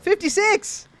episode.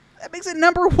 56. That makes it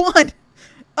number 1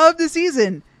 of the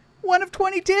season. 1 of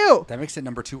 22. That makes it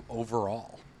number 2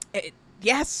 overall.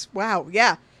 Yes. Wow.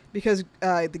 Yeah. Because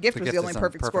the gift was the only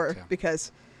perfect score. Yeah.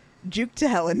 Because Juke to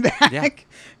hell and back. Yeah.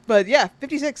 But yeah,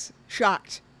 56.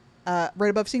 Shocked. Right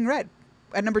above Seeing Red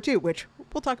at number 2, which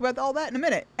we'll talk about all that in a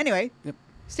minute. Anyway,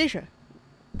 Stacia,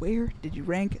 where did you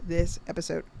rank this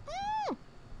episode?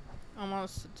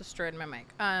 Almost destroyed my mic.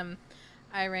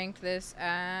 I ranked this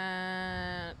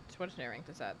at... What did I rank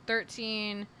this at?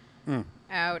 13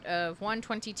 out of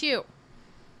 122.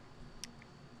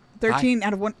 13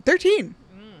 out of 1... 13!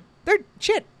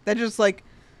 Shit. That just, like,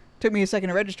 took me a second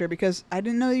to register because I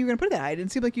didn't know you were going to put it that high. It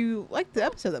didn't seem like you liked the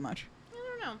episode that much. I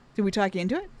don't know. Did we talk you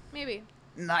into it? Maybe.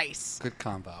 Nice. Good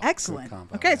combo. Excellent. Good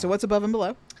combo, Okay, so what's above and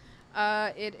below?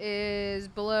 It is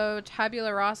below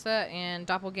Tabula Rasa and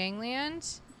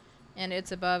Doppelgangland, and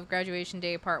it's above Graduation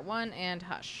Day Part 1 and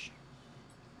Hush.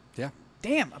 Yeah.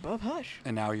 Damn, above Hush.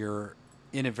 And now you're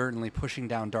inadvertently pushing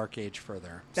down Dark Age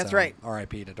further. That's So, right.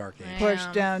 R.I.P. to Dark Age. Push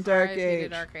down Dark R.I.P. to Age.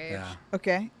 Dark Age. Yeah.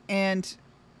 Okay, and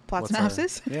plot What's our-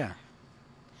 synopsis? Yeah.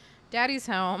 Daddy's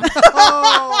home.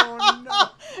 Oh,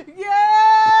 no.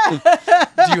 Yeah!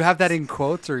 Do you have that in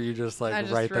quotes, or you just like I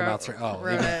just write them out wrote- straight? Oh,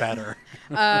 wrote even it. better.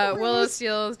 Willow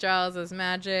steals Giles'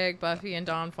 magic. Buffy and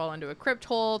Dawn fall into a crypt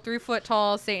hole. 3 foot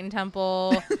tall Satan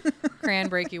temple.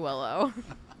 Cranbreaky Willow.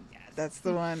 That's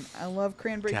the one. I love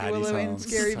Cranbreaky Daddy's Willow home. and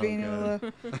Scary So Veiny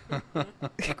good. Willow.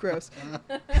 Gross.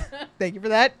 Thank you for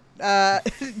that.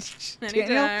 Daniel?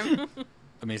 Anytime.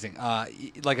 Amazing.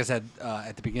 Like I said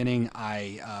at the beginning,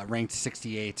 I ranked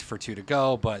 68 for 2 to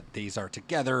go, but these are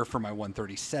together for my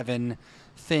 137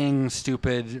 thing.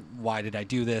 Stupid. Why did I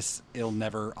do this? I'll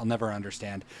never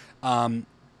understand.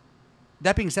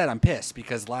 That being said, I'm pissed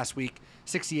because last week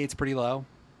 68's pretty low,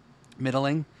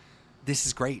 middling. This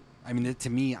is great. I mean, to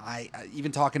me, I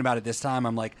even talking about it this time,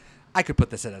 I'm like, I could put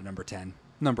this at a number 10,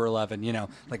 number 11. You know,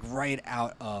 like right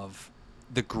out of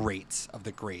the greats of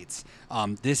the greats.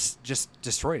 This just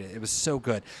destroyed it. It was so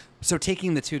good. So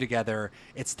taking the two together,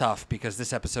 it's tough because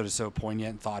this episode is so poignant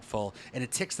and thoughtful, and it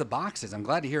ticks the boxes. I'm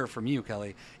glad to hear it from you,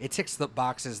 Kelly. It ticks the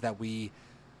boxes that we,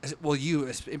 well,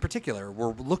 you in particular,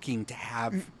 were looking to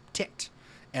have ticked.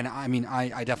 And I mean,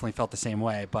 I definitely felt the same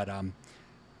way, but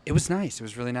it was nice. It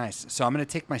was really nice. So I'm going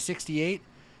to take my 68,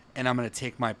 and I'm going to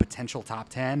take my potential top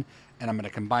 10, and I'm going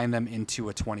to combine them into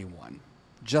a 21,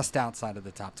 just outside of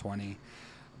the top 20.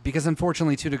 Because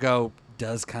unfortunately, 2 to go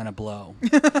does kind of blow.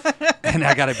 And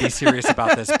I got to be serious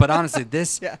about this. But honestly,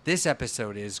 this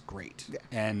episode is great. Yeah.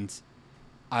 And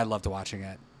I loved watching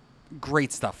it.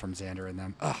 Great stuff from Xander and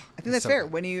them. Ugh, I think that's so fair.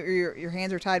 good. When your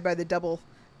hands are tied by the double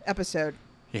episode,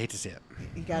 You hate to see it.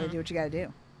 you got to do what you got to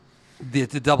do.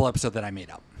 The double episode that I made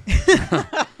up.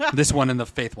 This one and the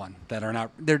Faith one that are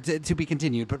not, they're to be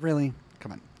continued, but really,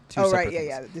 come on. Two Oh, right, separate yeah, things.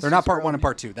 yeah. This They're not is part your 1 own and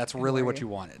part 2. That's really what inquiry. you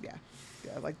wanted.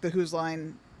 Yeah, like the Who's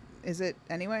Line is it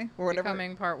anyway? Or whatever.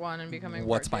 Becoming Part 1 and Becoming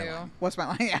What's Part my 2. line? What's my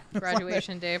line? Yeah.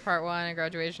 Graduation Day Part 1 and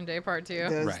Graduation Day Part 2.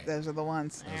 Those are the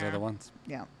ones. Those are the ones.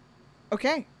 Yeah.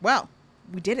 Okay. Well,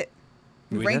 we did it.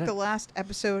 We We ranked did it. the last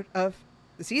episode of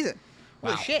the season.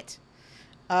 Wow. Holy shit.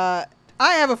 I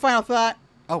have a final thought.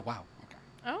 Oh, wow.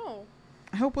 Oh.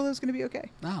 I hope Willow's going to be okay.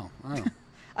 Oh.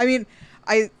 I mean,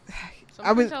 I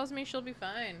Someone was. tells me she'll be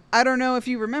fine. I don't know if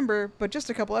you remember, but just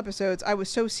a couple episodes, I was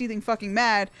so seething fucking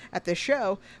mad at this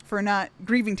show for not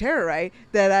grieving Tara right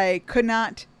that I could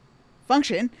not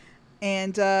function.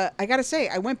 And I gotta say,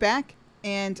 I went back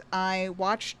and I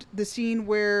watched the scene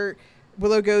where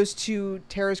Willow goes to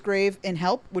Tara's grave in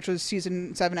Help, which was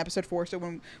season 7, episode 4. So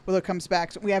when Willow comes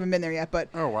back, so we haven't been there yet, but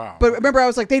Oh, wow. But remember, I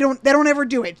was like, they don't ever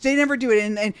do it. They never do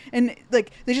it, and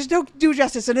like they just don't do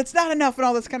justice, and it's not enough, and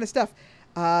all this kind of stuff.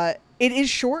 It is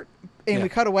short, and we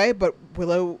cut away, but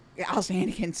Willow, Alison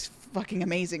Hannigan's fucking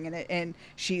amazing in it, and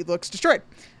she looks destroyed.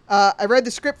 I read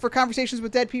the script for Conversations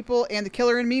with Dead People and The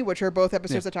Killer in Me, which are both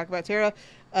episodes that talk about Tara,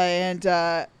 and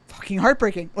fucking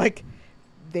heartbreaking. Like,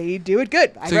 they do it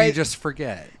good. So you just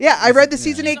forget. Yeah, I read the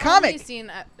season 8 I've comic. only seen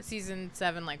season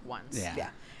 7 like once. Yeah.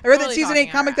 I read that Totally season talking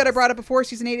 8 comic that I brought up before,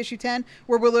 season 8, issue 10,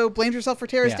 where Willow blames herself for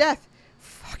Tara's Yeah. death.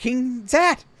 Fucking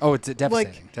sad. Oh, it's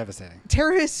devastating. Like, Devastating.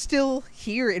 Tara is still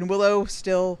here, and Willow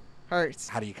still hurts.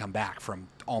 How do you come back from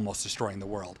almost destroying the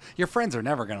world? Your friends are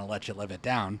never going to let you live it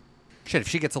down. Shit, if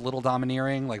she gets a little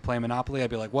domineering, like playing Monopoly, I'd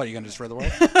be like, what, are you going to destroy the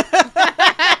world?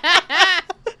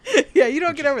 Yeah, you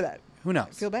don't get over that. Who knows?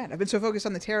 I feel bad. I've been so focused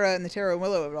on the Tara and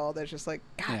Willow of it all that it's just like,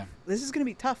 God, Yeah. this is going to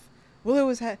be tough. Willow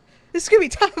this is going to be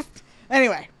tough.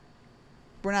 Anyway,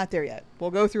 we're not there yet.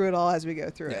 We'll go through it all as we go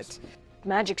through it.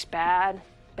 Magic's bad.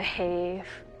 Behave.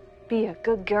 Be a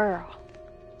good girl.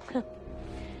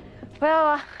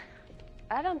 Well,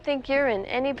 I don't think you're in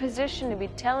any position to be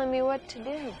telling me what to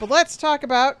do. But let's talk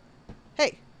about,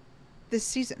 hey, this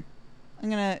season. I'm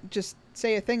going to just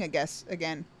say a thing, I guess,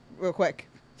 again, real quick.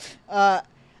 I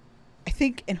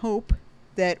think and hope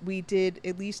that we did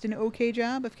at least an okay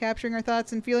job of capturing our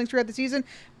thoughts and feelings throughout the season,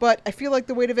 but I feel like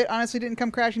the weight of it honestly didn't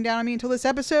come crashing down on me until this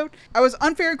episode. I was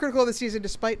unfair and critical of the season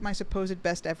despite my supposed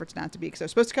best efforts not to be, because I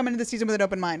was supposed to come into the season with an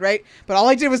open mind, right? But all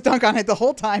I did was dunk on it the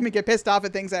whole time and get pissed off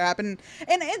at things that happen,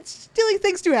 and still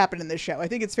things do happen in this show. I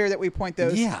think it's fair that we point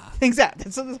those things out.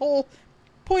 That's the whole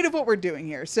point of what we're doing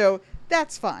here, so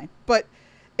that's fine. But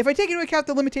if I take into account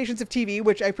the limitations of TV,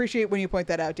 which I appreciate when you point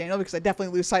that out, Daniel, because I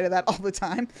definitely lose sight of that all the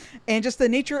time, and just the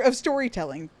nature of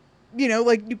storytelling, You know,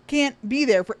 like, you can't be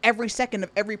there for every second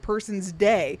of every person's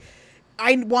day.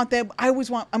 I'm always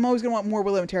going to want more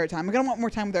Willow and Tara time. I'm going to want more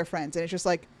time with our friends. And it's just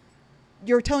like,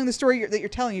 you're telling the story that you're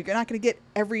telling. You're not going to get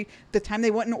the time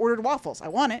they went and ordered waffles. I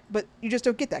want it, but you just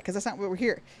don't get that because that's not what we're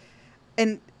here.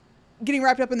 And getting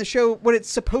wrapped up in the show, what it's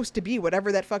supposed to be,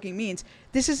 whatever that fucking means.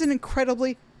 This is an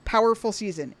incredibly powerful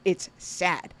season. It's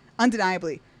sad,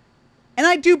 undeniably. And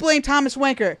I do blame Thomas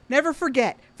Wanker, never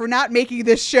forget, for not making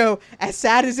this show as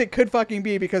sad as it could fucking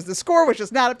be, because the score was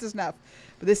just not up to snuff.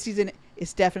 But this season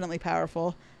is definitely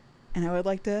powerful. And I would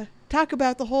like to talk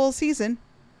about the whole season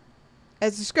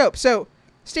as a scope. So,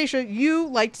 Stacia, you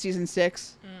liked season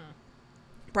 6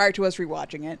 prior to us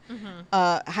rewatching it.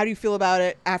 How do you feel about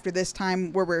it after this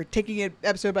time where we're taking it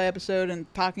episode by episode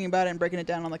and talking about it and breaking it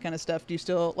down, all that kind of stuff? Do you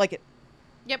still like it?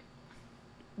 Yep.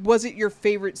 Was it your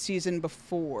favorite season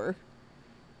before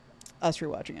us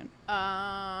rewatching it?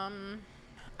 I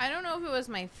don't know if it was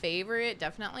my favorite.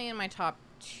 Definitely in my top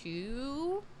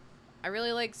 2. I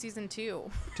really like season 2.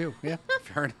 2, yeah,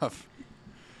 fair enough.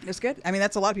 It's good. I mean,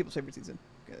 that's a lot of people's favorite season,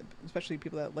 especially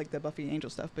people that like the Buffy and Angel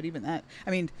stuff. But even that,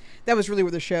 I mean, that was really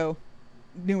where the show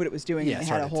knew what it was doing. Yeah, and it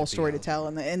had a whole story to tell,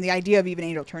 and the idea of even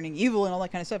Angel turning evil and all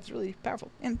that kind of stuff is really powerful.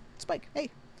 And Spike,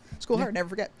 hey, school hard, never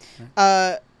forget.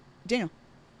 Daniel,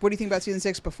 what do you think about season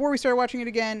 6 before we started watching it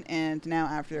again, and now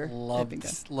after? Love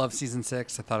season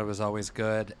 6. I thought it was always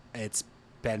good. It's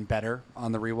been better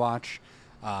on the rewatch.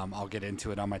 I'll get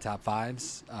into it on my top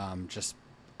 5s.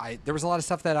 There was a lot of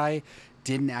stuff that I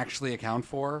didn't actually account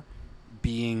for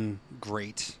being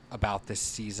great about this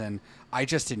season. I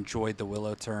just enjoyed the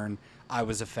Willow turn. I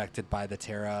was affected by the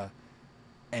Tara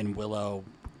and Willow,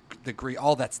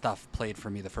 all that stuff played for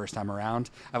me the first time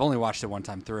around. I've only watched it one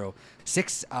time through.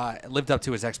 6 lived up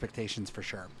to his expectations for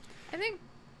sure. I think,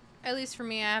 at least for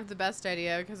me, I have the best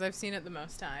idea because I've seen it the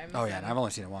most times. Oh yeah, and I've only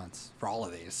seen it once for all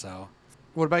of these. So,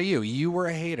 what about you? You were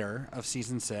a hater of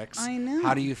season 6. I know.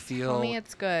 How do you feel? Tell me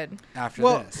it's good. After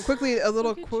well, this, quickly, a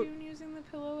little quote. June using the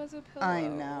pillow as a pillow. I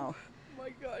know. Oh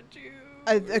my God, June.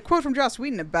 A quote from Joss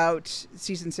Whedon about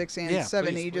season 6 and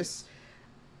 7. Please.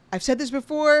 I've said this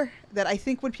before, that I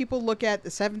think when people look at the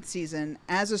 7th season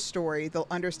as a story, they'll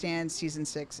understand season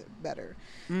 6 better.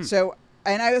 So,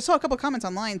 and I saw a couple comments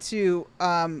online too,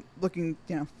 looking,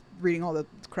 reading all the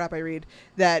crap I read,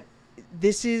 that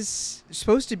this is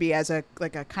supposed to be as a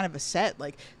kind of a set.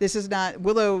 Like, this is not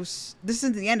Willow's, this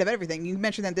isn't the end of everything. You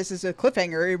mentioned that this is a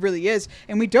cliffhanger. It really is.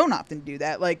 And we don't often do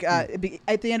that. Like, at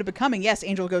the end of Becoming, yes,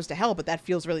 Angel goes to hell, but that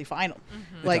feels really final.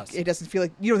 Like, it doesn't feel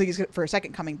like, you don't think he's for a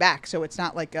second coming back. So it's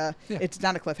not like it's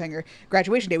not a cliffhanger.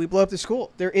 Graduation day, we blow up the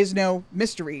school. There is no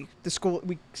mystery. The school,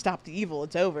 we stop the evil.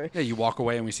 It's over. Yeah, you walk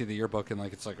away and we see the yearbook and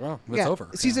it's like, oh, it's over.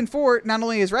 Season 4, not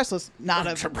only is Restless not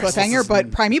a cliffhanger,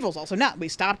 but Primeval's also not. We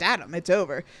stopped Adam. It's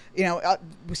over.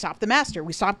 We stopped the Master.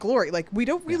 We stopped Glory. Like, we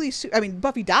don't really... I mean,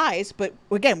 Buffy dies, but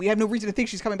again, we have no reason to think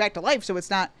she's coming back to life, so it's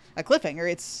not a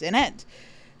cliffhanger. It's an end.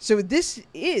 So this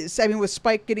is... I mean, with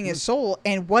Spike getting his soul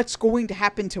and what's going to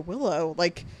happen to Willow,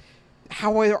 like,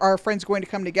 how are our friends going to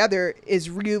come together is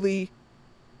really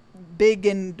big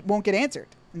and won't get answered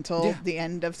until the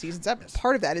end of season 7.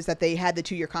 Part of that is that they had the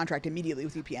 2-year contract immediately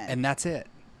with UPN. And that's it.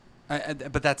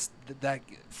 But that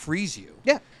frees you.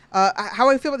 Yeah. How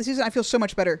I feel about the season, I feel so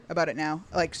much better about it now.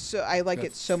 Like, so I like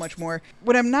it so much more.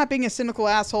 When I'm not being a cynical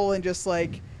asshole and just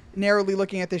like narrowly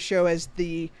looking at this show as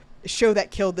the show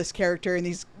that killed this character and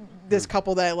this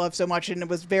couple that I love so much, and it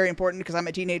was very important because I'm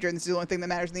a teenager and this is the only thing that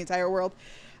matters in the entire world.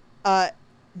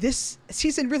 This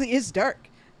season really is dark.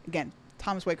 Again,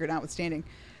 Thomas Wanker notwithstanding.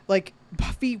 Like,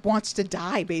 Buffy wants to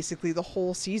die basically the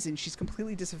whole season. She's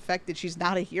completely disaffected. She's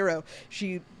not a hero.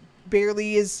 She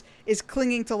barely is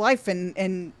clinging to life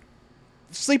and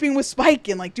sleeping with Spike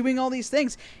and like doing all these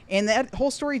things. And that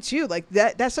whole story too, like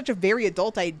that's such a very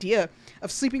adult idea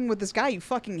of sleeping with this guy you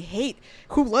fucking hate,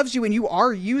 who loves you and you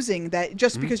are using that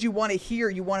just because you want to hear,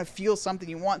 you want to feel something,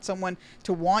 you want someone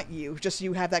to want you, just so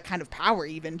you have that kind of power.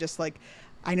 Even just like,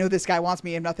 I know this guy wants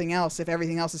me if nothing else, if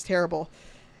everything else is terrible.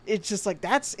 It's just like,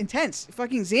 that's intense.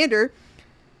 Fucking Xander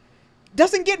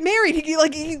doesn't get married.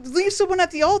 He leaves someone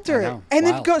at the altar and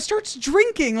then starts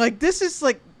drinking. Like, this is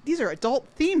like, these are adult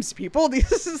themes, people.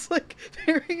 This is like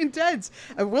very intense.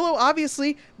 And Willow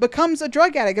obviously becomes a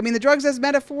drug addict. I mean, the drugs as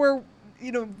metaphor,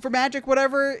 for magic,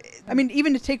 whatever. I mean,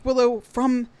 even to take Willow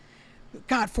from,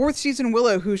 4th season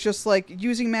Willow, who's just like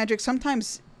using magic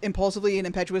sometimes impulsively and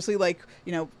impetuously, like,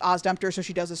 Oz dumped her, so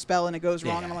she does a spell and it goes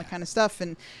wrong and all that kind of stuff.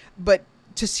 But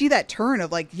to see that turn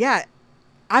of like,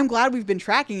 I'm glad we've been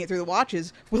tracking it through the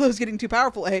watches. Willow's getting too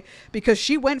powerful, because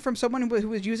she went from someone who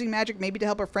was using magic maybe to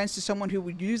help her friends to someone who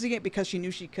was using it because she knew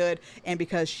she could and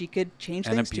because she could change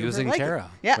and things to her abusing liking.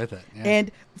 Tara with it. Yeah.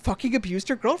 And fucking abused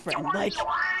her girlfriend. Like,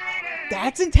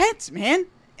 that's intense, man.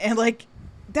 And, like,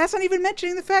 that's not even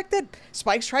mentioning the fact that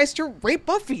Spike tries to rape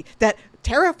Buffy, that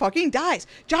Tara fucking dies.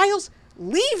 Giles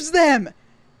leaves them.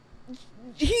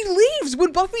 He leaves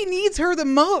when Buffy needs her the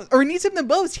most, or needs him the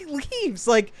most. He leaves.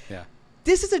 Like,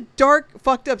 this is a dark,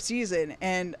 fucked up season,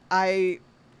 and I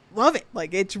love it.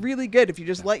 Like, it's really good if you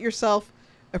just let yourself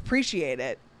appreciate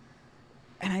it.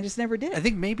 And I just never did. I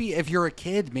think maybe if you're a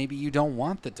kid, maybe you don't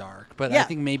want the dark. But I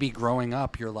think maybe growing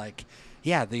up, you're like,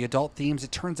 yeah, the adult themes,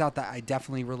 it turns out that I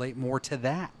definitely relate more to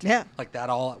that. Yeah. Like, that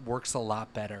all works a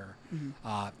lot better.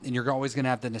 And you're always going to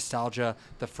have the nostalgia.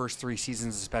 The first 3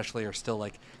 seasons especially are still,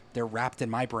 like, they're wrapped in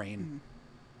my brain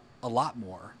a lot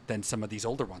more than some of these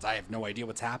older ones. I have no idea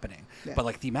what's happening. Yeah. But,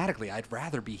 like, thematically, I'd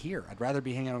rather be here. I'd rather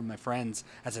be hanging out with my friends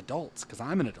as adults because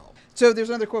I'm an adult. So there's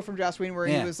another quote from Joss Whedon where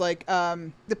he was like,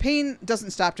 the pain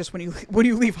doesn't stop just when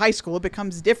you leave high school. It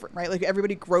becomes different, right? Like,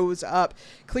 everybody grows up.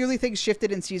 Clearly things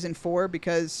shifted in season 4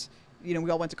 because, you know, we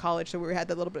all went to college, so we had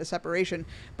that little bit of separation.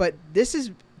 But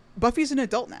Buffy's an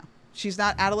adult now. She's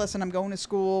not adolescent. I'm going to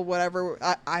school, whatever.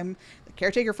 I'm the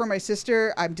caretaker for my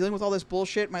sister. I'm dealing with all this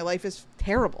bullshit. My life is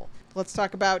terrible. Let's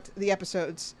talk about the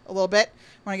episodes a little bit.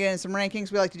 Want to get into some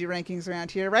rankings? We like to do rankings around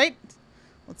here, right?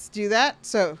 Let's do that.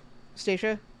 So,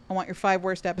 Stacia, I want your 5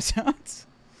 worst episodes.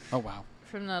 Oh, wow.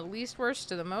 From the least worst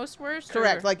to the most worst?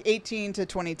 Correct. Like 18 to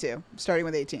 22, starting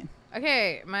with 18.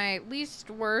 Okay, my least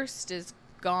worst is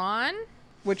Gone.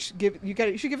 Which you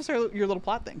should give us your little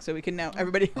plot thing so we can know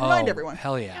remind everyone.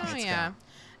 Hell yeah. Oh yeah.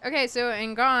 Okay, so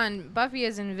in Gone, Buffy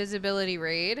has invisibility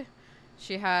raid.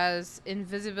 She has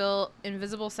invisible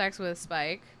sex with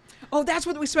Spike. Oh, that's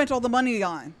what we spent all the money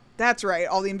on. That's right,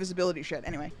 all the invisibility shit.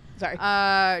 Anyway, sorry.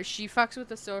 She fucks with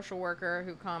the social worker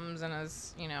who comes and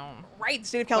is, you know, right.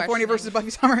 State of California versus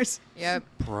Buffy Summers. Yep.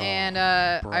 And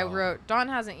I wrote, Dawn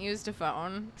hasn't used a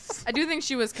phone. I do think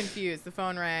she was confused. The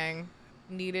phone rang.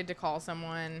 Needed to call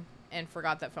someone and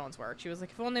forgot that phones work. She was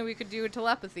like, if only we could do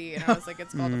telepathy. And I was like,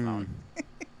 it's called a phone.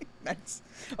 Nice.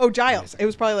 Oh, Giles. It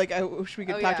was probably like, I wish we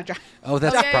could talk to Giles. Oh,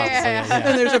 that's probably yeah.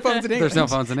 And there's no phones in England. There's no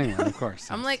phones in England, of course.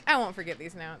 I'm like, I won't forget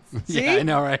these notes. Yeah, I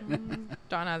know, right?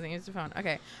 Dawn hasn't used a phone.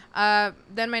 Okay.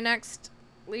 Then my next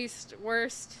least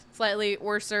worst, slightly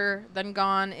worser than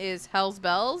Gone is Hell's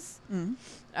Bells,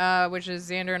 which is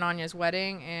Xander and Anya's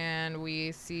wedding. And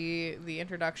we see the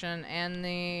introduction and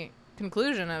the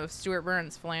conclusion of Stuart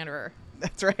Burns' Philanderer.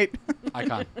 That's right.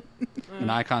 Icon.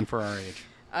 An icon for our age.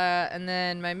 And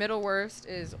then my middle worst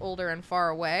is Older and Far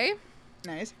Away.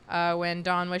 Nice. When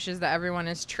Dawn wishes that everyone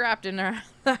is trapped in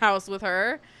the house with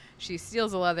her, she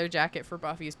steals a leather jacket for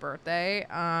Buffy's birthday.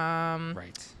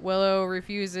 Right. Willow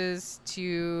refuses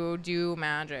to do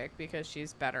magic because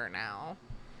she's better now.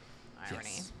 Irony.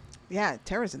 Yes. Yeah,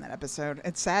 Tara's in that episode.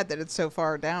 It's sad that it's so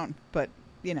far down, but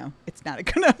you know, it's not a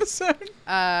good episode.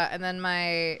 And then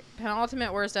my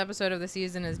penultimate worst episode of the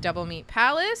season is Double Meat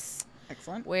Palace.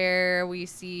 Excellent. Where we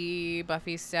see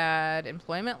Buffy's sad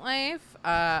employment life.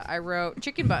 I wrote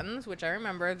chicken buttons, which I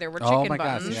remember. There were chicken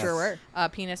buttons. Gosh, yes. Sure were.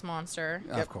 Penis monster.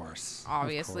 Of course.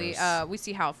 Obviously. Of course. We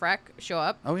see Hal Freck show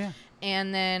up. Oh, yeah.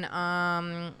 And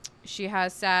then she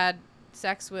has sad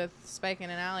sex with Spike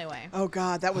in an alleyway. Oh,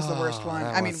 God. That was the worst one.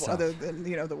 I mean, other than,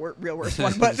 you know, the real worst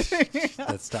one. But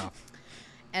that's tough.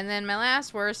 And then my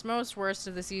last most worst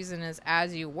of the season is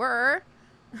As You Were,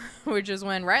 which is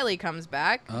when Riley comes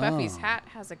back. Oh. Buffy's hat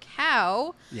has a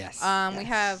cow. Yes. We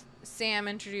have Sam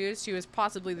introduced, who is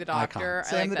possibly the doctor.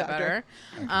 Sam I like the that doctor.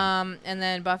 better. And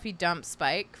then Buffy dumps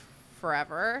Spike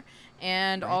forever.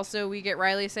 And also we get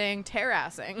Riley saying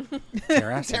terrassing.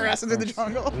 Terrassing through the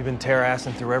jungle. We've been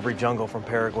terrassing through every jungle from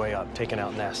Paraguay up, taking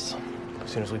out nests.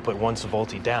 As soon as we put one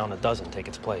Savolti down, a dozen take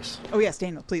its place. Oh, yes,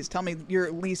 Daniel, please tell me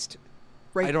your least...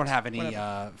 I don't have any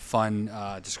fun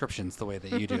descriptions the way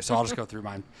that you do, so I'll just go through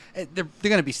mine. They're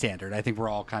going to be standard. I think we're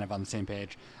all kind of on the same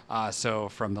page. So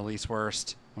from the least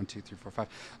worst, 1, 2, 3, 4, 5,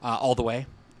 All the Way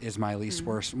is my least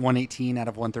worst, 118 out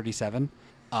of 137.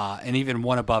 And even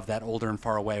one above that, Older and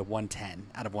Far Away, 110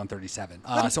 out of 137.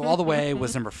 So All the Way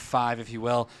was number 5, if you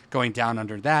will. Going down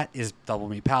under that is Double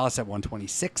Meat Palace at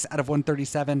 126 out of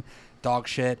 137. Dog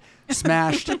shit.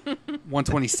 Smashed,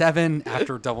 127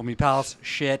 after Double Meat Palace.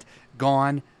 Shit.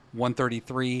 Gone,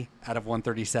 133 out of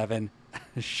 137.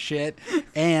 Shit.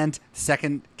 And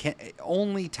second,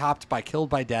 only topped by Killed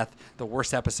by Death, the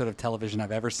worst episode of television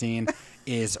I've ever seen,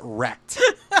 is Wrecked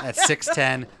at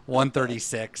 610,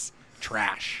 136.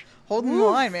 Trash. holding the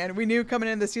line, man. We knew coming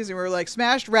into the season, we were like,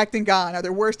 smashed, wrecked, and gone are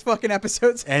the worst fucking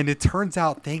episodes. And it turns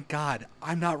out, thank God,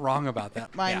 I'm not wrong about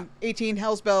that. Mine, 18,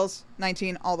 Hell's Bells,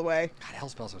 19, All the Way. God,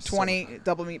 Hell's Bells was 20, so good.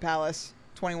 Double Meat Palace.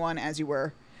 21, As You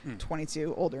Were.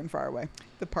 22, Older and Far Away.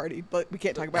 The party, but we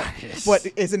can't talk about what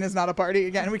is and is not a party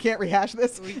again. We can't rehash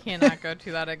this. We cannot go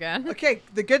to that again. Okay,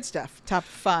 the good stuff. Top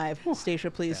 5. Stacia,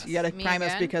 please. Yes. You got to Me prime us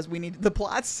again? because we need the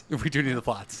plots. We do need the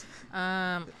plots.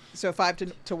 So 5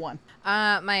 to 1.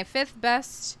 My 5th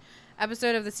best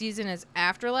episode of the season is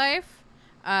Afterlife,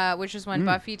 which is when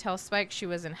Buffy tells Spike she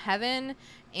was in heaven,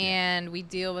 and we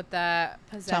deal with the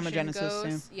possession Thaumagenesis,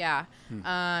 ghost. Yeah.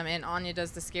 And Anya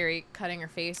does the scary cutting her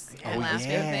face and Oh, laughing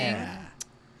thing.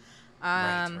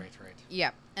 Right.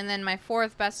 Yep. And then my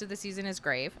 4th best of the season is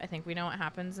Grave. I think we know what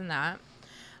happens in that.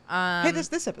 Hey,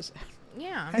 this episode.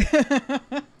 Yeah.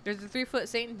 There's a 3-foot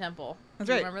Satan temple. That's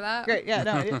Do you right. remember that? Great. Yeah,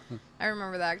 no, I do. I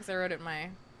remember that because I wrote it in my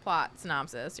plot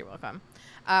synopsis. You're welcome.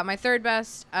 My 3rd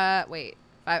best.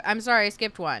 I'm sorry, I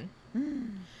skipped one.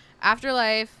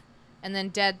 Afterlife, and then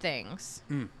Dead Things.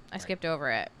 I skipped over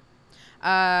it.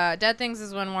 Dead Things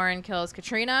is when Warren kills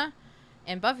Katrina,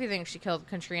 and Buffy thinks she killed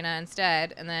Katrina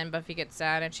instead, and then Buffy gets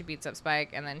sad and she beats up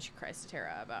Spike, and then she cries to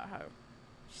Tara about how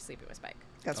she's sleeping with Spike.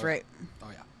 That's right. Oh,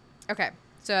 yeah. Okay,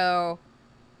 so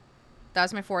that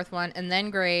was my 4th one, and then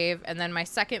Grave, and then my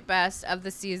 2nd best of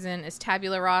the season is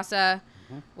Tabula Rasa,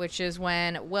 which is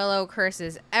when Willow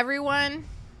curses everyone.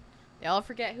 They all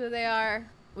forget who they are.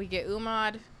 We get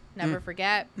Umad, never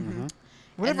forget.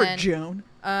 Whatever, then, Joan.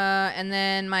 And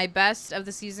then my best of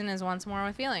the season is Once More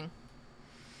with Feeling.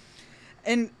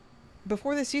 And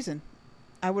before this season,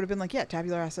 I would have been like, yeah,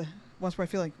 Tabula Rasa, Once More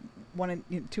Feeling,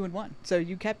 2 and 1. So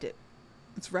you kept it.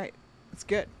 It's right. It's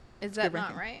good. Is It's that good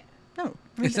not ranking. right? No.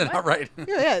 Is that not right?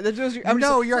 Yeah. That was,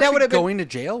 No, you're that actually would have been going to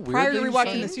jail? prior to Weirdly? rewatching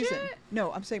the Changed season. it?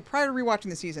 No, I'm saying prior to rewatching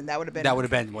the season, that would have been That would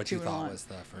have been what 2 you and thought 1. was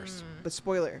the first. But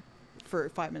spoiler for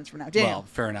 5 minutes from now. Daniel, Well,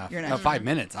 fair enough. you're No, next. 5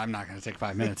 minutes. I'm not going to take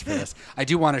 5 minutes for this. I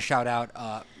do want to shout out.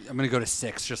 I'm going to go to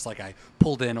 6, just like I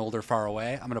pulled in Older, Far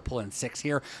Away. I'm going to pull in 6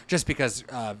 here, just because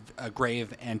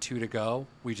Grave and 2 to Go.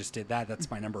 We just did that. That's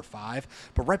my number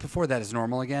 5. But right before that is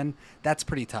Normal Again. That's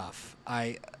pretty tough.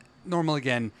 Normal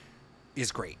Again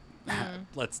is great.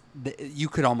 You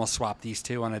could almost swap these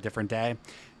two on a different day.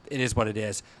 It is what it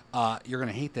is. You're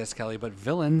going to hate this, Kelly, but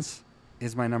Villains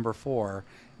is my number 4.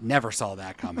 Never saw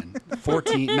that coming.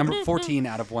 Number 14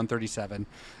 out of 137.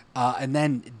 And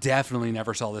then definitely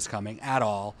never saw this coming at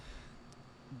all.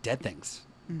 Dead Things,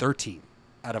 13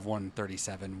 out of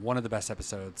 137. One of the best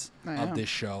episodes of this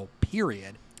show,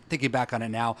 period. Thinking back on it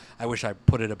now, I wish I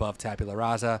put it above Tabula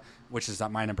Rasa, which is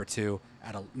my number 2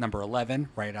 at number 11,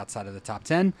 right outside of the top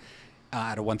 10,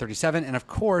 out of 137. And of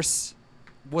course,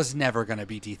 was never going to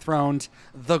be dethroned.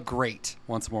 The Great,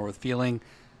 Once More with Feeling.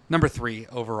 Number 3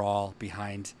 overall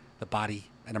behind The Body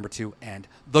at number 2 and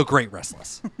The Great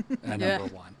Restless at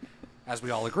number 1. As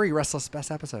we all agree, Restless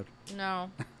best episode. No.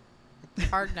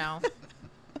 Hard no.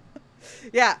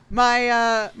 Yeah,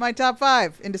 my top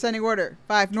 5 in descending order.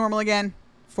 5, Normal Again.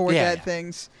 4, Dead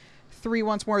Things. 3,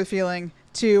 Once More with Feeling.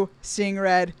 2, Seeing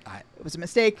Red. It was a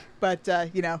mistake, but, I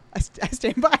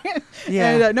stand by it.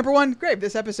 Yeah. And number 1, Grave,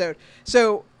 this episode.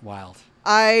 So Wild.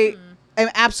 I am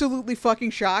absolutely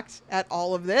fucking shocked at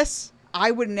all of this.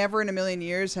 I would never in a million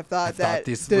years have thought that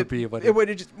this would be what it would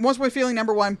have just Once More with Feeling,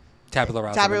 number 1. Tabula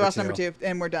Rasa, Tabula Rasa number 2,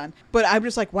 and we're done. But I'm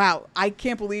just like, wow, I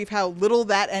can't believe how little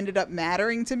that ended up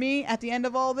mattering to me at the end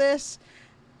of all this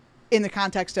in the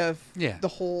context of the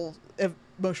whole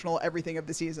emotional everything of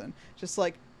the season. Just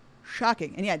like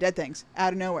shocking. And yeah, Dead Things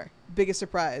out of nowhere. Biggest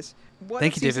surprise. What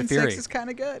Thank if you, David season Fury. 6 is kind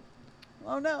of good.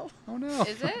 Oh no. Oh no.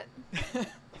 Is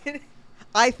it?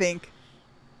 I think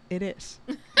it is.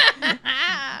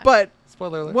 But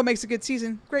spoiler alert. What makes a good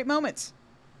season? Great moments.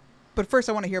 But first,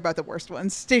 I want to hear about the worst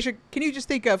ones. Stacia, can you just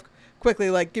think of quickly,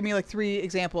 give me 3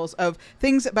 examples of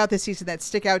things about this season that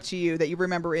stick out to you that you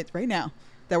remember it right now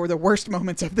that were the worst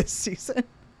moments of this season?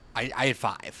 I had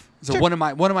 5. So one of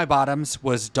my bottoms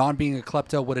was Dawn being a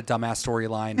klepto. What a dumbass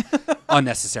storyline.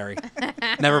 Unnecessary.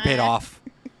 Never paid off.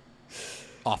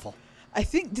 Awful. I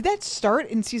think, did that start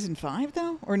in season 5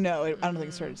 though? Or no, I don't think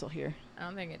it started until here. I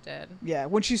don't think it did. Yeah,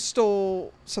 when she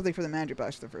stole something from the magic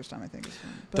box for the first time, I think.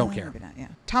 But Don't care. maybe not, yeah.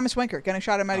 Thomas Wenker, gonna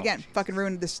shout him out again. Fucking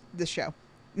ruined this show.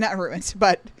 Not ruined,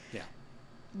 but yeah.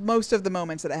 Most of the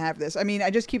moments that I have this. I mean, I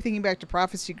just keep thinking back to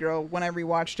Prophecy Girl when I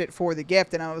rewatched it for The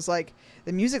Gift, and I was like,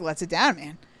 the music lets it down,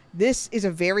 man. This is a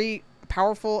very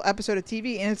powerful episode of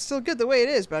TV, and it's still good the way it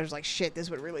is, but I was like, shit, this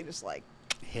would really just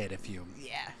hit if you.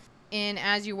 Yeah. in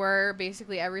As You Were,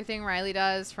 basically everything Riley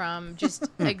does, from just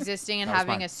existing and That was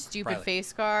having mine. a stupid Riley. face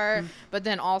scar, but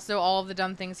then also all of the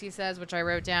dumb things he says, which I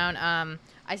wrote down.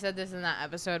 I said this in that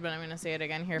episode, but I'm going to say it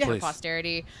again here for Please.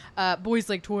 posterity. Boys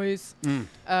like toys. Mm.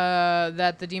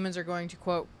 That the demons are going to,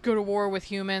 quote, go to war with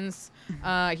humans.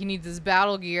 He needs his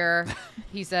battle gear.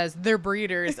 He says they're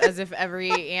breeders, as if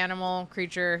every animal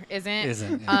creature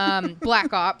isn't. Yeah.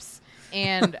 Black Ops.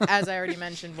 And as I already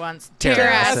mentioned once,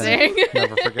 Terrassing. terrassing.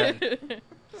 Never forget.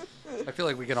 I feel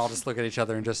like we can all just look at each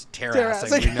other and just terrassing.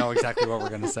 Terrassing. We know exactly what we're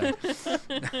going to say.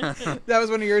 That was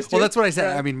one of yours too? Well, that's what I said.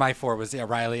 Yeah. I mean, my 4 was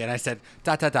Riley, and I said ...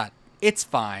 It's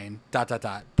fine ...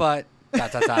 But ... But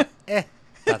because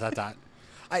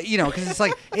it's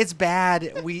like it's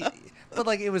bad. But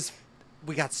like it was.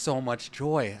 We got so much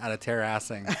joy out of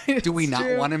terrassing. Do we not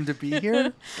true. want him to be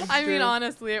here? I mean,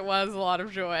 honestly, it was a lot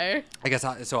of joy. I guess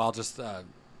I'll just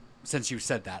since you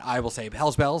said that, I will say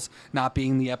Hell's Bells not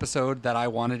being the episode that I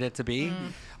wanted it to be.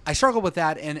 I struggle with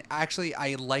that, and actually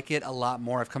I like it a lot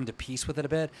more. I've come to peace with it a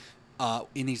bit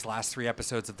in these last 3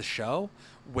 episodes of the show,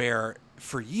 where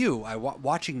for you,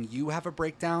 watching you have a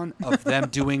breakdown of them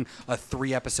doing a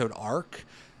 3-episode arc.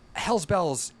 Hell's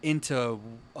Bells into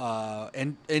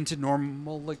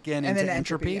normal again, And into then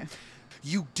entropy. yeah.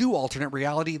 You do alternate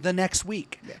reality the next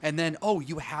week, and then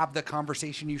you have the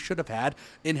conversation you should have had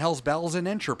in Hell's Bells and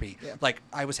Entropy. Yeah. Like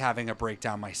I was having a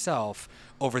breakdown myself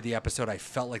over the episode. I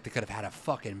felt like they could have had a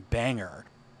fucking banger.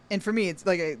 And for me, it's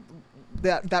like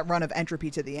that run of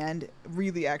Entropy to the end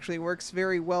really actually works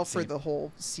very well for the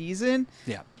whole season.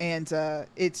 Yeah, and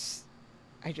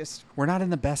we're not in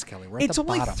the best, Kelly. We're at it's the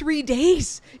only bottom. 3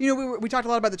 days. You know, we talked a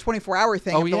lot about the 24-hour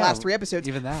thing of the last 3 episodes.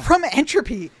 Even that. From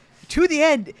Entropy to the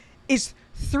end is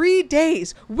 3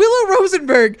 days. Willow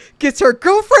Rosenberg gets her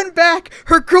girlfriend back,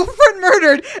 her girlfriend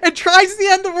murdered, and tries to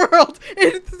end the world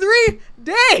in 3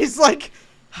 days. Like,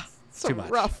 it's Too a much.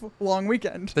 rough, long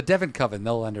weekend. The Devon Coven,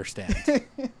 they'll understand.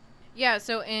 Yeah,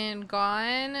 so in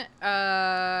Gone,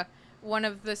 one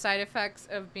of the side effects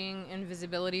of being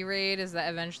invisibility raid is that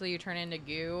eventually you turn into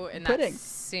goo. And Pudding.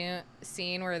 that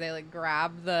scene where they like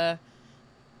grab the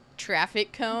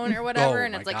traffic cone or whatever, Oh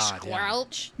and my it's like God, yeah.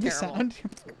 squelch. The Terrible. sound.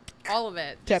 All of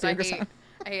it. Tap Just, I your hate, sound.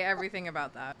 I hate everything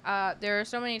about that. There are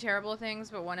so many terrible things,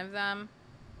 but one of them,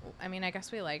 I mean, I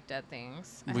guess we like Dead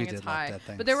Things. I We think it's did like high. Dead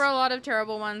Things. But there were a lot of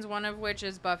terrible ones, one of which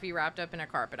is Buffy wrapped up in a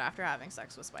carpet after having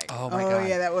sex with Spike. Oh my God.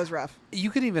 yeah, that was rough. You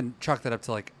could even chalk that up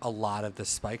to like a lot of the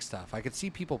Spike stuff. I could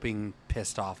see people being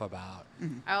pissed off about.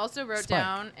 I also wrote Spike.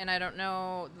 down, and I don't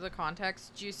know the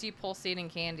context, juicy pulsating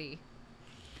candy.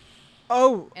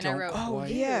 Oh. And I wrote, Oh,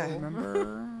 ew. yeah.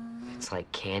 Remember? It's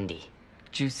like candy.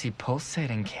 Juicy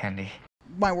pulsating candy.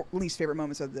 My least favorite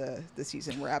moments of the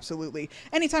season were absolutely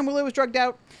anytime Willow was drugged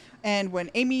out, and when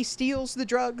Amy steals the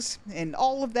drugs, and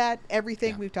all of that,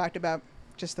 everything we've talked about,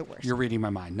 just the worst. You're reading my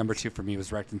mind. Number 2 for me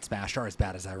was Wrecked and Smashed, are as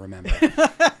bad as I remember.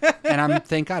 And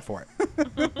thank God for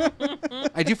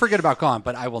it. I do forget about Gone,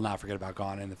 but I will not forget about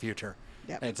Gone in the future.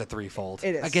 Yep. It's a threefold.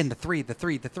 It is. Again, the three.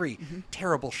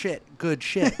 Terrible shit, good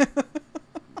shit.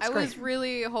 I was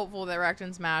really hopeful that Wrecked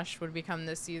and Smashed would become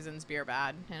this season's Beer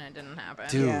Bad, and it didn't happen.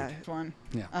 Dude. Yeah, this one.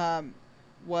 Yeah.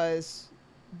 Was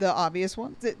the obvious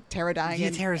one. Tara dying Yeah,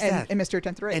 and, Tara's and, dead. and Mr.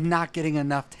 10th Raid. And not getting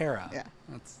enough Tara. Yeah.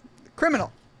 That's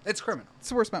Criminal. It's criminal. It's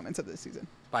the worst moments of this season.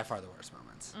 By far the worst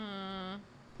moments.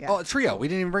 Yeah. Oh, trio. We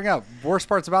didn't even bring up worst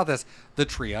parts about this. The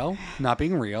trio not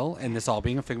being real, and this all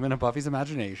being a figment of Buffy's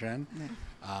imagination.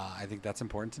 I think that's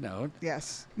important to note.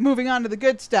 Yes. Moving on to the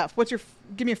good stuff.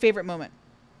 Give me a favorite moment.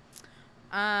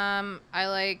 I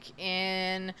like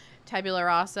in Tabula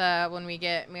Rasa when we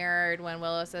get mirrored when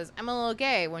Willow says, I'm a little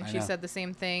gay, when I she know. said the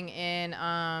same thing in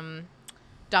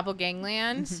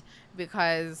Doppelgangland,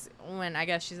 because when I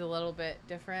guess she's a little bit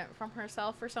different from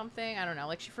herself or something. I don't know.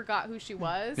 Like she forgot who she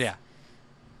was. Yeah.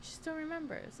 She still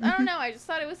remembers. I don't know. I just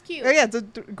thought it was cute. Oh, yeah, it's a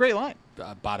great line.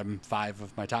 Bottom 5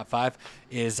 of my top 5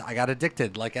 is I got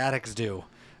addicted like addicts do.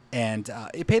 And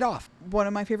it paid off. One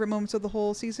of my favorite moments of the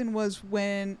whole season was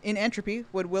when, in Entropy,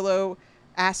 when Willow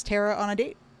asked Tara on a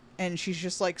date. And she's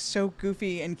just like so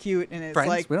goofy and cute. And it's Friends?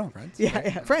 like. We don't have friends. Yeah,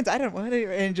 yeah. Friends. I don't know.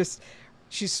 And just.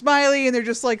 She's smiley and they're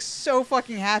just like so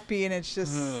fucking happy. And it's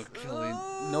just. Oh, Kelly,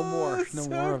 no more. No so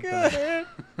more of good. that.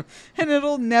 And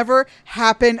it'll never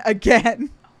happen again.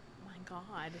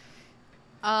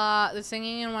 God. The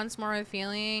singing in Once More with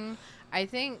Feeling. I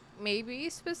think maybe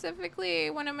specifically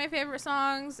one of my favorite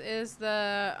songs is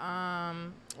the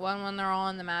one when they're all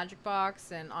in the magic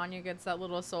box and Anya gets that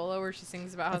little solo where she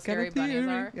sings about how I've got a scary bunnies theory.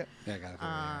 are. Yep. Yeah, I got a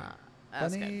theory.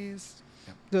 That's good. Bunnies.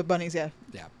 Yep. The bunnies, yeah.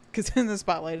 Yeah. Because in the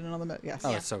spotlight and on the yes.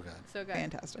 Oh, it's so good. So good.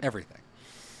 Fantastic. Everything.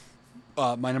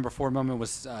 My number 4 moment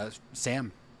was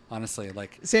Sam honestly.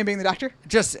 Like Sam being the Doctor?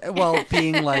 Just,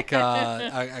 being like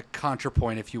a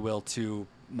contrapoint, if you will, to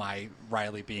my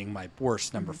Riley being my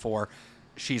worst number 4.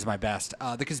 She's my best.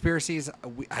 The conspiracies,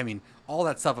 all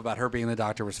that stuff about her being the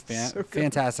Doctor was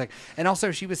fantastic. And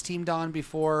also, she was Team Dawn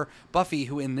before Buffy,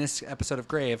 who in this episode of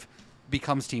Grave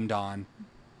becomes Team Dawn.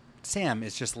 Sam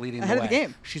is just leading Ahead the way. of the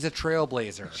game. She's a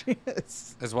trailblazer. She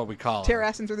is what we call her.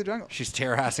 Tear-assing through the jungle. She's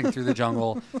tear-assing through the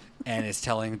jungle and is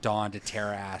telling Dawn to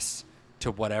tear-ass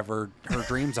to whatever her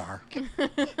dreams are.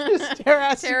 Just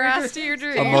tear-ass to your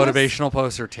dreams. A motivational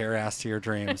poster, tear-ass to your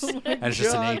dreams. Oh my and it's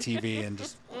just an God. ATV and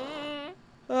just...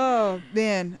 Oh,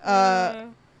 man.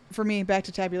 For me, back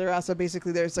to Tabula Rasa,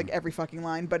 basically there's like every fucking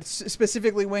line, but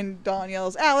specifically when Dawn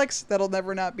yells, Alex, that'll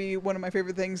never not be one of my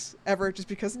favorite things ever, just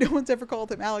because no one's ever called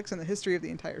him Alex in the history of the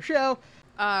entire show.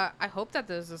 I hope that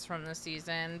this is from this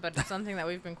season, but it's something that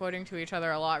we've been quoting to each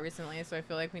other a lot recently, so I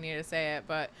feel like we need to say it.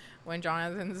 But when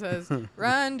Jonathan says,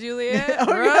 run, Juliet,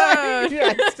 run!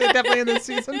 Yeah, it's definitely in this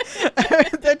season.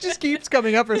 That just keeps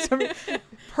coming up for some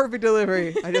perfect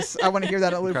delivery. I want to hear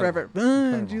that on loop forever.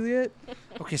 Run, Juliet.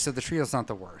 Okay, so the trio's not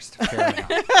the worst. Fair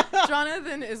enough.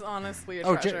 Jonathan is honestly a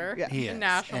treasure. He is.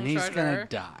 National and he's treasure. going to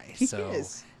die. He So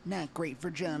is. not great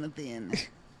for Jonathan.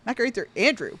 Not great for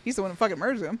Andrew. He's the one who fucking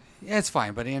murders him. Yeah, it's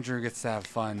fine, but Andrew gets to have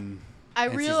fun. I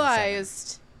in season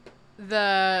realized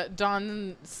the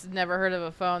Dawn's never heard of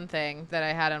a phone thing that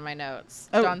I had in my notes.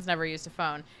 Oh. Dawn's never used a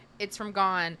phone. It's from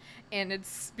Gone, and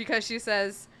it's because she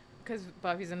says, because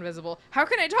Buffy's invisible, how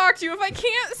can I talk to you if I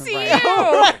can't see Right. you?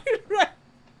 Oh,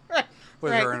 right.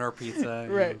 With Right. her and her pizza.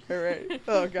 Right.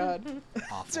 Oh, God.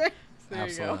 Awful. That's right. There you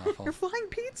Absolutely go. awful. You're flying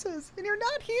pizzas, and you're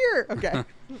not here. Okay.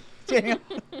 Daniel.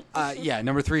 Yeah,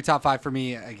 number 3, top 5 for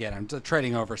me. Again, I'm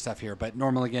treading over stuff here, but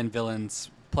Normal Again,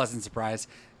 villains, pleasant surprise.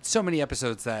 So many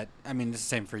episodes that, it's the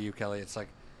same for you, Kelly. It's like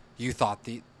you thought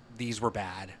these were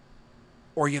bad,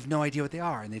 or you have no idea what they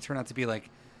are, and they turn out to be like,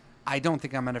 I don't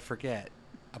think I'm going to forget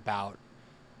about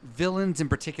villains in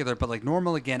particular, but like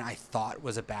Normal Again, I thought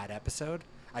was a bad episode.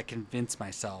 I convinced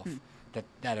myself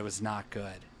that it was not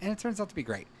good, and it turns out to be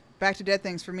great. Back to Dead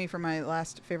Things for me for my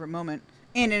last favorite moment.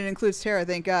 And it includes Tara,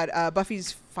 thank God.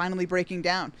 Buffy's finally breaking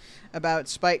down about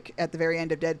Spike at the very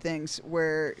end of Dead Things,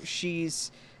 where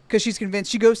because she's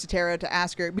convinced, she goes to Tara to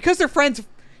ask her, because they're friends.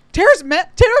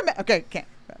 Okay, can't.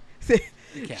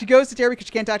 She goes to Tara because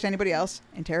she can't talk to anybody else,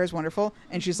 and Tara's wonderful,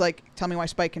 and she's like, tell me why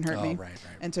Spike can hurt me. Right.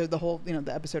 And so the whole,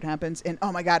 the episode happens, and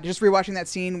oh my God, just rewatching that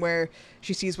scene where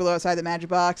she sees Willow outside the magic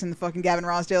box and the fucking Gavin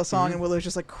Rossdale song, and Willow's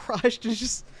just like crushed. It's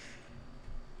just,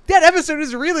 that episode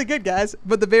is really good, guys.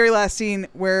 But the very last scene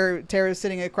where Tara's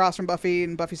sitting across from Buffy,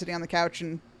 and Buffy's sitting on the couch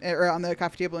or on the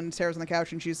coffee table, and Tara's on the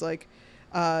couch, and she's like,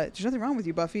 there's nothing wrong with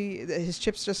you, Buffy. His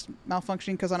chip's just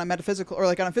malfunctioning because on a metaphysical or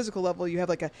like on a physical level, you have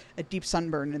like a deep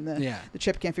sunburn, and the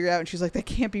chip can't figure it out. And she's like, that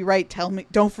can't be right. Tell me,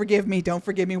 don't forgive me.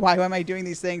 Why am I doing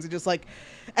these things? And just like,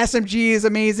 SMG is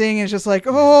amazing. And it's just like,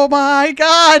 oh my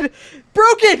God,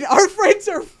 broken. Our friends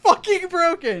are fucking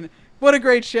broken. What a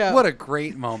great show. What a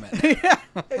great moment. Yeah,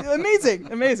 amazing.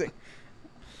 Do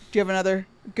you have another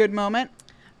good moment?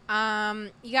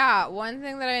 Yeah, one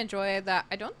thing that I enjoyed that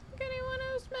I don't think anyone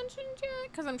else mentioned yet,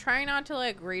 because I'm trying not to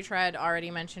like retread already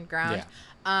mentioned ground.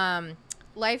 Yeah.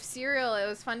 Life Serial. It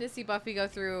was fun to see Buffy go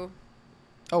through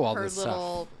all her this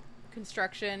little stuff.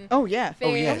 construction. Oh yeah.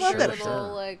 Phase, I love her that.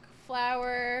 little like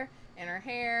flower in her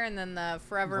hair, and then the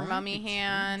forever mummy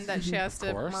hand that she has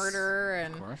to murder,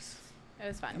 and it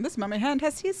was fun. And this mummy hand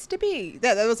has ceased to be.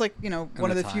 That was like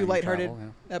one of the few lighthearted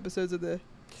travel, episodes of the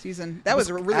season. That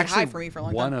was really high for me for a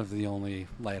long time. One of the only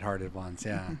lighthearted ones,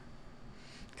 yeah.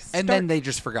 And then they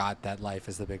just forgot that life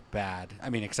is the big bad.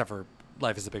 Except for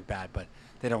life is the big bad, but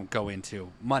they don't go into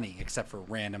money except for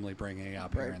randomly bringing it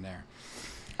up here and there.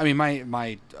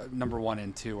 My number 1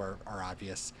 and 2 are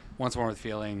obvious. Once More with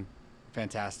Feeling,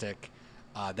 fantastic.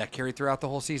 That carried throughout the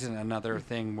whole season. Another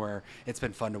thing where it's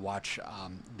been fun to watch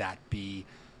that be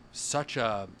such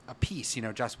a piece.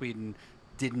 Joss Whedon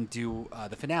didn't do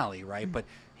the finale, right? But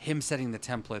him setting the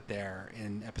template there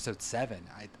in episode 7,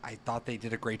 I thought they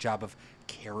did a great job of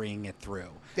carrying it through.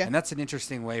 Yeah. And that's an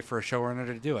interesting way for a showrunner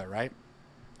to do it, right?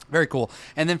 Very cool.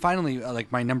 And then finally,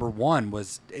 like my number 1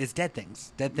 is Dead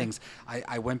Things. Dead Things.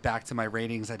 I went back to my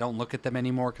ratings. I don't look at them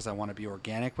anymore because I want to be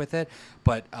organic with it.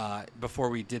 But before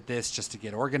we did this, just to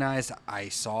get organized, I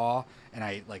saw and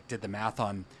I like did the math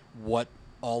on what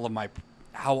all of my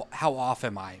how off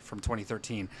am I from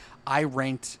 2013. I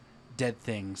ranked Dead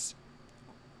Things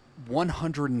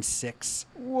 106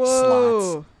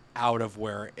 slots out of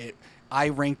where I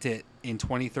ranked it in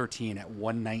 2013 at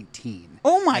 119.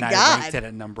 Oh my and God. I ranked it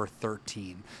at number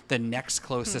 13. The next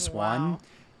closest one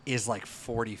is like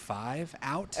 45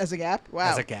 out. As a gap?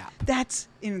 Wow. As a gap. That's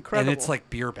incredible. And it's like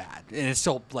beer bad. And it's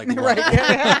still like low. Right.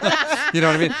 You know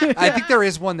what I mean? I think there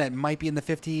is one that might be in the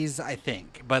 50s, I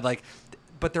think.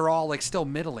 But they're all like still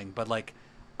middling. But like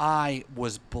I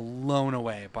was blown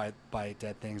away by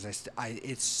Dead Things.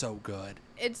 It's so good.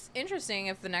 It's interesting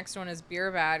if the next one is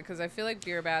Beer Bad, because I feel like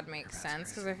Beer Bad makes sense,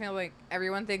 because I feel like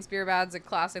everyone thinks Beer Bad's a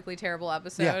classically terrible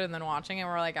episode, and then watching it,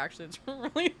 we're like, actually, it's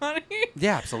really funny.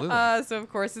 Yeah, absolutely. So, of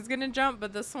course, it's going to jump,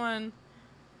 but this one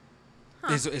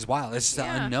is wild. It's the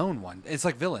unknown one. It's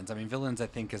like Villains. I mean, Villains, I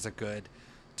think, is a good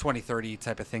 2030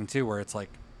 type of thing, too, where it's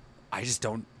like, I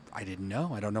didn't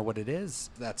know. I don't know what it is.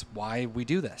 That's why we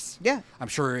do this. Yeah. I'm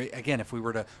sure, again, if we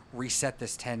were to reset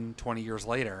this 10, 20 years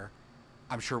later,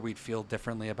 I'm sure we'd feel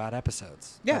differently about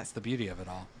episodes. Yeah. That's the beauty of it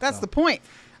all. That's the point.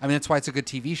 I mean, that's why it's a good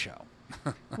TV show.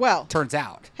 Well. Turns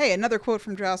out. Hey, another quote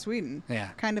from Joss Whedon.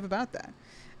 Yeah. Kind of about that.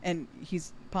 And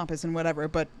he's pompous and whatever,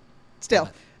 but still.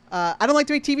 I don't like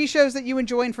to make TV shows that you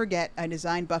enjoy and forget. I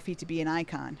designed Buffy to be an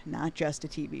icon, not just a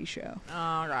TV show.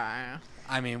 All right.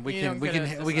 I mean, we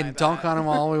can dunk on them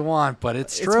all we want, but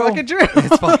it's true. It's fucking true.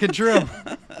 It's fucking true.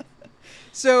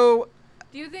 So,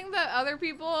 do you think that other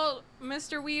people,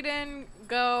 Mr. Whedon,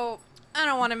 go, I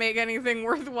don't want to make anything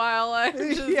worthwhile. I'm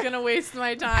just going to waste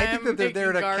my time. I think that they're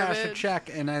there to garbage. cash a check,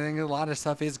 and I think a lot of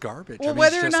stuff is garbage. Well, I mean,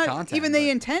 whether it's or just not content, even they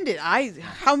intend it,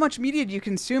 how much media do you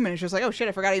consume? And it's just like, oh shit,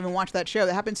 I forgot to even watch that show.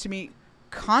 That happens to me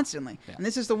constantly. Yeah. And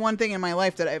this is the one thing in my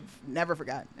life that I've never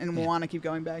forgot and will want to keep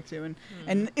going back to.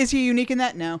 And is he unique in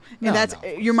that? No. And No,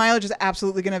 your mileage is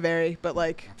absolutely going to vary, but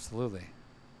like. Absolutely.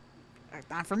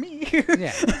 Not for me.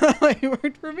 Yeah. It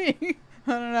worked for me.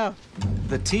 I don't know.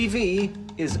 The TV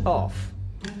is off.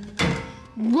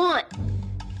 Want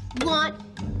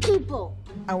people.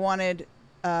 I wanted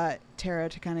Tara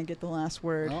to kind of get the last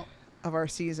word of our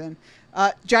season.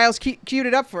 Giles queued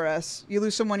it up for us. You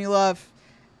lose someone you love,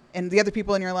 and the other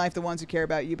people in your life, the ones who care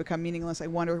about you, become meaningless. I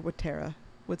wonder what Tara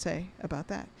would say about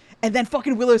that. And then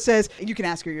fucking Willow says, you can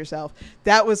ask her yourself.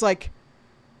 That was like,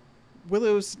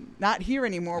 Willow's not here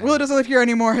anymore. Willow doesn't live here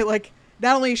anymore. Like,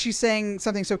 not only is she saying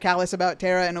something so callous about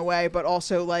Tara in a way, but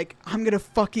also like, I'm gonna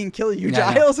fucking kill you,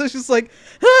 Giles. It's just like,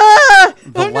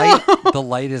 the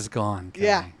light is gone. Kay.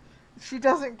 Yeah, she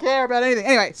doesn't care about anything.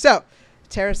 Anyway, so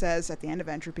Tara says at the end of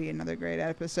Entropy, another great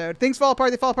episode, things fall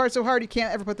apart. They fall apart so hard you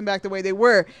can't ever put them back the way they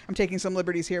were. I'm taking some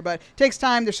liberties here, but it takes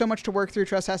time. There's so much to work through.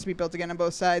 Trust has to be built again on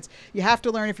both sides. You have to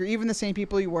learn if you're even the same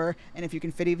people you were, and if you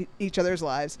can fit each other's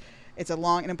lives. It's a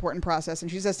long and important process. And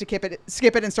she says to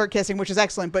skip it and start kissing, which is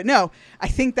excellent. But no, I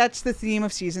think that's the theme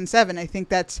of season 7. I think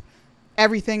that's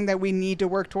everything that we need to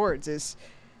work towards is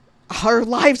our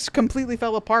lives completely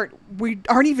fell apart. We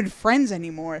aren't even friends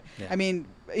anymore. Yeah. I mean,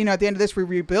 you know, at the end of this, we're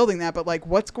rebuilding that. But like,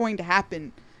 what's going to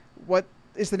happen? What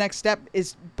is the next step?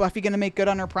 Is Buffy going to make good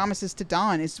on her promises to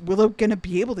Dawn? Is Willow going to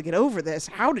be able to get over this?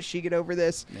 How does she get over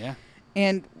this? Yeah.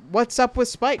 And what's up with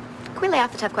Spike? Can we lay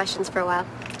off the tough questions for a while?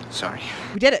 Sorry.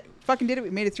 We did it. Fucking did it. We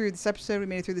made it through this episode. We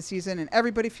made it through the season, and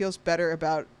everybody feels better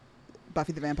about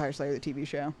Buffy the Vampire Slayer, the TV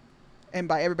show. And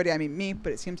by everybody, I mean me,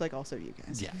 but it seems like also you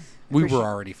guys. Yeah, we were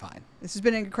already fine. This has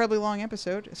been an incredibly long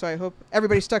episode, so I hope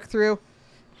everybody stuck through.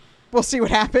 We'll see what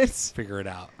happens. Figure it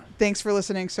out. Thanks for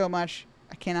listening so much.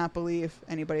 I cannot believe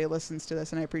anybody listens to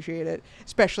this, and I appreciate it,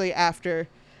 especially after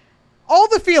all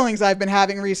the feelings I've been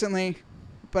having recently.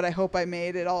 But I hope I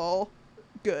made it all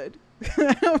good.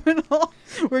 I hope it all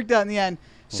worked out in the end.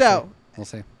 We'll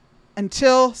see.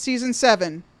 Until season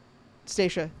 7,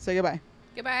 Stacia, say goodbye.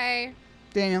 Goodbye.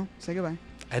 Daniel, say goodbye.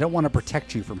 I don't want to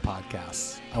protect you from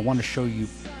podcasts. I want to show you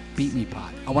Beat Me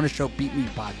Pod. I want to show Beat Me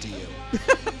Pod to you.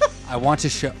 I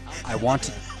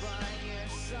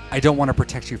don't want to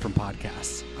protect you from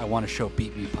podcasts. I want to show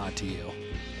Beat Me Pod to you.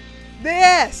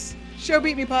 Yes! Show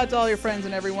Beat Me Pod to all your friends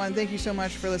and everyone. Thank you so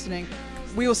much for listening.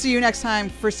 We will see you next time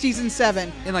for season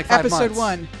 7. In like 5 episode months.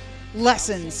 1.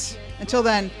 Lessons. Until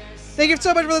then, thank you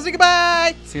so much for listening.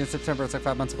 Goodbye! See you in September. It's like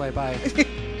 5 months away. Bye.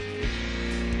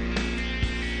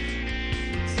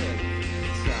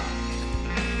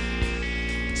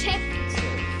 Tip,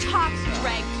 talk,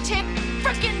 Greg. Tip,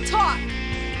 frickin' talk.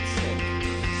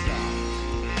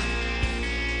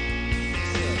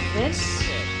 This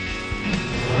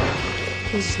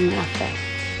is nothing.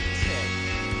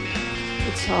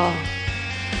 It's all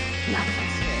nothing.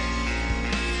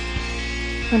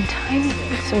 One tiny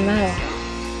piece of metal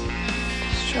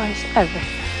destroys everything.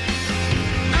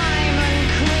 I'm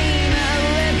unclean, a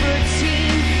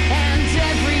libertine, and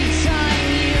every time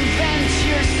you vent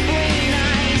your spleen,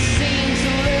 I seem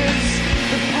to lose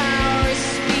the power of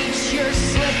speech. You're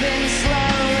slipping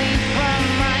slowly from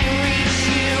my reach.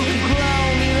 You grow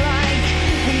me like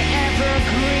an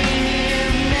evergreen.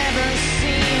 You've never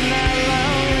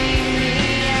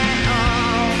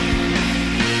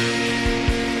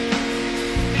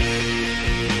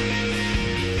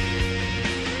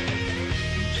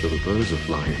of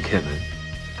flying again, eh?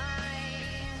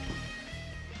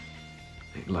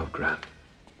 Make love, Grant.